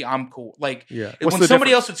an Okie, I'm cool. Like when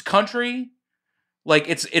somebody else it's country, like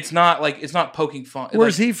it's not poking fun.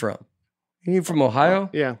 Where's he from? He from Ohio?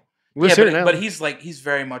 Yeah. But he's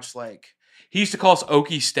very much like he used to call us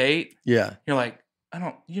Okie State. Yeah. You're like,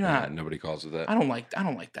 nobody calls it that. I don't like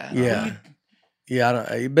that. Yeah. I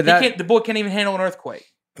don't. But the boy can't even handle an earthquake.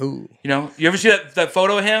 Ooh. You ever see that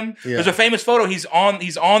photo of him? Yeah. There's a famous photo. He's on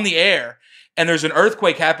the air, and there's an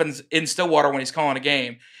earthquake happens in Stillwater when he's calling a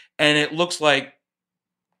game, and it looks like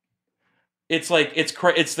it's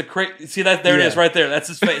the see that there it is right there. That's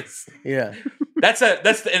his face. Yeah. That's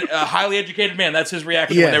a highly educated man. That's his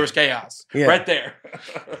reaction when there was chaos. Yeah. Right there.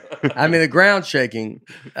 I mean the ground shaking,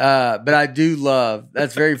 but I do love.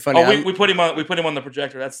 That's very funny. Oh, we put him on the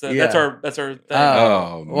projector. That's our thing.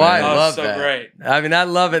 Oh, well, I love that. Great. I mean, I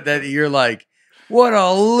love it that you're like, what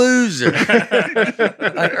a loser!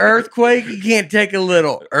 An earthquake, you can't take a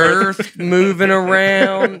little earth moving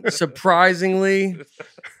around. Surprisingly.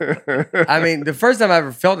 I mean, the first time I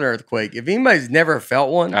ever felt an earthquake. If anybody's never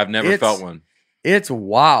felt one, I've never felt one. It's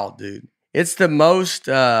wild, dude. It's the most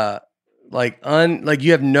like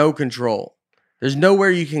you have no control. There's nowhere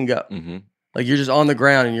you can go. Mm-hmm. Like you're just on the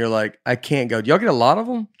ground and you're like, I can't go. Do y'all get a lot of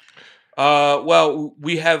them? Well,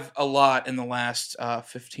 we have a lot in the last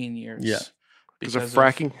 15 years. Yeah, because of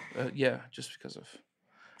fracking. Just because of.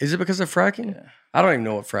 Is it because of fracking? Yeah. I don't even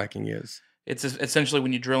know what fracking is. It's essentially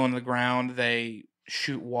when you drill into the ground, they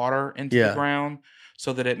shoot water into the ground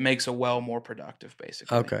so that it makes a well more productive,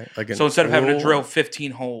 basically. Okay. So instead of having to drill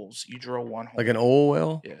 15 holes, you drill one hole. Like an oil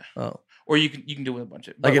well? Yeah. Oh. Or you can do it with a bunch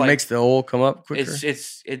of like it makes the oil come up quicker.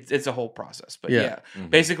 It's a whole process. But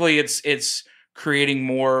basically it's creating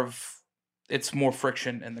it's more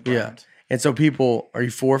friction in the ground. Yeah. And so are you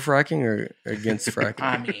for fracking or against fracking?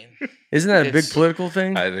 I mean, isn't that a big political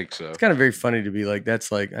thing? I think so. It's kind of very funny to be like,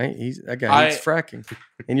 that's like, that guy hates fracking.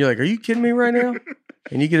 And you're like, are you kidding me right now?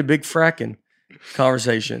 And you get a big fracking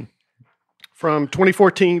conversation. From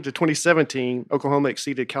 2014 to 2017, Oklahoma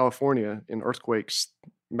exceeded California in earthquakes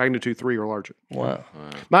magnitude 3 or larger. Wow.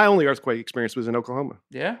 My only earthquake experience was in Oklahoma.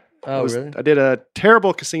 Yeah? Oh, really? I did a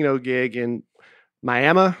terrible casino gig in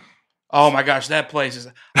Miami. Oh my gosh, that place is.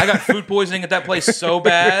 I got food poisoning at that place so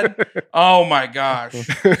bad. Oh my gosh,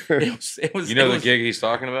 it was. You know the gig he's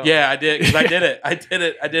talking about? Yeah, I did because I did it.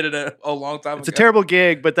 I did it a long time ago. It's a terrible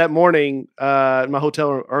gig, but that morning, my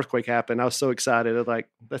hotel earthquake happened. I was so excited. I was like,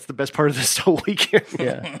 that's the best part of this whole weekend.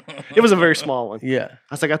 Yeah, it was a very small one. Yeah,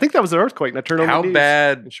 I was like, I think that was an earthquake. And I turned on the news. How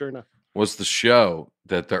bad? And sure enough, was the show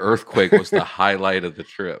that the earthquake was the highlight of the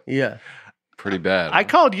trip? Yeah, pretty bad. I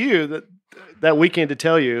called you that weekend to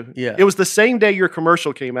tell you. Yeah, it was the same day your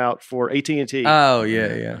commercial came out for AT&T. Oh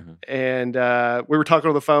yeah. And we were talking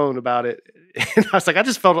on the phone about it, and I was like, I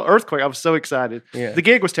just felt an earthquake. I was so excited. Yeah, the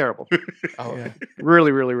gig was terrible.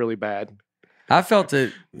 Really, really, really bad. I felt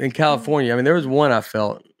it in California. I mean, there was one I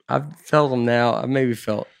felt. I've felt them now. I maybe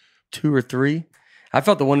felt 2 or 3. I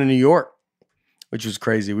felt the one in New York, which was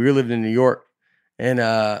crazy. We were living in New York, and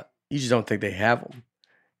you just don't think they have them.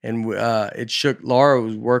 And it shook. Laura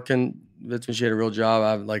was working. That's when she had a real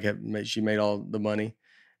job. She made all the money,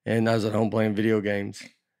 and I was at home playing video games.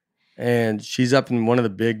 And she's up in one of the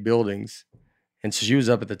big buildings, and so she was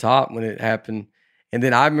up at the top when it happened. And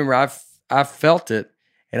then I remember I felt it,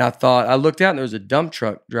 and I looked out, and there was a dump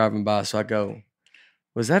truck driving by. So I go,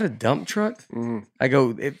 "Was that a dump truck?" Mm-hmm. I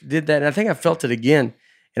go, "It did that." And I think I felt it again,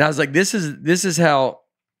 and I was like, "This is how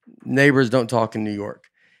neighbors don't talk in New York."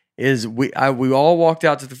 We all walked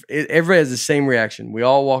out to everybody has the same reaction. We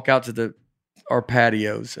all walk out to our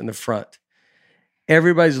patios in the front.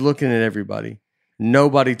 Everybody's looking at everybody.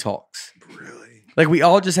 Nobody talks. Really? Like we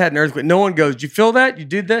all just had an earthquake. No one goes, "Did you feel that? You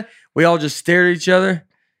did that?" We all just stared at each other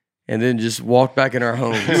and then just walked back in our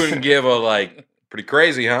homes. You wouldn't give a pretty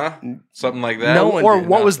crazy, huh? Something like that. No one or did.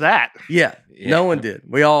 What was that? Yeah, no one did.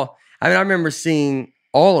 I remember seeing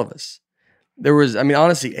all of us. There was,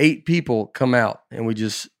 honestly, 8 people come out and we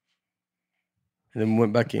just and then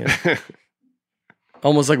went back in.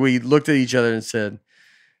 Almost like we looked at each other and said,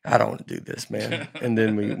 "I don't want to do this, man." And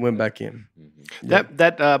then we went back in.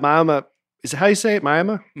 That Miami, is it how you say it?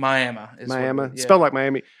 Miami? Miami. Spelled like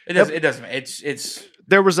Miami. It doesn't. It's.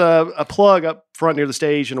 There was a plug up front near the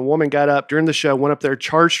stage, and a woman got up during the show, went up there,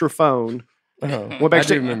 charged her phone. Went back. I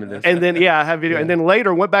do remember this. And then I have video. Yeah. And then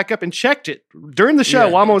later went back up and checked it during the show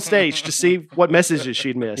while I'm on stage to see what messages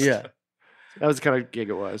she'd missed. Yeah. That was the kind of gig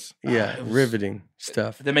it was. Yeah, it was riveting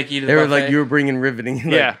stuff. They make you eat They were like, you were bringing riveting.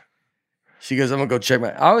 Yeah. She goes, "I'm going to go check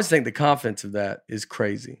I always think the confidence of that is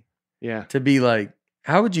crazy. Yeah. To be like,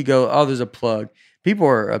 how would you go, "Oh, there's a plug." People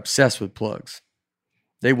are obsessed with plugs.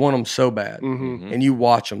 They want them so bad. Mm-hmm. And you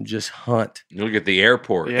watch them just hunt. You look at the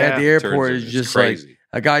airport. Yeah. At the airport, it's just crazy. Like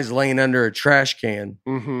a guy's laying under a trash can.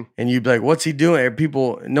 Mm-hmm. And you'd be like, "What's he doing?"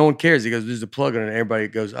 And no one cares. He goes, "There's a plug on it." And everybody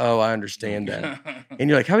goes, "Oh, I understand that." And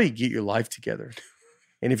you're like, how do you get your life together?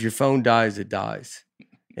 And if your phone dies, it dies.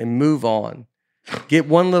 And move on. Get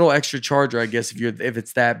one little extra charger, I guess, if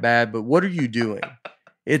it's that bad. But what are you doing?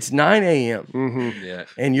 It's 9 a.m. Mm-hmm. Yeah.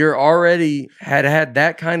 And you're already had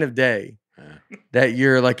that kind of day that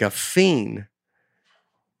you're like a fiend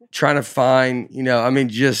trying to find,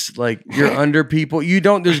 just like you're under people.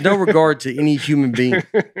 There's no regard to any human being.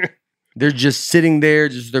 They're just sitting there,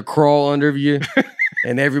 they crawl under you.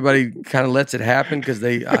 And everybody kind of lets it happen because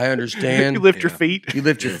I understand. You lift your feet. You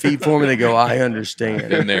lift your feet for them and they go, "I understand."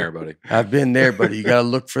 Been there, buddy. I've been there, buddy. You got to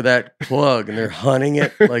look for that plug, and they're hunting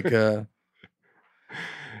it like a.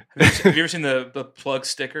 Have you ever seen the plug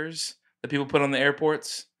stickers that people put on the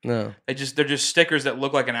airports? No. They're just stickers that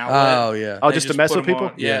look like an outlet. Oh yeah. Oh, just to mess with people?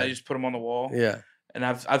 Yeah, they just put them on the wall. Yeah. And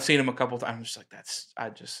I've seen them a couple of times. I'm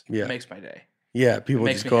just like, it makes my day. Yeah, people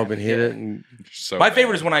just go up and hit it. And my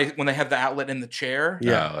favorite is when they have the outlet in the chair.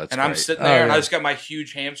 Yeah, and I'm sitting there and I just got my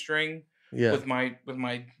huge hamstring with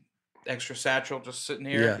my extra satchel just sitting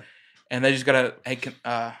here. Yeah. And they just gotta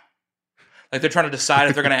like they're trying to decide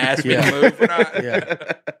if they're gonna ask me to move or not.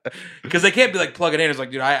 Yeah. Because they can't be like plugging in. It's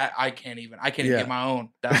like, dude, I can't even get my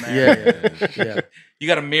own down there. Yeah. You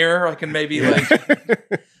got a mirror I can maybe like.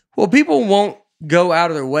 Well, people won't go out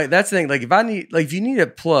of their way. That's the thing. Like if you need a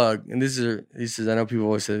plug, and this is I know people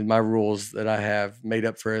always say my rules that I have made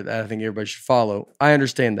up for it that I think everybody should follow. I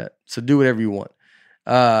understand that. So do whatever you want.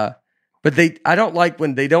 But I don't like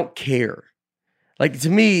when they don't care. Like to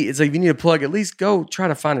me, it's like if you need a plug, at least go try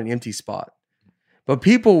to find an empty spot. But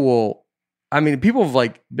people have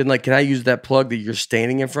like been like, can I use that plug that you're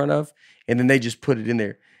standing in front of? And then they just put it in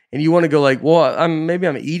there. And you want to go like, well, maybe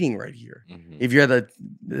I'm eating right here. Mm-hmm. If you're at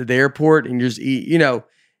the airport and you're just eat,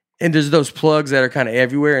 and there's those plugs that are kind of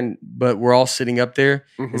everywhere, but we're all sitting up there,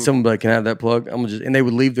 mm-hmm. and someone be like, can I have that plug? And they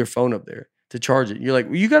would leave their phone up there to charge it. You're like,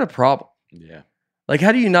 well, you got a problem. Yeah. Like,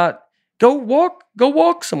 how do you not go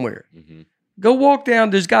walk somewhere? Mm-hmm. Go walk down.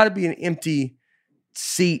 There's got to be an empty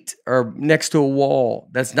seat or next to a wall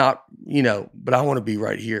that's not, but I want to be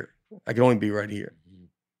right here. I can only be right here.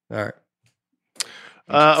 Mm-hmm. All right.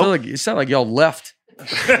 It sounded like y'all left.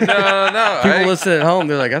 No. People listen at home.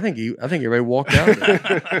 They're like, I think everybody walked out.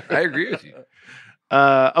 I agree with you.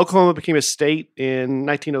 Oklahoma became a state in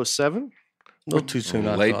 1907. A little too soon,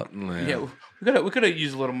 I thought. Yeah, we could have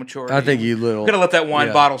used a little maturity. I think we could have let that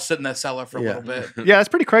wine bottle sit in that cellar for a little bit. Yeah, it's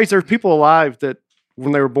pretty crazy. There are people alive that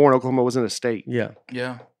when they were born, Oklahoma wasn't a state. Yeah.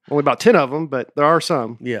 Only about 10 of them, but there are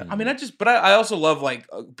some. Yeah. I mean, I also love, like,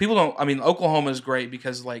 people don't, I mean, Oklahoma is great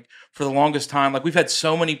because, like, for the longest time, like, we've had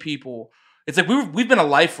so many people. It's like we've been a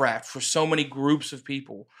life raft for so many groups of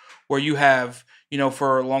people where you have,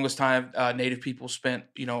 for the longest time, Native people spent,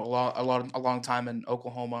 a long time in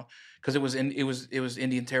Oklahoma because it was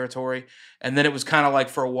Indian territory. And then it was kind of like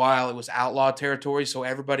for a while, it was outlaw territory. So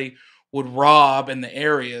everybody would rob in the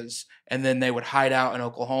areas and then they would hide out in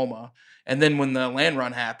Oklahoma. And then when the land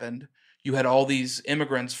run happened, you had all these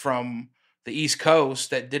immigrants from the East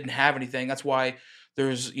Coast that didn't have anything. That's why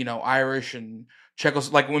there's, Irish and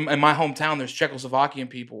Czechos. Like in my hometown, there's Czechoslovakian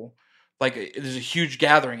people. Like there's a huge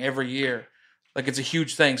gathering every year. Like it's a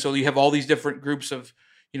huge thing. So you have all these different groups of,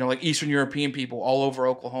 like Eastern European people all over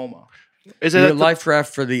Oklahoma. Is it a life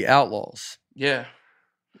raft for the Outlaws? Yeah.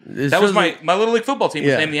 That was my Little League football team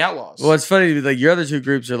was named the Outlaws. Well, it's funny. Like your other two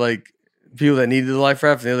groups are like people that needed the life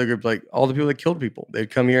raft, and the other group, like all the people that killed people. They'd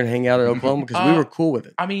come here and hang out at Oklahoma because we were cool with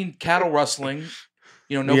it. I mean, cattle rustling.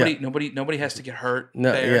 Nobody has to get hurt.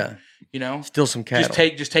 There, still some cattle.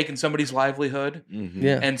 Just taking somebody's livelihood,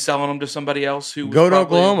 and selling them to somebody else who go to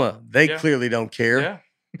Oklahoma. They clearly don't care. Yeah.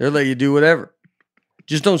 They'll let you do whatever.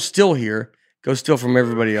 Just don't steal here. Go steal from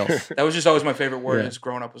everybody else. That was just always my favorite word. As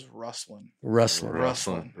growing up was rustling.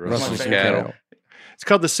 Rustling cattle. It's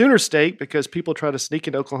called the Sooner State because people try to sneak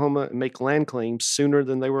into Oklahoma and make land claims sooner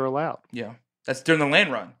than they were allowed. Yeah, that's during the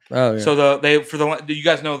land run. Oh, yeah. So do you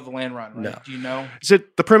guys know the land run? Right? No. Do you know? Is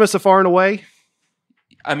it the premise of Far and Away?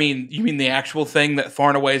 I mean, you mean the actual thing that Far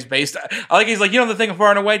and Away is based on? I like he's like, the thing of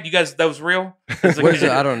Far and Away? Do you guys, that was real? Like, what is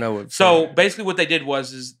it? I don't know. So basically what they did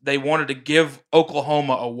is they wanted to give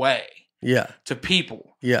Oklahoma away. Yeah. To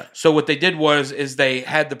people. Yeah. So what they did is they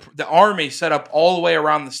had the army set up all the way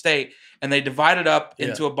around the state, and they divided up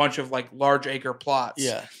into a bunch of like large acre plots.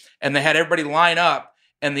 Yeah. And they had everybody line up,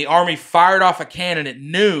 and the army fired off a cannon at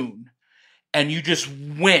noon, and you just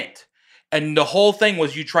went. And the whole thing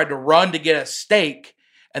was you tried to run to get a stake,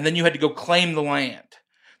 and then you had to go claim the land.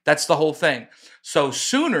 That's the whole thing. So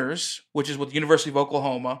Sooners, which is with the University of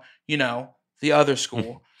Oklahoma, the other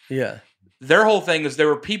school. Yeah. Their whole thing is there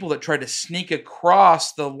were people that tried to sneak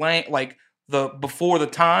across the land, like before the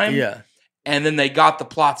time. Yeah. And then they got the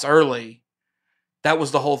plots early. That was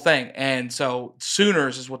the whole thing. And so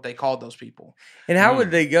Sooners is what they called those people. And how would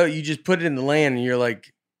they go? You just put it in the land and you're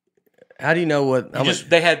like, how do you know what?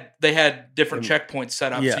 They had different checkpoints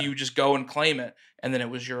set up. So you would just go and claim it. And then it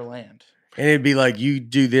was your land. And it'd be like, you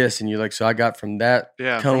do this, and you're like, so I got from that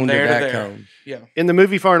cone to that cone. Yeah. In the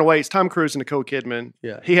movie Far and Away, it's Tom Cruise and Nicole Kidman.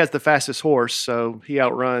 Yeah. He has the fastest horse, so he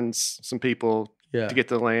outruns some people to get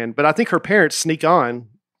to the land. But I think her parents sneak on,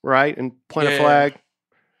 right, and plant a flag.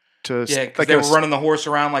 Because they were running the horse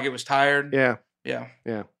around like it was tired. Yeah. Yeah.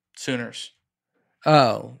 Sooners.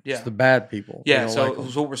 Oh. Yeah. It's the bad people. Yeah, so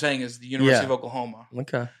what we're saying is the University of Oklahoma.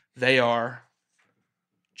 Okay. They are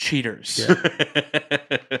cheaters. Yeah.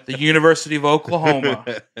 The University of Oklahoma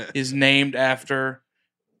is named after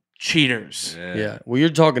cheaters. Yeah. Well, you're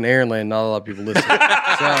talking Aaronland. Not a lot of people listen. So,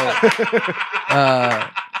 I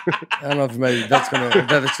don't know if maybe that's going to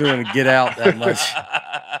get out that much.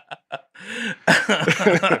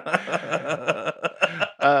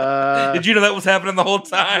 Did you know that was happening the whole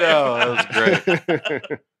time? No, that was great.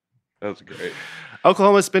 That was great.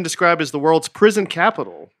 Oklahoma has been described as the world's prison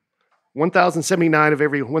capital. 1,079 of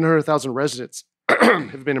every 100,000 residents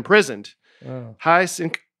have been imprisoned. Oh. Highest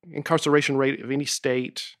incarceration rate of any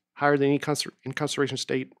state, higher than any incarceration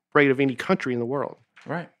state rate of any country in the world.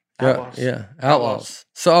 Right. Outlaws. Yeah. Outlaws.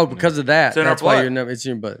 So because of that, that's why it's in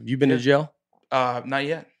your butt. You been to jail? Not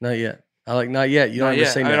yet. Not yet. I like not yet. You don't have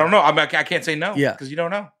to say no. I don't know. I can't say no. Yeah. Because you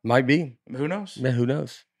don't know. Might be. Who knows? Yeah, who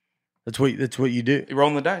knows? That's what you do. You're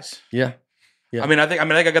rolling the dice. Yeah. Yeah. I think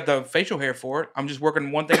I got the facial hair for it. I'm just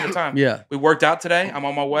working one thing at a time. Yeah. We worked out today. I'm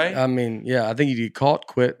on my way. I think you get caught,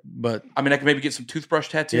 quit, but I can maybe get some toothbrush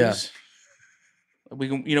tattoos. Yeah. We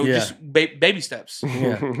can, just baby steps.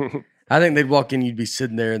 Yeah. I think they'd walk in, you'd be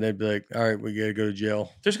sitting there, and they'd be like, "All right, we gotta go to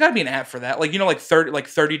jail." There's got to be an app for that, like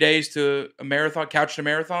 30 days to a marathon, couch to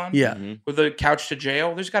marathon. Yeah, with a couch to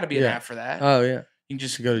jail. There's got to be an app for that. Oh yeah, you can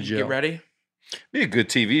just go to jail. Get ready. Be a good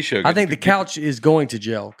TV show. I think the couch is going to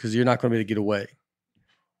jail because you're not going to be able to get away.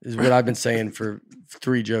 Is what I've been saying for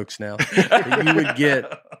 3 jokes now. You would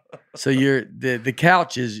get the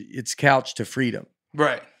couch it's couch to freedom,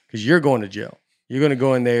 right? Because you're going to jail. You're going to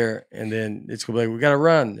go in there, and then it's going to be like, we got to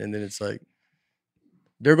run. And then it's like,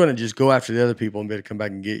 they're going to just go after the other people and better come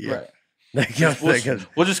back and get you. Right.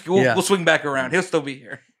 We'll swing back around. He'll still be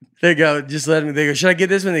here. They go, just let me. They go, should I get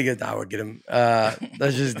this one? They go, no, we'll get him.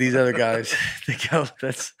 That's just these other guys. They go,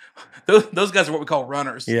 those guys are what we call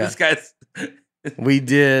runners. Yeah. These guys. We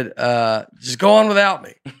did, just go on without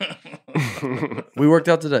me. We worked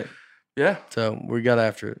out today. Yeah. So we got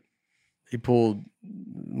after it. He pulled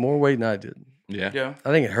more weight than I did. Yeah.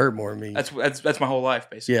 I think it hurt more than me. That's my whole life,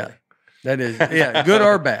 basically. Yeah. That is, good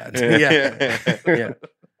or bad.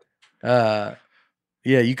 Yeah.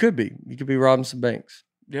 You could be. You could be robbing some banks.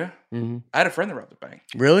 Yeah. Mm-hmm. I had a friend that robbed a bank.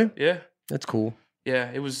 Really? Yeah. That's cool. Yeah.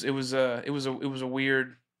 It was a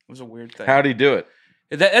weird thing. How'd he do it?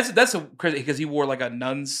 That's crazy because he wore like a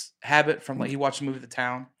nun's habit from he watched the movie The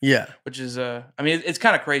Town. Yeah. Which is it's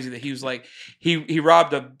kind of crazy that he was like he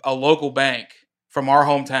robbed a local bank from our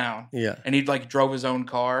hometown. Yeah. And he drove his own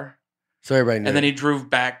car. So everybody knew. And then he drove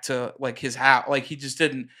back to his house. He just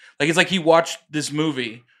didn't it's like he watched this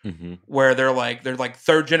movie where they're like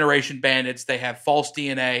 3rd generation bandits. They have false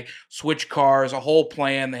DNA, switch cars, a whole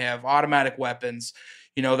plan. They have automatic weapons.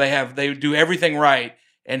 They do everything right.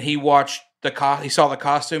 And he watched he saw the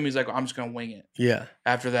costume. He's like, I'm just gonna wing it. Yeah.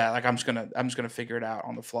 After that, I'm just gonna figure it out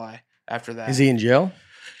on the fly. After that, is he in jail?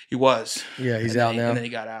 He was. Yeah, he's out now. And then he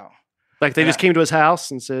got out. Like they just came to his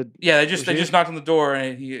house and said, "Yeah, they just knocked on the door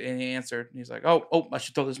and he answered. And he's like, oh, I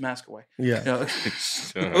should throw this mask away. Yeah.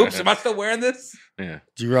 Oops, am I still wearing this? Yeah.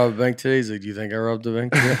 Did you rob a bank today? He's like, do you think I robbed a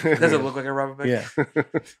bank? Does it look like I robbed a bank? Yeah.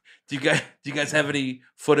 Do you guys have any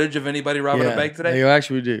footage of anybody robbing a bank today? They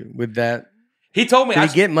actually do with that. He told me.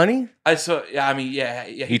 Did he get money? I saw. Yeah, I mean, yeah.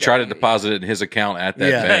 He tried to deposit it in his account at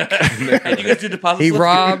that bank. And you guys do deposit? He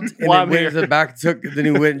robbed and then went to the back. Then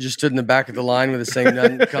he went and just stood in the back of the line with the same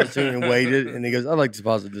nun costume and waited. And he goes, "I'd like to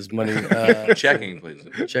deposit this money." Checking, please.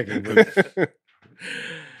 Checking, please.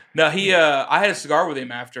 No, he. I had a cigar with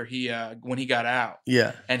him after when he got out.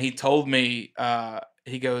 Yeah, and he told me.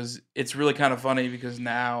 He goes, "It's really kind of funny because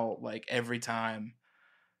now, every time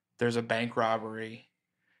there's a bank robbery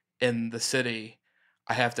in the city,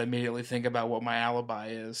 I have to immediately think about what my alibi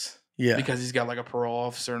is." Yeah, because he's got a parole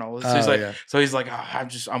officer and all this. So he's like,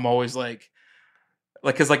 I'm always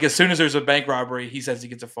because as soon as there's a bank robbery, he says he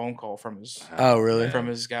gets a phone call from his from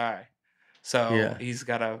his guy. So he's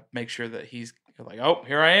got to make sure that he's like, oh,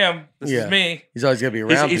 here I am. This is me. He's always got to be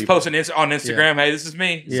around. He's posting on Instagram. Hey, this is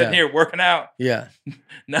me sitting here working out. Yeah,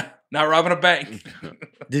 not robbing a bank.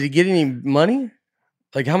 Did he get any money?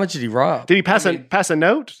 How much did he rob? Did he pass a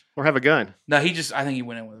note or have a gun? No, I think he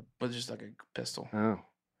went in with just a pistol. Oh.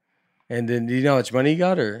 And then, do you know how much money he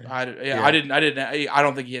got? Or I didn't. I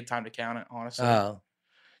don't think he had time to count it. Honestly,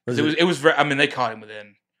 it was very. I mean, they caught him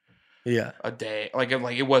within a day.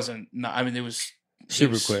 It wasn't. It was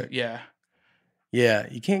super quick. Yeah, yeah.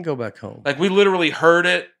 You can't go back home. We literally heard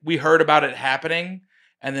it. We heard about it happening,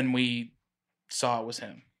 and then we saw it was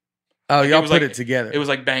him. Oh, y'all put it together. It was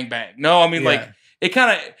bang bang. No, it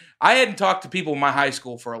kind of. I hadn't talked to people in my high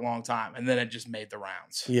school for a long time, and then it just made the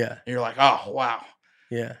rounds. Yeah, and you're like, oh wow.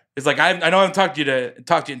 Yeah, it's I know I haven't talked to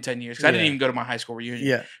you in 10 years because I didn't even go to my high school reunion.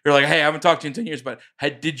 Yeah, you're like, hey, I haven't talked to you in 10 years, but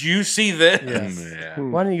did you see this? Yeah.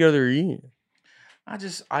 Why didn't you go to the reunion? I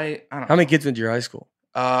don't know. How many kids went to your high school?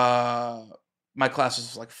 My class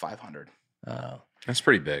was 500. Oh, that's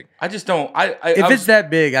pretty big. I just don't. If it's that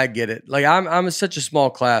big, I get it. I'm such a small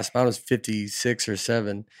class. Mine was 56 or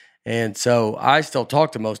 7, and so I still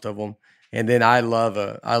talk to most of them. And then I love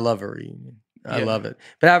a reunion. I love it,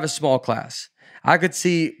 but I have a small class. I could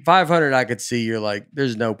see 500. I could see you're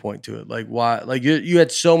there's no point to it. Why? You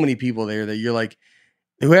had so many people there that you're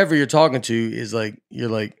whoever you're talking to is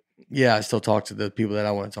yeah, I still talk to the people that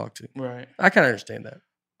I want to talk to. Right. I kind of understand that.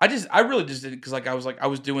 I really just did it because I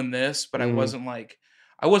was doing this, but I wasn't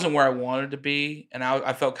where I wanted to be, and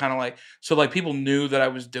I felt kind of like people knew that I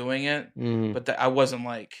was doing it, but that I wasn't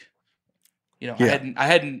like, I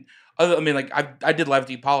hadn't. I mean, like I did Live at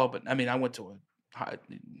the Apollo, but I mean, I went to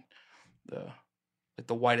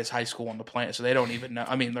the whitest high school on the planet, so they don't even know.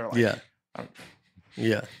 I mean, they're like,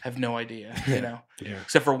 have no idea,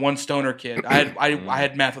 except for one stoner kid. I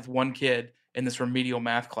had math with one kid in this remedial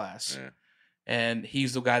math class. Yeah. And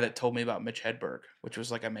he's the guy that told me about Mitch Hedberg, which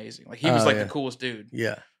was like amazing. Like he was the coolest dude.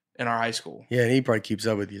 Yeah. In our high school. Yeah, and he probably keeps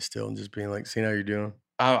up with you still and just being like, seeing how you're doing.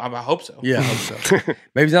 I hope so. Yeah, I hope so.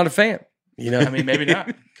 Maybe he's not a fan. I mean, maybe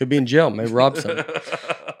not. Could be in jail. Maybe rob some.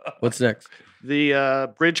 What's next?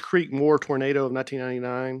 The Bridge Creek Moore tornado of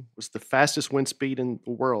 1999 was the fastest wind speed in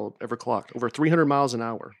the world ever clocked, over 300 miles an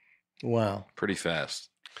hour. Wow. Pretty fast.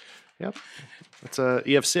 Yep. That's a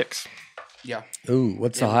EF6. Yeah. Ooh,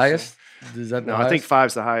 what's the highest? Is that the highest? I think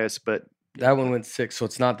 5's the highest, but that one went 6, so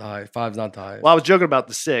it's not the highest. 5's not the highest. Well, I was joking about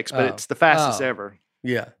the 6, but it's the fastest ever.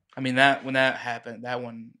 Yeah. I mean, when that happened, that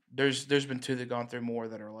one, there's been 2 that gone through more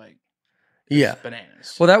that are like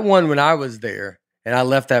bananas. Well, that one when I was there and I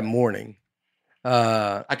left that morning.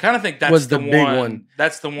 I kind of think that's was the big one.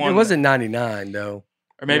 That's the one. It wasn't 99 though.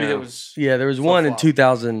 Or maybe it was. Yeah, there was one in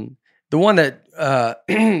 2000. The one that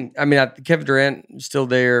I mean, Kevin Durant was still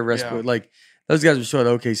there. Like those guys were still at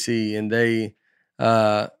OKC, and they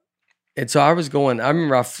and so I was going. I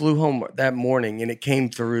remember I flew home that morning, and it came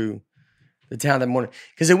through the town that morning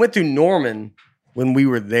because it went through Norman when we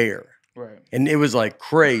were there, right? And it was like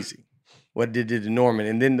crazy what it did to Norman.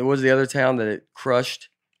 And then there was the other town that it crushed.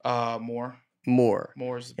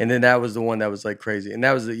 Moore's, and then that was the one that was like crazy, and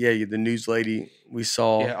that was the news lady we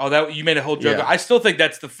saw. Yeah. Oh, that you made a whole joke. Yeah. I still think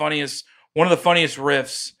that's the funniest. One of the funniest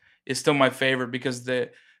riffs is still my favorite because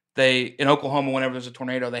they in Oklahoma, whenever there's a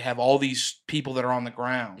tornado, they have all these people that are on the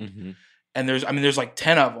ground, and there's like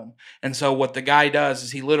 10 of them, and so what the guy does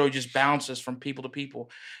is he literally just bounces from people to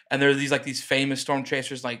people, and there's these famous storm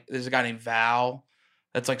chasers. Like there's a guy named Val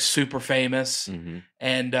that's like super famous,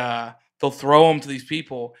 and they'll throw him to these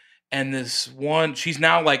people. And this one, she's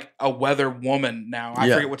now like a weather woman now. I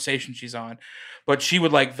forget what station she's on. But she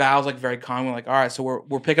would Val's very calm. We're like, all right, so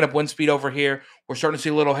we're picking up wind speed over here. We're starting to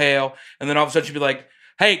see a little hail. And then all of a sudden she'd be like,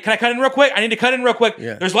 hey, can I cut in real quick? I need to cut in real quick.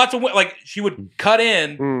 Yeah. There's lots of she would cut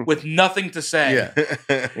in with nothing to say.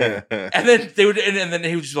 Yeah. And then they would, and then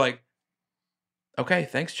he was just like, okay,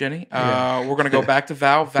 thanks, Jenny. We're going to go back to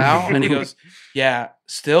Val. And he goes, yeah,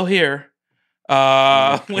 still here.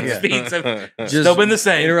 Wind speeds have still been the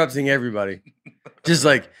same. Interrupting everybody. Just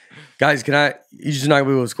like, guys, you just not gonna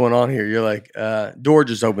believe what's going on here. You're like, door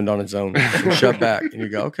just opened on its own. Shut back. And you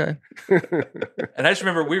go, okay. And I just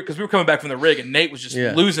remember because we were coming back from the rig and Nate was just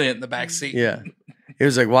losing it in the back seat. Yeah. It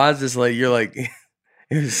was like, why is this late? You're like, it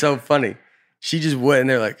was so funny. She just went and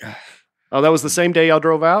they're like, oh, that was the same day y'all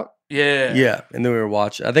drove out? Yeah. Yeah. And then we were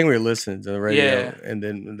watching. I think we were listening to the radio. And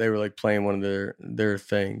then they were like playing one of their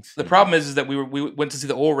things. The problem is that we went to see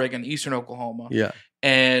the oil rig in eastern Oklahoma. Yeah.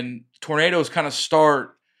 And tornadoes kind of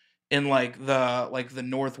start in the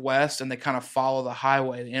northwest and they kind of follow the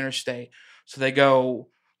highway, the interstate. So they go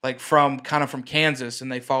from Kansas and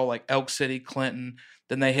they follow Elk City, Clinton.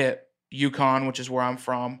 Then they hit Yukon, which is where I'm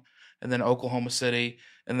from, and then Oklahoma City,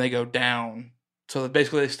 and they go down. So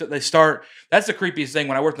basically, they start. That's the creepiest thing.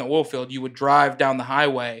 When I worked in the oil field, you would drive down the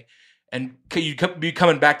highway, and you'd be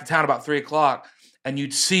coming back to town about 3:00, and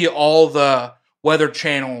you'd see all the Weather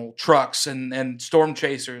Channel trucks and storm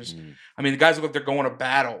chasers. I mean, the guys look like they're going to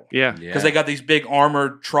battle. Yeah, because they got these big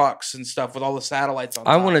armored trucks and stuff with all the satellites on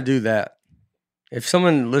top. I want to do that. If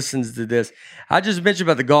someone listens to this, I just mentioned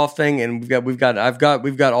about the golf thing, and we've got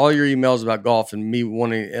all your emails about golf and me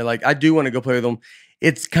wanting. I do want to go play with them.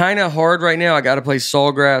 It's kind of hard right now. I got to play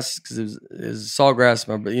Sawgrass because it's Sawgrass.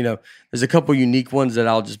 But there's a couple unique ones that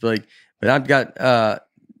I'll just be like. But I've got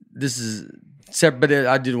this is separate. But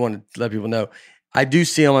I did want to let people know I do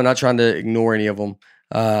see them. I'm not trying to ignore any of them.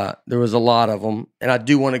 There was a lot of them, and I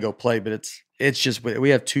do want to go play. But it's just we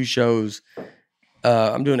have 2 shows.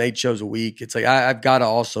 I'm doing 8 shows a week. It's like I've got to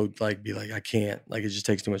also be like I can't. It just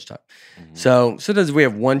takes too much time. So sometimes we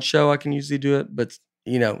have 1 show I can usually do it, but.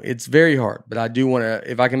 It's very hard, but I do want to,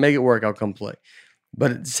 if I can make it work, I'll come play.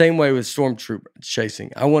 But the same way with storm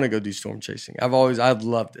chasing, I want to go do storm chasing. I've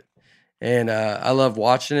loved it. And I love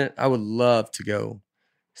watching it. I would love to go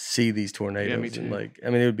see these tornadoes. Yeah, me too.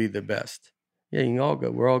 And it would be the best. Yeah, you can all go.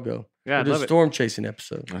 We'll all go. Yeah, we'll do a storm chasing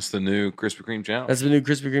episode. That's the new Krispy Kreme challenge. That's the new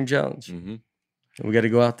Krispy Kreme challenge. And we got to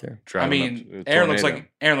go out there. Aaron looks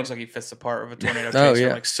like he fits the part of a tornado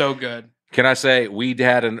chaser. So good. Can I say we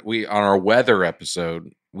on our weather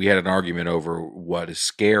episode, we had an argument over what is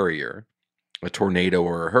scarier, a tornado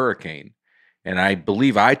or a hurricane. And I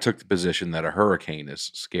believe I took the position that a hurricane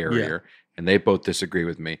is scarier, and they both disagree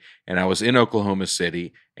with me. And I was in Oklahoma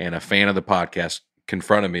City, and a fan of the podcast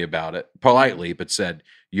confronted me about it politely, but said,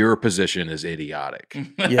 your position is idiotic.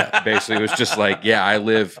 Yeah. Basically, it was just like, I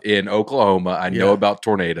live in Oklahoma. I know about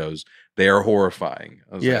tornadoes. They are horrifying.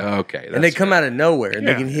 I was like, okay. And they come out of nowhere, and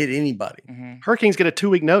they can hit anybody. Mm-hmm. Hurricanes get a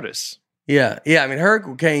 2-week notice. Yeah. Yeah. I mean,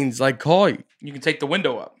 hurricanes call you. You can take the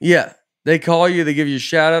window up. Yeah. They call you. They give you a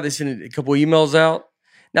shout out. They send a couple emails out.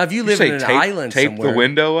 Now, if you live in an island tape somewhere. the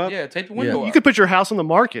window up? Yeah, tape the window up. You could put your house on the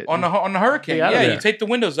market. On the hurricane. Yeah, you tape the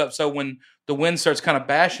windows up so when the wind starts kind of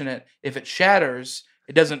bashing it, if it shatters,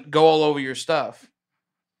 it doesn't go all over your stuff.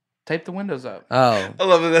 Tape the windows up. Oh. I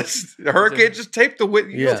love it. The hurricane, just tape the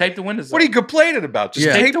window. Yeah. Tape the windows up. What are you complaining about?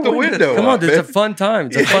 Just tape the window Come on, up, it's a fun time.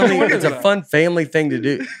 It's a fun family thing to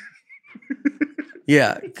do.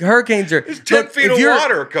 Yeah, hurricanes are 10 feet of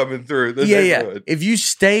water coming through. Yeah. If you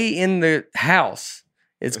stay in the house,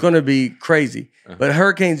 it's going to be crazy. But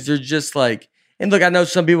hurricanes, they're just like, and look, I know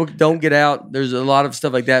some people don't get out. There's a lot of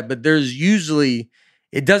stuff like that, but there's usually,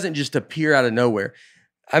 it doesn't just appear out of nowhere.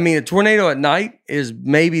 I mean, a tornado at night is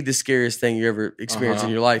maybe the scariest thing you ever experienced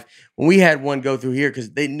in your life. When we had one go through here,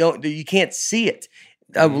 because they know you can't see it.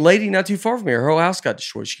 A lady not too far from here, her whole house got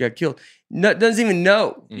destroyed. She got killed. Doesn't even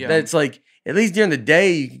know that it's like, at least during the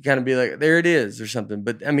day, you can kind of be like, there it is or something.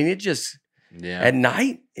 But I mean, it just, at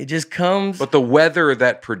night, it just comes. But the weather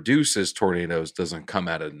that produces tornadoes doesn't come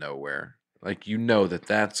out of nowhere. Like, you know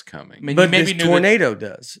that's coming. I mean, but maybe this tornado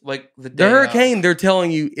does. Like the hurricane, they're telling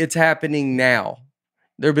you it's happening now.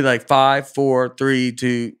 They'll be like 5, 4, 3,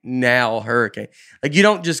 2, now hurricane. Like, you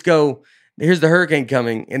don't just go, here's the hurricane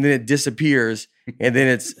coming, and then it disappears, and then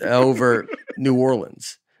it's over New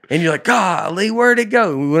Orleans. And you're like, golly, where'd it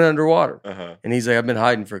go? And we went underwater. And he's like, I've been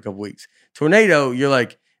hiding for a couple weeks. Tornado, you're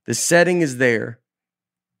like, the setting is there.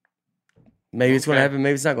 Maybe it's going to happen.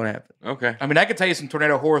 Maybe it's not going to happen. Okay. I mean, I could tell you some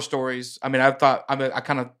tornado horror stories. I mean, I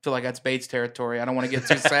kind of feel like that's Bates territory. I don't want to get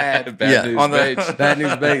too sad. Bad news Bates. Bad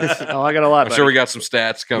news Bates. Oh, I got a lot. I'm sure we got some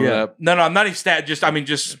stats coming up. No, I'm not even stat.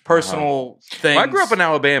 Just personal things. Well, I grew up in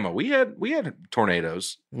Alabama. We had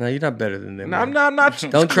tornadoes. No, you're not better than them. No, I'm not.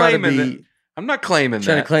 Don't try to be. I'm not claiming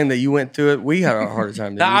trying to claim that you went through it. We had a harder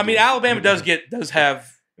time. I mean, Alabama does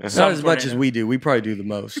have not as much as we do. We probably do the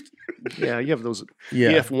most. Yeah, you have those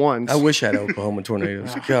EF1s. I wish I had Oklahoma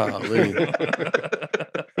tornadoes. Golly.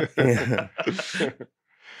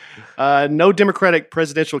 No Democratic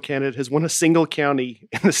presidential candidate has won a single county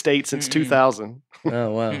in the state since 2000.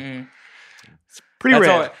 Oh wow. It's pretty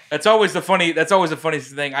rare. That's always the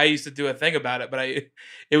funniest thing. I used to do a thing about it, but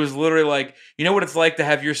it was literally like, you know what it's like to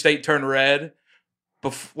have your state turn red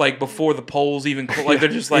before the polls even like they're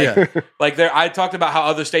just like I talked about how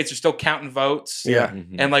other states are still counting votes. Yeah.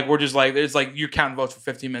 And like we're just like it's like you're counting votes for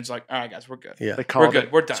 15 minutes, like, all right guys, we're good. Yeah. We're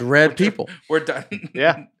good. We're done. It's red people. We're done.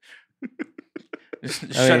 Yeah.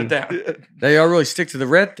 Just shut it down. They all really stick to the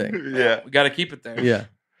red thing. Yeah. We gotta keep it there. Yeah.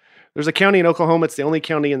 There's a county in Oklahoma. It's the only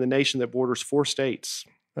county in the nation that borders 4 states.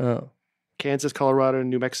 Oh. Kansas, Colorado,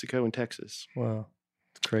 New Mexico, and Texas. Wow.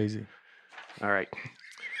 It's crazy. All right.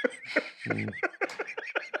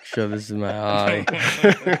 Shove this in my eye.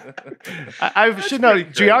 I should know.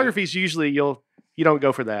 Geography is usually you don't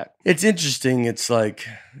go for that. It's interesting. It's like,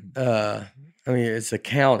 it's a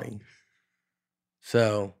county,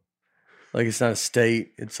 so like it's not a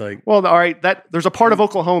state. It's like, well, all right. There's a part of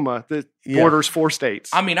Oklahoma that borders 4 states.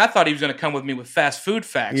 I mean, I thought he was going to come with me with fast food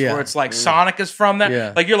facts, where it's like Sonic is from that.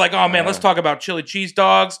 Yeah. Like you're like, oh man, let's talk about chili cheese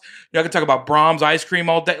dogs. I could talk about Brahms ice cream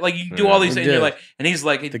all day. Like you can do all these things. And you're like, and he's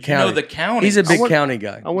like, the county. He's a big county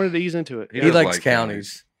guy. I wanted to ease into it. He likes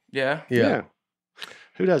counties. Yeah.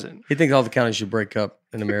 Who doesn't? He thinks all the counties should break up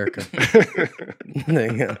in America.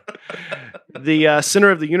 The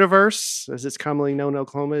center of the universe, as it's commonly known in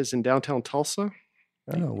Oklahoma, is in downtown Tulsa.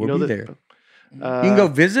 Oh, we'll be there. You You can go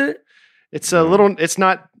visit. It's a little. It's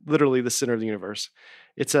not literally the center of the universe.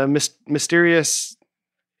 It's a mysterious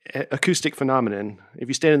acoustic phenomenon. If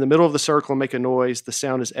you stand in the middle of the circle and make a noise, the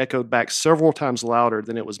sound is echoed back several times louder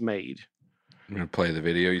than it was made. I'm gonna play the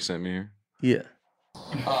video you sent me here. Yeah.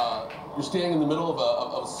 You're standing in the middle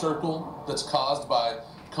of a circle that's caused by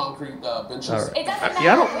concrete benches. Right. It doesn't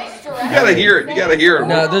matter which direction. You gotta hear it. You gotta hear it.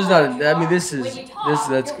 No, there's not. I mean, that's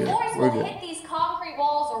good. We're good. Hit these concrete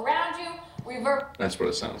walls around you. That's what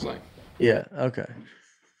it sounds like. Yeah. Okay.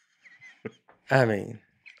 I mean,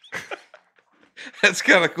 that's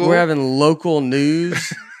kind of cool. We're having local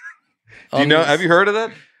news. Do you know? Have you heard of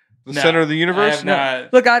that? The center of the universe? No.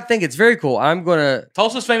 Look, I think it's very cool. I'm going to...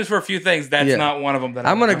 Tulsa's famous for a few things. That's not one of them.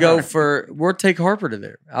 I'm going to go for... We'll take Harper to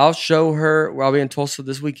there. I'll show her... I'll be in Tulsa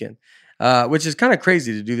this weekend, which is kind of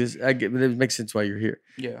crazy to do this. It makes sense why you're here.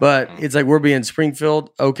 Yeah. But it's like we're being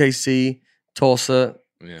Springfield, OKC, Tulsa,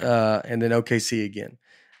 and then OKC again.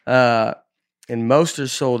 And most are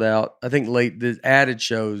sold out. I think the added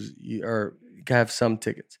shows have some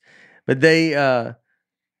tickets. But they...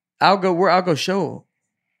 I'll go show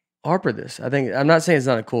Harper this. I'm not saying it's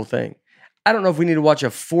not a cool thing. I don't know if we need to watch a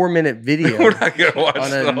 4-minute video we're not gonna watch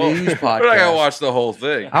on a news podcast. We're not going to watch the whole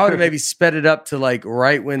thing. I would have maybe sped it up to like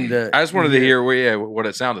right when the... I just wanted to hear what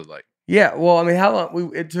it sounded like. Yeah, well, I mean, how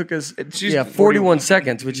long... It took us 41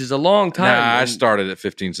 seconds, which is a long time. Nah, I started at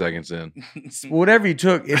 15 seconds in. Whatever you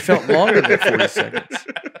took, it felt longer than 40 seconds.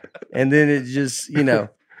 And then it just,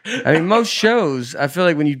 I mean, most shows, I feel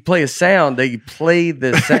like when you play a sound, they play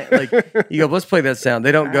the sound. Like, you go, let's play that sound.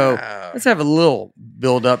 They don't go, let's have a little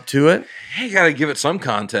build up to it. You got to give it some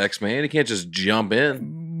context, man. You can't just jump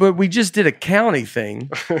in. But we just did a county thing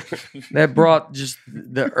that brought just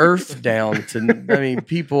the earth down to, I mean,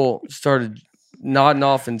 people started nodding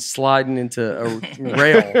off and sliding into a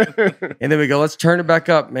rail. And then we go, let's turn it back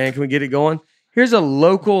up, man. Can we get it going? Here's a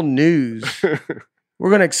local news. We're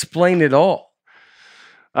going to explain it all.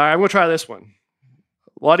 All right, I'm going to try this one.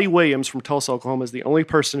 Lottie Williams from Tulsa, Oklahoma is the only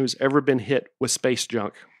person who's ever been hit with space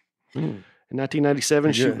junk. In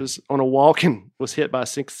 1997, she was on a walk and was hit by a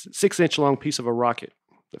 6-inch long piece of a rocket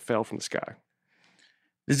that fell from the sky.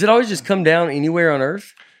 Does it always just come down anywhere on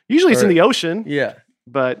Earth? Usually it's in the ocean. Yeah.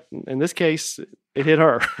 But in this case, it hit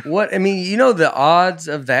her. What? I mean, the odds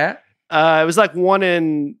of that? It was like 1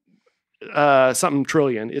 in something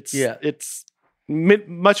trillion. It's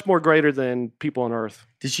much more greater than people on Earth.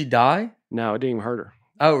 Did she die? No, it didn't even hurt her.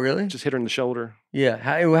 Oh, really? Just hit her in the shoulder. Yeah.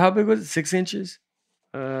 How big was it? 6 inches?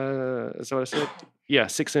 Is that what I said? Yeah,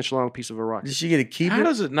 6-inch long piece of a rocket. Did she get to keep it? How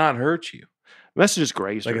does it not hurt you? Message just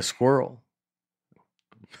grazed like her. a squirrel.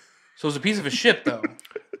 So it was a piece of a ship, though.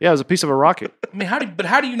 Yeah, it was a piece of a rocket. I mean, how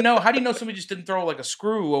do you know somebody just didn't throw like a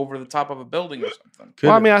screw over the top of a building or something?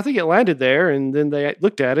 Well, I mean, I think it landed there, and then they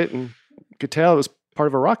looked at it and could tell it was part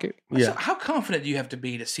of a rocket. Yeah. So how confident do you have to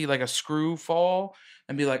be to see like a screw fall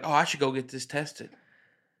and be like, oh, I should go get this tested?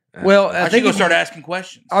 Well, I think you'll start asking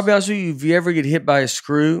questions. I'll be honest with you. If you ever get hit by a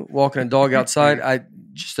screw walking a dog outside,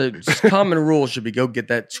 just a common rule should be go get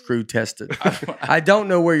that screw tested. I don't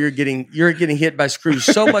know where you're getting hit by screws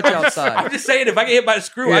so much outside. I'm just saying, if I get hit by a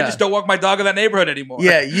screw, I just don't walk my dog in that neighborhood anymore.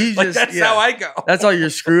 Yeah, you just that's how I go. That's all your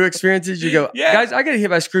screw experiences. You go, guys, I get hit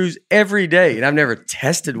by screws every day, and I've never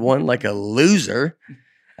tested one like a loser.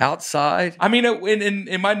 Outside, I mean,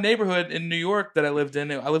 in my neighborhood in New York that I lived in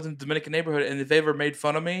the Dominican neighborhood, and if they ever made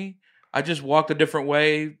fun of me, I just walked a different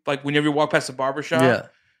way. Like whenever you walk past a barbershop,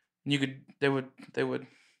 they would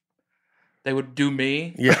do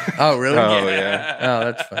me. Yeah. Oh, really? Oh, yeah. Oh,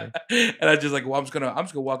 that's funny. And I just like, well, I'm just gonna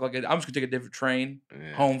walk I'm just gonna take a different train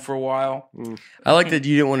home for a while. I like that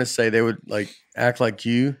you didn't want to say they would like act like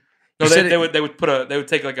you. No, they would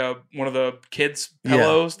take like one of the kids'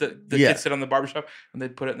 pillows that the kids sit on the barbershop, and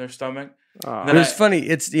they'd put it in their stomach. It was funny.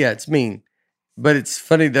 It's mean, but it's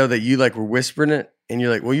funny though that you like were whispering it, and you're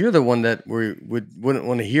like, well, you're the one that wouldn't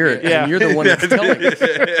want to hear it. Yeah, and you're the one that's telling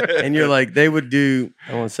it. And you're like, they would do.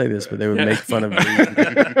 I don't want to say this, but they would make fun of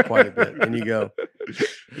you quite a bit. And you go,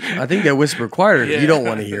 I think they whisper quieter if you don't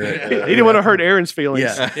want to hear it. He didn't want to hurt Aaron's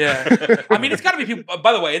feelings. Yeah. I mean, it's got to be people.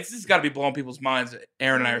 By the way, it's got to be blowing people's minds that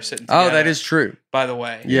Aaron and I are sitting together. Oh, that is true. By the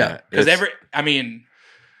way. Yeah. Because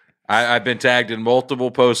I've been tagged in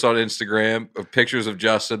multiple posts on Instagram of pictures of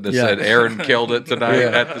Justin that said Aaron killed it tonight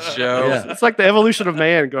at the show. Yeah. It's like the evolution of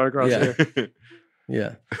man going across here.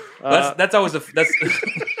 Yeah. That's always that's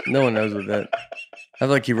no one knows what that. I feel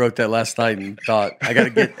like he wrote that last night and thought, I got to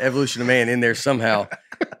get Evolution of Man in there somehow.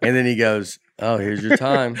 And then he goes, oh, here's your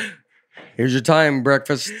time. Here's your time,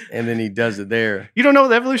 breakfast. And then he does it there. You don't know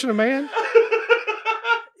the Evolution of Man?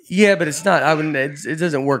 Yeah, but it's not. It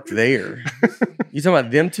doesn't work there. You talking about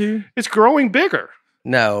them two? It's growing bigger.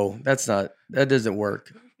 No, that's not. That doesn't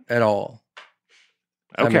work at all.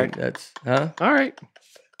 Okay. I mean, that's all right.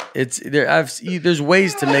 It's there. There's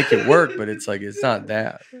ways to make it work, but it's like it's not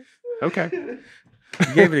that. Okay.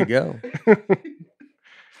 You gave it a go. I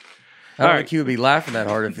don't think he would be laughing that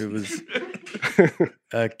hard if it was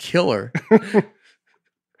a killer.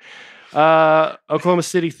 Oklahoma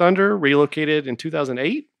City Thunder relocated in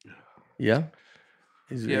 2008. Yeah.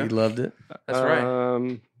 He loved it. That's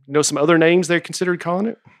right. Know some other names they considered calling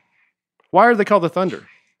it? Why are they called the Thunder?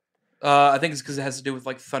 I think it's because it has to do with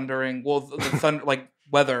like thundering. Well, the thunder, like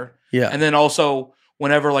weather. Yeah. And then also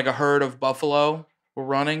whenever like a herd of buffalo were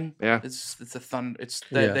running. Yeah, it's a thunder.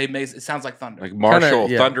 They made it sounds like thunder, like Marshall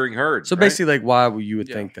thundering herd. So basically, like why would you would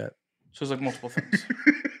think that? So it's like multiple things.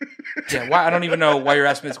 Yeah, why? I don't even know why you're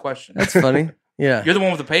asking me this question. That's funny. Yeah, you're the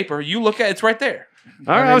one with the paper. You look at it's right there.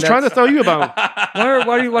 All right, I was trying to throw you a bone.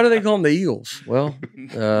 Why do they call them the Eagles? Well,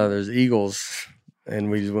 there's Eagles, and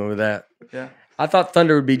we just went with that. Yeah, I thought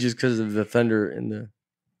thunder would be just because of the thunder in the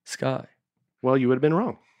sky. Well, you would have been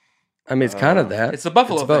wrong. I mean, it's kind of that. It's the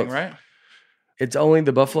buffalo thing, right? It's only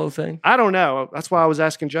the buffalo thing? I don't know. That's why I was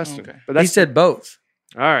asking Justin. Okay. But he said both.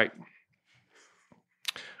 All right.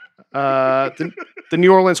 The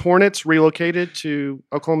New Orleans Hornets relocated to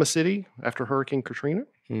Oklahoma City after Hurricane Katrina.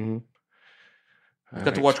 Mm-hmm.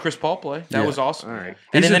 Got to watch Chris Paul play. That was awesome. All right.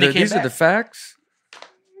 And these are the facts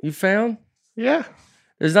you found? Yeah.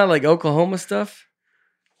 There's not like Oklahoma stuff?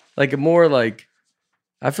 Like more like...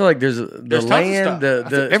 I feel like there's land,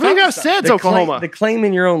 everything I said is Oklahoma. The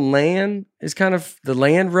claiming your own land is kind of the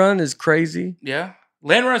land run is crazy. Yeah,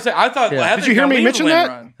 land run. I thought. Yeah. Did you hear me mention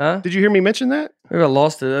that? Huh? Did you hear me mention that? Maybe I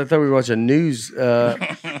lost it. I thought we were watching a news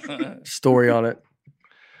story on it.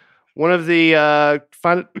 One of the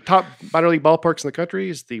top minor league ballparks in the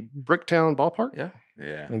country is the Bricktown Ballpark.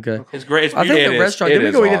 Yeah. Okay. It's great. It's I think the restaurant. Did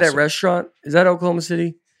we go eat at that restaurant? Is that Oklahoma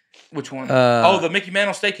City? Which one? The Mickey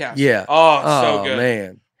Mantle Steakhouse. Yeah. Oh, so good.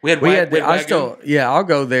 Man. We had I'll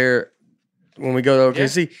go there when we go to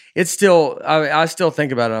OKC. Yeah. It's still, I still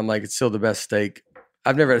think about it. I'm like, it's still the best steak.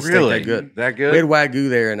 I've never had a steak that good. That good? We had Wagyu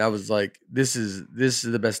there, and I was like, this is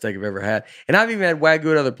the best steak I've ever had. And I've even had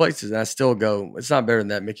Wagyu at other places, and I still go. It's not better than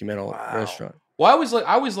that Mickey Mantle restaurant. Well, I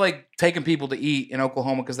always like taking people to eat in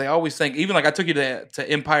Oklahoma because they always think, even like I took you to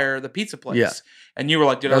Empire, the pizza place, and you were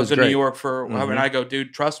like, dude, I was in New York for, and I go,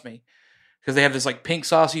 dude, trust me. Because they have this like pink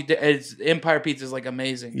saucy, Empire pizza is like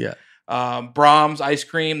amazing. Yeah. Brahms ice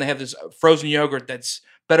cream. They have this frozen yogurt that's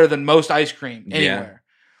better than most ice cream anywhere.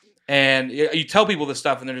 Yeah. And you tell people this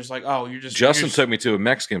stuff, and they're just like, "Oh, you're just." Justin took me to a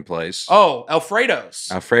Mexican place. Oh, Alfredo's.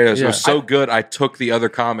 It was so good. I took the other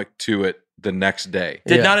comic to it the next day.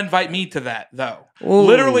 Did not invite me to that though. Ooh.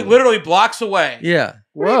 Literally blocks away. Yeah.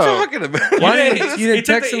 What are you talking about? Why you didn't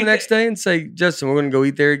text him the next day and say, "Justin, we're going to go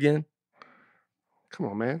eat there again"? Come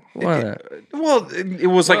on, man. Why not? It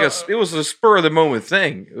was like it was a spur of the moment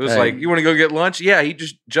thing. It was like, you want to go get lunch? Yeah,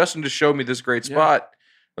 Justin just showed me this great spot.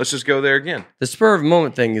 Let's just go there again. The spur of the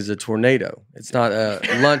moment thing is a tornado. It's not a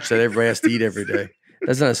lunch that everybody has to eat every day.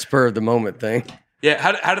 That's not a spur of the moment thing. Yeah.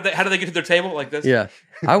 How did they get to their table like this? Yeah.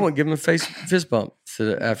 I wouldn't give them a fist bump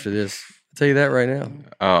after this. I'll tell you that right now.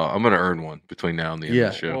 Oh, I'm gonna earn one between now and the end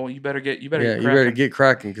of the show. Well, you better get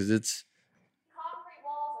cracking because it's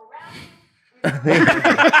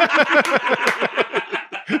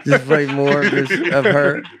just play more of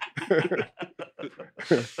her.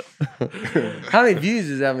 How many views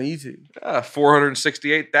is that on YouTube?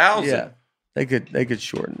 468,000. Yeah, they could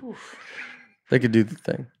shorten. They could do the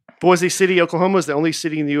thing. Boise City, Oklahoma is the only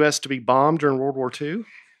city in the U.S. to be bombed during World War II.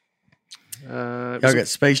 Y'all got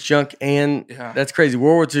space junk, and that's crazy.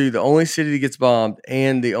 World War II, the only city that gets bombed,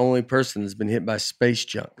 and the only person that's been hit by space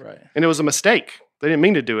junk. Right, and it was a mistake. They didn't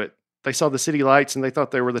mean to do it. They saw the city lights and they thought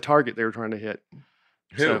they were the target they were trying to hit.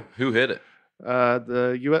 Who hit it?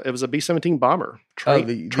 The U.S. It was a B-17 bomber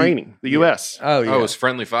training. The U.S. Oh, yeah. Oh, it was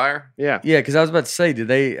friendly fire. Yeah, yeah. Because I was about to say,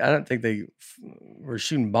 I don't think they were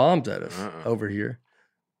shooting bombs at us over here.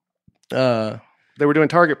 They were doing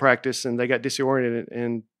target practice and they got disoriented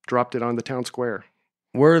and dropped it on the town square.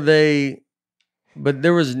 Were they? But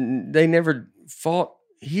they never fought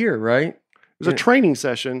here, right? It was a training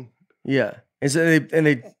session. Yeah. And so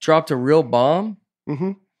they dropped a real bomb?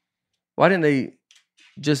 Mm-hmm. Why didn't they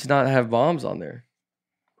just not have bombs on there?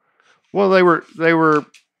 Well, they were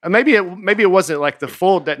maybe it wasn't like the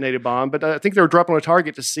full detonated bomb, but I think they were dropping on a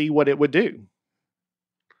target to see what it would do.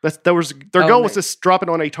 Their goal was to drop it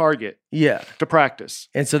on a target. Yeah. To practice.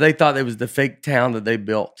 And so they thought it was the fake town that they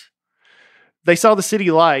built. They saw the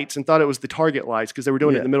city lights and thought it was the target lights because they were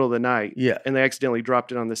doing it in the middle of the night. Yeah. And they accidentally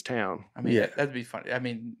dropped it on this town. I mean, that'd be funny. I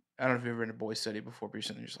mean, I don't know if you've ever been to Boise City before, but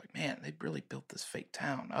you're just like, man, they really built this fake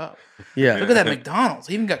town up. Yeah. Look at that McDonald's.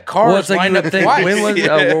 They even got cars lined up twice. When was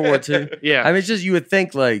it? World War II? Yeah. I mean, it's just, you would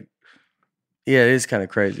think like, yeah, it is kind of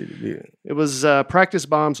crazy to do. It was practice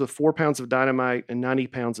bombs with 4 pounds of dynamite and 90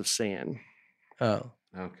 pounds of sand. Oh.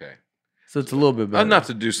 Okay. So it's a little bit better. Enough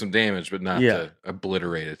to do some damage, but not to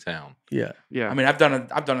obliterate a town. Yeah. Yeah. I mean, I've done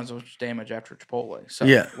as much damage after Chipotle. So,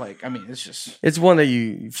 I mean, it's just. It's one that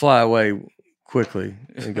you fly away quickly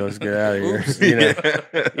and goes, get out of here. You know?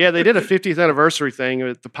 Yeah, they did a 50th anniversary thing.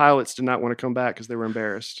 The pilots did not want to come back because they were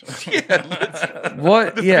embarrassed.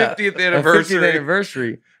 What? The 50th anniversary. The 50th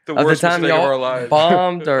anniversary. The worst of the time y'all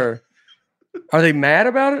bombed or Are they mad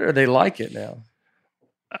about it or they like it now?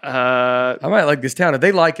 I might like this town. If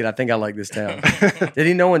they like it, I think I like this town.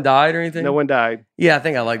 Did no one died or anything? No one died. Yeah, I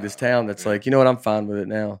think I like this town. That's like, you know what? I'm fine with it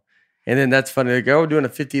now. And then that's funny. They go, we're doing a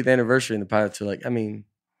 50th anniversary, and the pilots are like, I mean,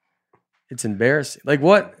 it's embarrassing. Like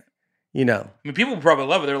what? You know. I mean, people probably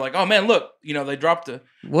love it. They're like, oh man, look, they dropped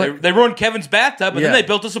they ruined Kevin's bathtub, and then they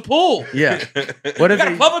built us a pool. Yeah. What if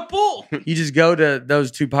got a public pool? You just go to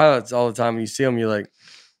those two pilots all the time, and you see them, you're like,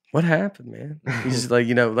 what happened, man? He's just like,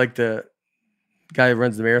 like the guy who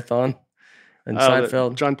runs the marathon in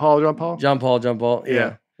Seinfeld. John Paul. John Paul.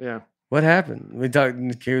 Yeah. What happened? We talked.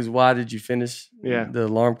 He goes, "Why did you finish the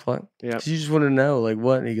alarm clock?" Yeah. You just want to know, like,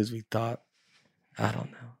 what? And he goes, "We thought." I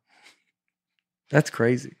don't know. That's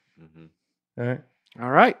crazy. Mm-hmm. All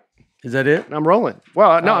right. Is that it? I'm rolling.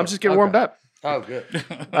 Well, no, I'm just getting warmed up. Oh, good.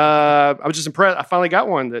 I was just impressed. I finally got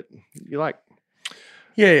one that you like.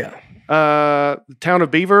 Yeah. The town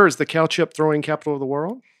of Beaver is the cow chip throwing capital of the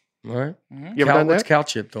world. All right. Mm-hmm. You ever done that? What's cow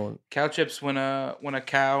chip throwing? Cow chips when a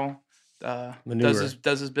cow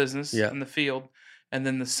does his business in the field, and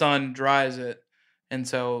then the sun dries it, and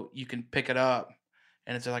so you can pick it up,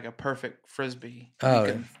 and it's like a perfect frisbee.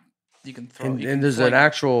 You can throw. And there's an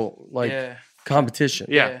actual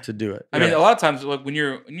competition to do it. I mean, a lot of times, like when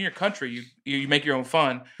you're in your country, you make your own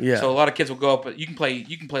fun. Yeah. So a lot of kids will go up, but you can play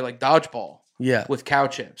like dodgeball. Yeah. With cow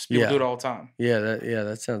chips, people do it all the time. Yeah.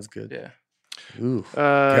 That sounds good. Yeah. Ooh,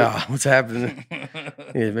 God, what's happening?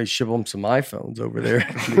 Maybe ship them some iPhones over there.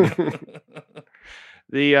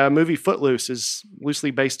 The movie Footloose is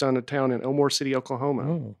loosely based on a town in Elmore City, Oklahoma.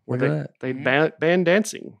 Oh, where they banned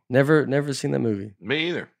dancing. Never seen that movie. Me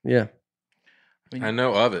either. Yeah, I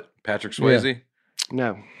know of it. Patrick Swayze. Yeah.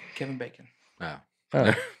 No, Kevin Bacon. No,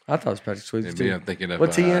 I thought it was Patrick Swayze. Maybe I'm thinking of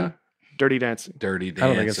what's he in? Dirty Dancing. Dirty Dancing. I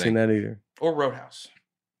don't think I've seen that either. Or Roadhouse.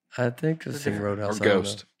 I think I've seen Roadhouse. Or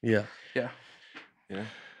Ghost. Yeah.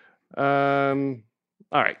 All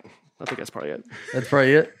right. I think that's probably it. That's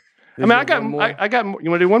probably it. I got more. You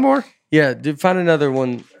want to do one more? Yeah, find another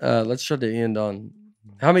one. Let's try to end on.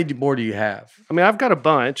 How many more do you have? I mean, I've got a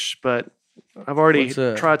bunch, but I've already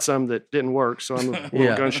tried some that didn't work, so I'm a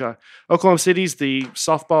little gun shy. Oklahoma City's the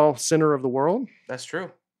softball center of the world. That's true.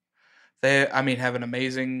 They, have an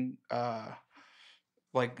amazing,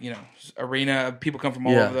 arena. People come from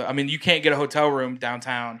all over. You can't get a hotel room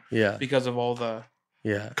downtown. Yeah. Because of all the.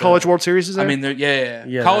 Yeah. College World Series is there?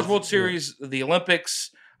 Yeah. College World Series, the Olympics.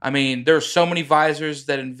 There's so many visors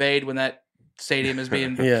that invade when that stadium is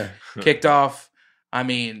being kicked off.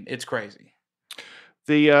 It's crazy.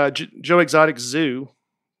 The Joe Exotic Zoo,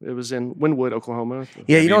 it was in Wynwood, Oklahoma.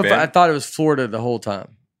 Yeah, I thought it was Florida the whole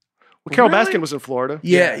time. Well, Carol Baskin was in Florida.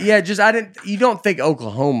 Yeah. You don't think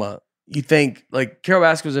Oklahoma. You think, like, Carol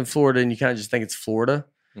Baskin was in Florida, and you kind of just think it's Florida.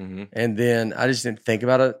 Mm-hmm. And then I just didn't think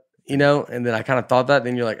about it. And then I kind of thought that.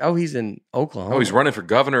 Then you're like, oh, he's in Oklahoma. Oh, he's running for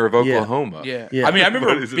governor of Oklahoma. Yeah. I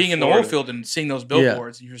remember being in the oil field and seeing those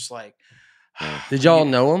billboards, and you're just like, did y'all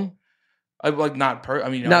know him? Not but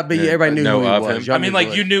everybody knew who he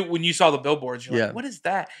was. You knew when you saw the billboards, you're like, what is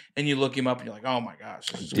that? And you look him up, and you're like, oh my gosh.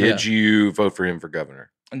 Did you vote for him for governor?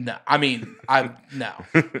 No. No.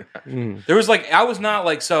 There was I was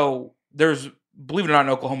not so there's, believe it or not,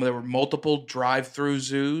 in Oklahoma, there were multiple drive-through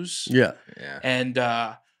zoos. Yeah. And,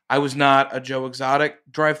 I was not a Joe Exotic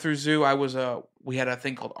drive-through zoo. We had a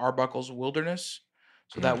thing called Arbuckle's Wilderness.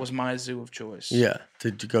 So that was my zoo of choice. Yeah,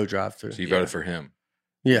 to go drive-through. So you voted for him.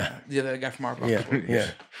 Yeah. Yeah, the guy from Arbuckle.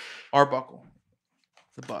 Yeah. Arbuckle.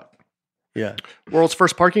 The buck. Yeah. World's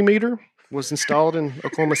first parking meter was installed in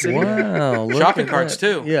Oklahoma City. Wow. Shopping carts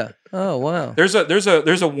too. Yeah. Oh, wow. There's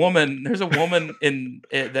a woman in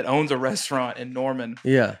that owns a restaurant in Norman.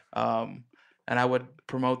 Yeah. And I would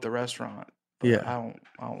promote the restaurant. Yeah,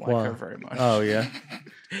 I don't like her very much. Oh yeah,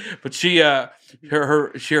 but she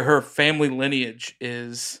her family lineage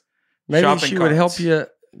is maybe shopping she carts. would help you.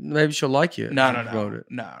 Maybe she'll like you. No.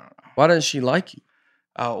 Why doesn't she like you?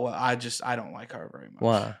 Oh well, I don't like her very much.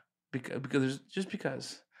 Why? Because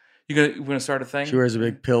you're gonna start a thing. She wears a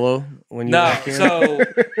big pillow when you walk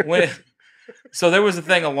in. So there was a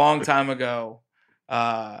thing a long time ago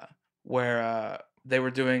where they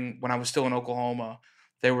were doing, when I was still in Oklahoma.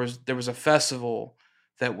 There was a festival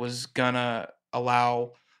that was gonna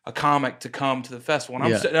allow a comic to come to the festival,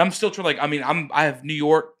 and I'm still trying. I have New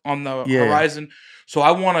York on the horizon, so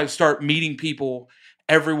I want to start meeting people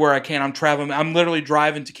everywhere I can. I'm traveling. I'm literally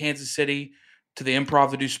driving to Kansas City to the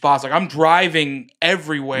Improv to do spots. I'm driving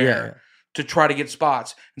everywhere to try to get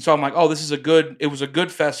spots, and so I'm like, oh, it was a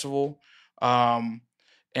good festival, and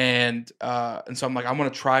so I'm like, I'm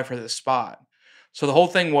gonna try for this spot. So the whole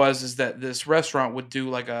thing is that this restaurant would do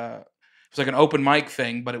was like an open mic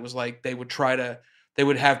thing, but it was like they would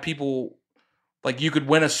have people, like you could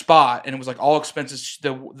win a spot, and it was like all expenses.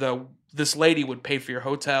 This lady would pay for your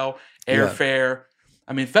hotel, airfare.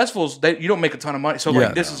 I mean, festivals, you don't make a ton of money. So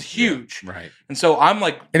like this is huge. Yeah. Right. And so I'm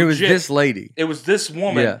like, and it was this lady. It was this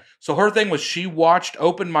woman. Yeah. So her thing was she watched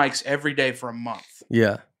open mics every day for a month.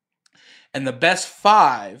 Yeah. And the best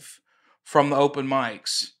 5 from the open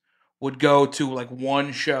mics would go to like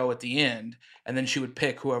one show at the end, and then she would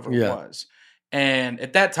pick whoever it was. And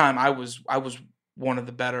at that time, I was one of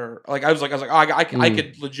the better. Like I was like, I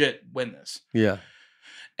could legit win this. Yeah.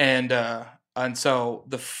 And so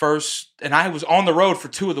and I was on the road for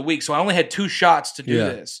 2 of the weeks, so I only had 2 shots to do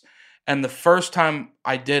this. And the first time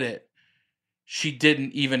I did it, she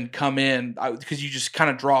didn't even come in because you just kind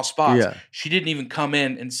of draw spots. Yeah. She didn't even come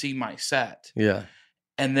in and see my set. Yeah.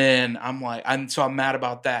 And then I'm mad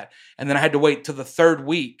about that. And then I had to wait till the 3rd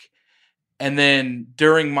week. And then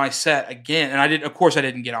during my set again, and I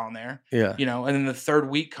didn't get on there. Yeah. And then the 3rd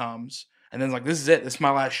week comes, and then it's like, this is it. This is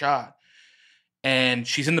my last shot. And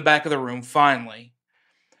she's in the back of the room finally.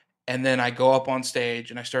 And then I go up on stage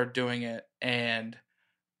and I start doing it. And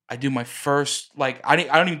I do my first, like, I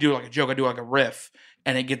don't even do like a joke. I do like a riff,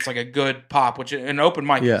 and it gets like a good pop, which an open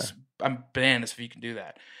mic is, I'm bananas if you can do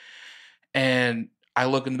that. And I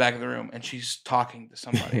look in the back of the room, and she's talking to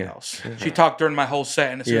somebody else. She talked during my whole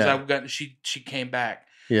set, and as soon as she came back.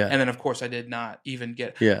 Yeah. And then of course I did not even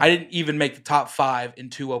get. Yeah. I didn't even make the top 5 in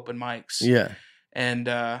 2 open mics. Yeah.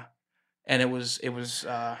 And it was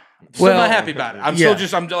still not happy about it. I'm still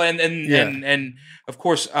just and of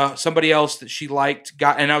course somebody else that she liked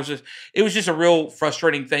it was just a real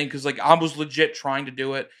frustrating thing because like I was legit trying to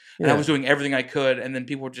do it and I was doing everything I could, and then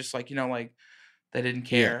people were just like, like they didn't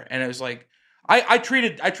care. And it was like I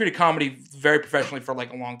treated comedy very professionally for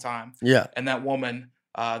like a long time. Yeah. And that woman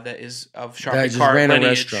that is of Sharpie Cart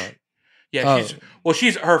lineage. Yeah,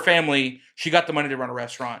 she's her family, she got the money to run a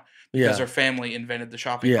restaurant. Because her family invented the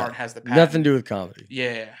shopping cart and has the patent. Nothing to do with comedy.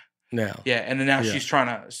 Yeah. No. Yeah, and then now she's trying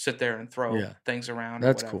to sit there and throw things around.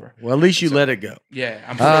 That's cool. Well, at least you let it go. Yeah.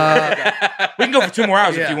 I'm sure we can go for 2 more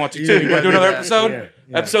hours if you want to, too. You want to do another episode?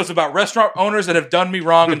 Yeah. Episodes about restaurant owners that have done me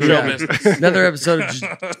wrong in show business. Another episode of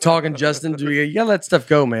just talking Justin. You gotta let stuff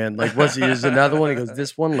go, man. Like, there's another one? He goes,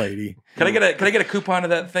 this one lady. Can I get a coupon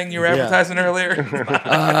of that thing you were advertising earlier?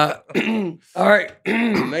 All right.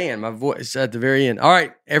 Man, my voice at the very end. All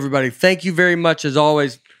right, everybody. Thank you very much, as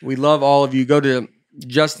always. We love all of you. Go to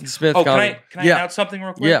Justin Smith. Oh, can I announce something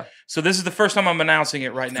real quick? Yeah. So this is the first time I'm announcing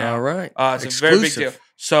it right now. All right. It's exclusive. A very big deal.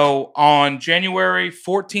 So on January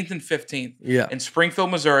 14th and 15th in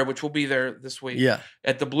Springfield, Missouri, which will be there this week,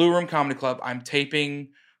 at the Blue Room Comedy Club, I'm taping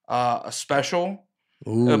a special.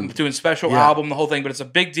 Doing special album, the whole thing, but it's a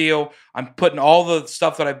big deal. I'm putting all the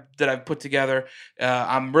stuff that I've put together.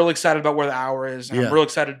 I'm really excited about where the hour is. And I'm really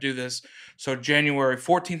excited to do this. So January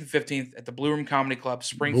 14th and 15th at the Blue Room Comedy Club,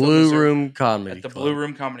 Springfield, Blue Room Comedy Club. Blue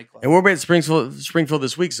Room Comedy Club. And we're at Springfield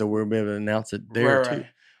this week, so we'll be able to announce it there too,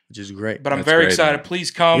 which is great. But I'm very excited. Man. Please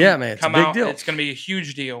come. Yeah, man, it's come a big out. Deal. It's going to be a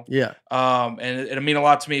huge deal. Yeah. And it'll mean a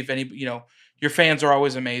lot to me if any, your fans are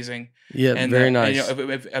always amazing. Yeah, and very nice. And,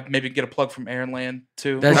 if maybe get a plug from Aaron Land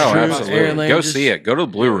too. That's true. Absolutely. Aaron Land, go see it. Go to the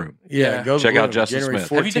Blue Room. Yeah, go check out Justin January Smith.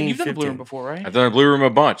 14, you've done the Blue Room before, right? I've done the Blue Room a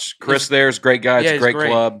bunch. Chris there's great guy. It's a great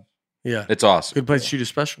club. Yeah, it's awesome. Good place to shoot a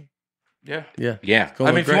special. Yeah. I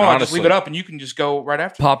mean, if you want, just leave it up and you can just go right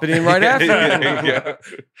after. Pop it in right after.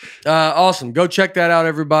 Awesome. Go check that out,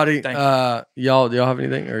 everybody. Y'all have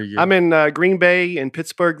anything? Or I'm in Green Bay and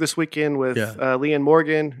Pittsburgh this weekend with Leanne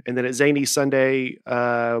Morgan, and then at Zany Sunday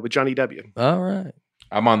with Johnny W. All right.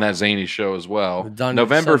 I'm on that Zany show as well.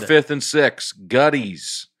 November 5th and 6th,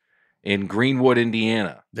 Gutties in Greenwood,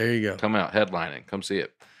 Indiana. There you go. Come out headlining. Come see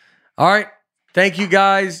it. All right. Thank you,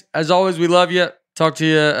 guys. As always, we love you. Talk to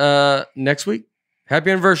you next week.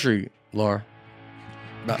 Happy anniversary, Laura.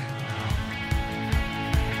 Bye.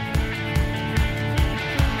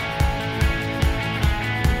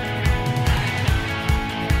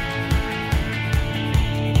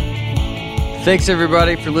 Thanks,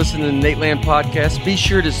 everybody, for listening to the Nateland Podcast. Be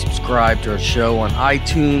sure to subscribe to our show on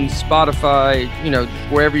iTunes, Spotify,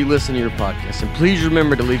 wherever you listen to your podcast. And please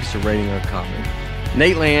remember to leave us a rating or a comment.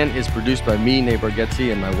 Nateland is produced by me, Nate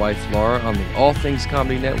Bargatze, and my wife, Laura, on the All Things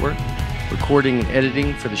Comedy Network. Recording and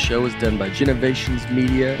editing for the show is done by Genovations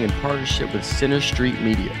Media in partnership with Center Street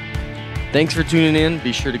Media. Thanks for tuning in.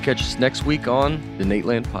 Be sure to catch us next week on the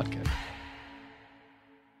Nateland Podcast.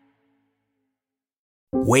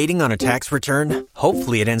 Waiting on a tax return?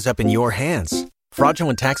 Hopefully it ends up in your hands.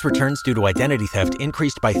 Fraudulent tax returns due to identity theft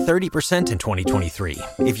increased by 30% in 2023.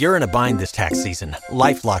 If you're in a bind this tax season,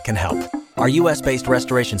 LifeLock can help. Our U.S.-based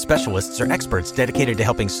restoration specialists are experts dedicated to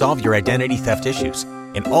helping solve your identity theft issues.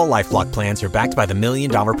 And all LifeLock plans are backed by the $1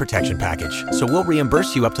 Million Protection Package. So we'll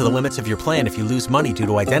reimburse you up to the limits of your plan if you lose money due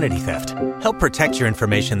to identity theft. Help protect your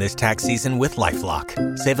information this tax season with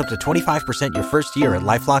LifeLock. Save up to 25% your first year at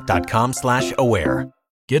LifeLock.com/aware.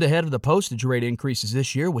 Get ahead of the postage rate increases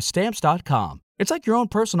this year with Stamps.com. It's like your own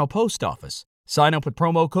personal post office. Sign up with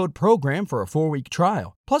promo code PROGRAM for a 4-week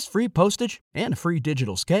trial, plus free postage and a free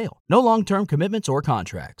digital scale. No long-term commitments or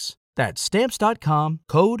contracts. That's Stamps.com,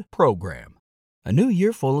 code PROGRAM. A new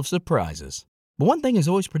year full of surprises. But one thing is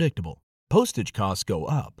always predictable. Postage costs go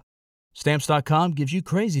up. Stamps.com gives you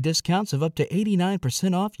crazy discounts of up to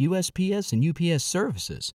 89% off USPS and UPS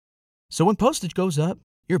services. So when postage goes up,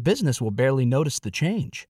 your business will barely notice the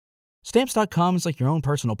change. Stamps.com is like your own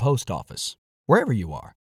personal post office, wherever you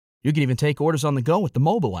are. You can even take orders on the go with the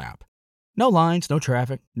mobile app. No lines, no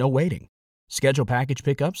traffic, no waiting. Schedule package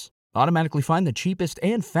pickups, automatically find the cheapest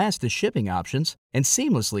and fastest shipping options, and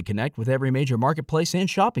seamlessly connect with every major marketplace and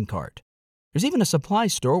shopping cart. There's even a supply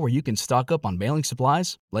store where you can stock up on mailing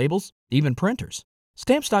supplies, labels, even printers.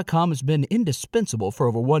 Stamps.com has been indispensable for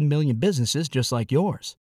over 1 million businesses just like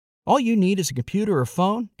yours. All you need is a computer or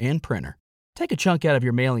phone and printer. Take a chunk out of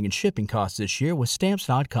your mailing and shipping costs this year with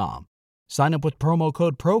Stamps.com. Sign up with promo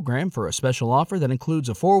code PROGRAM for a special offer that includes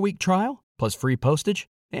a 4-week trial, plus free postage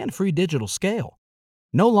and free digital scale.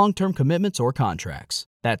 No long-term commitments or contracts.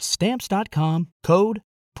 That's Stamps.com, code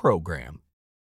PROGRAM.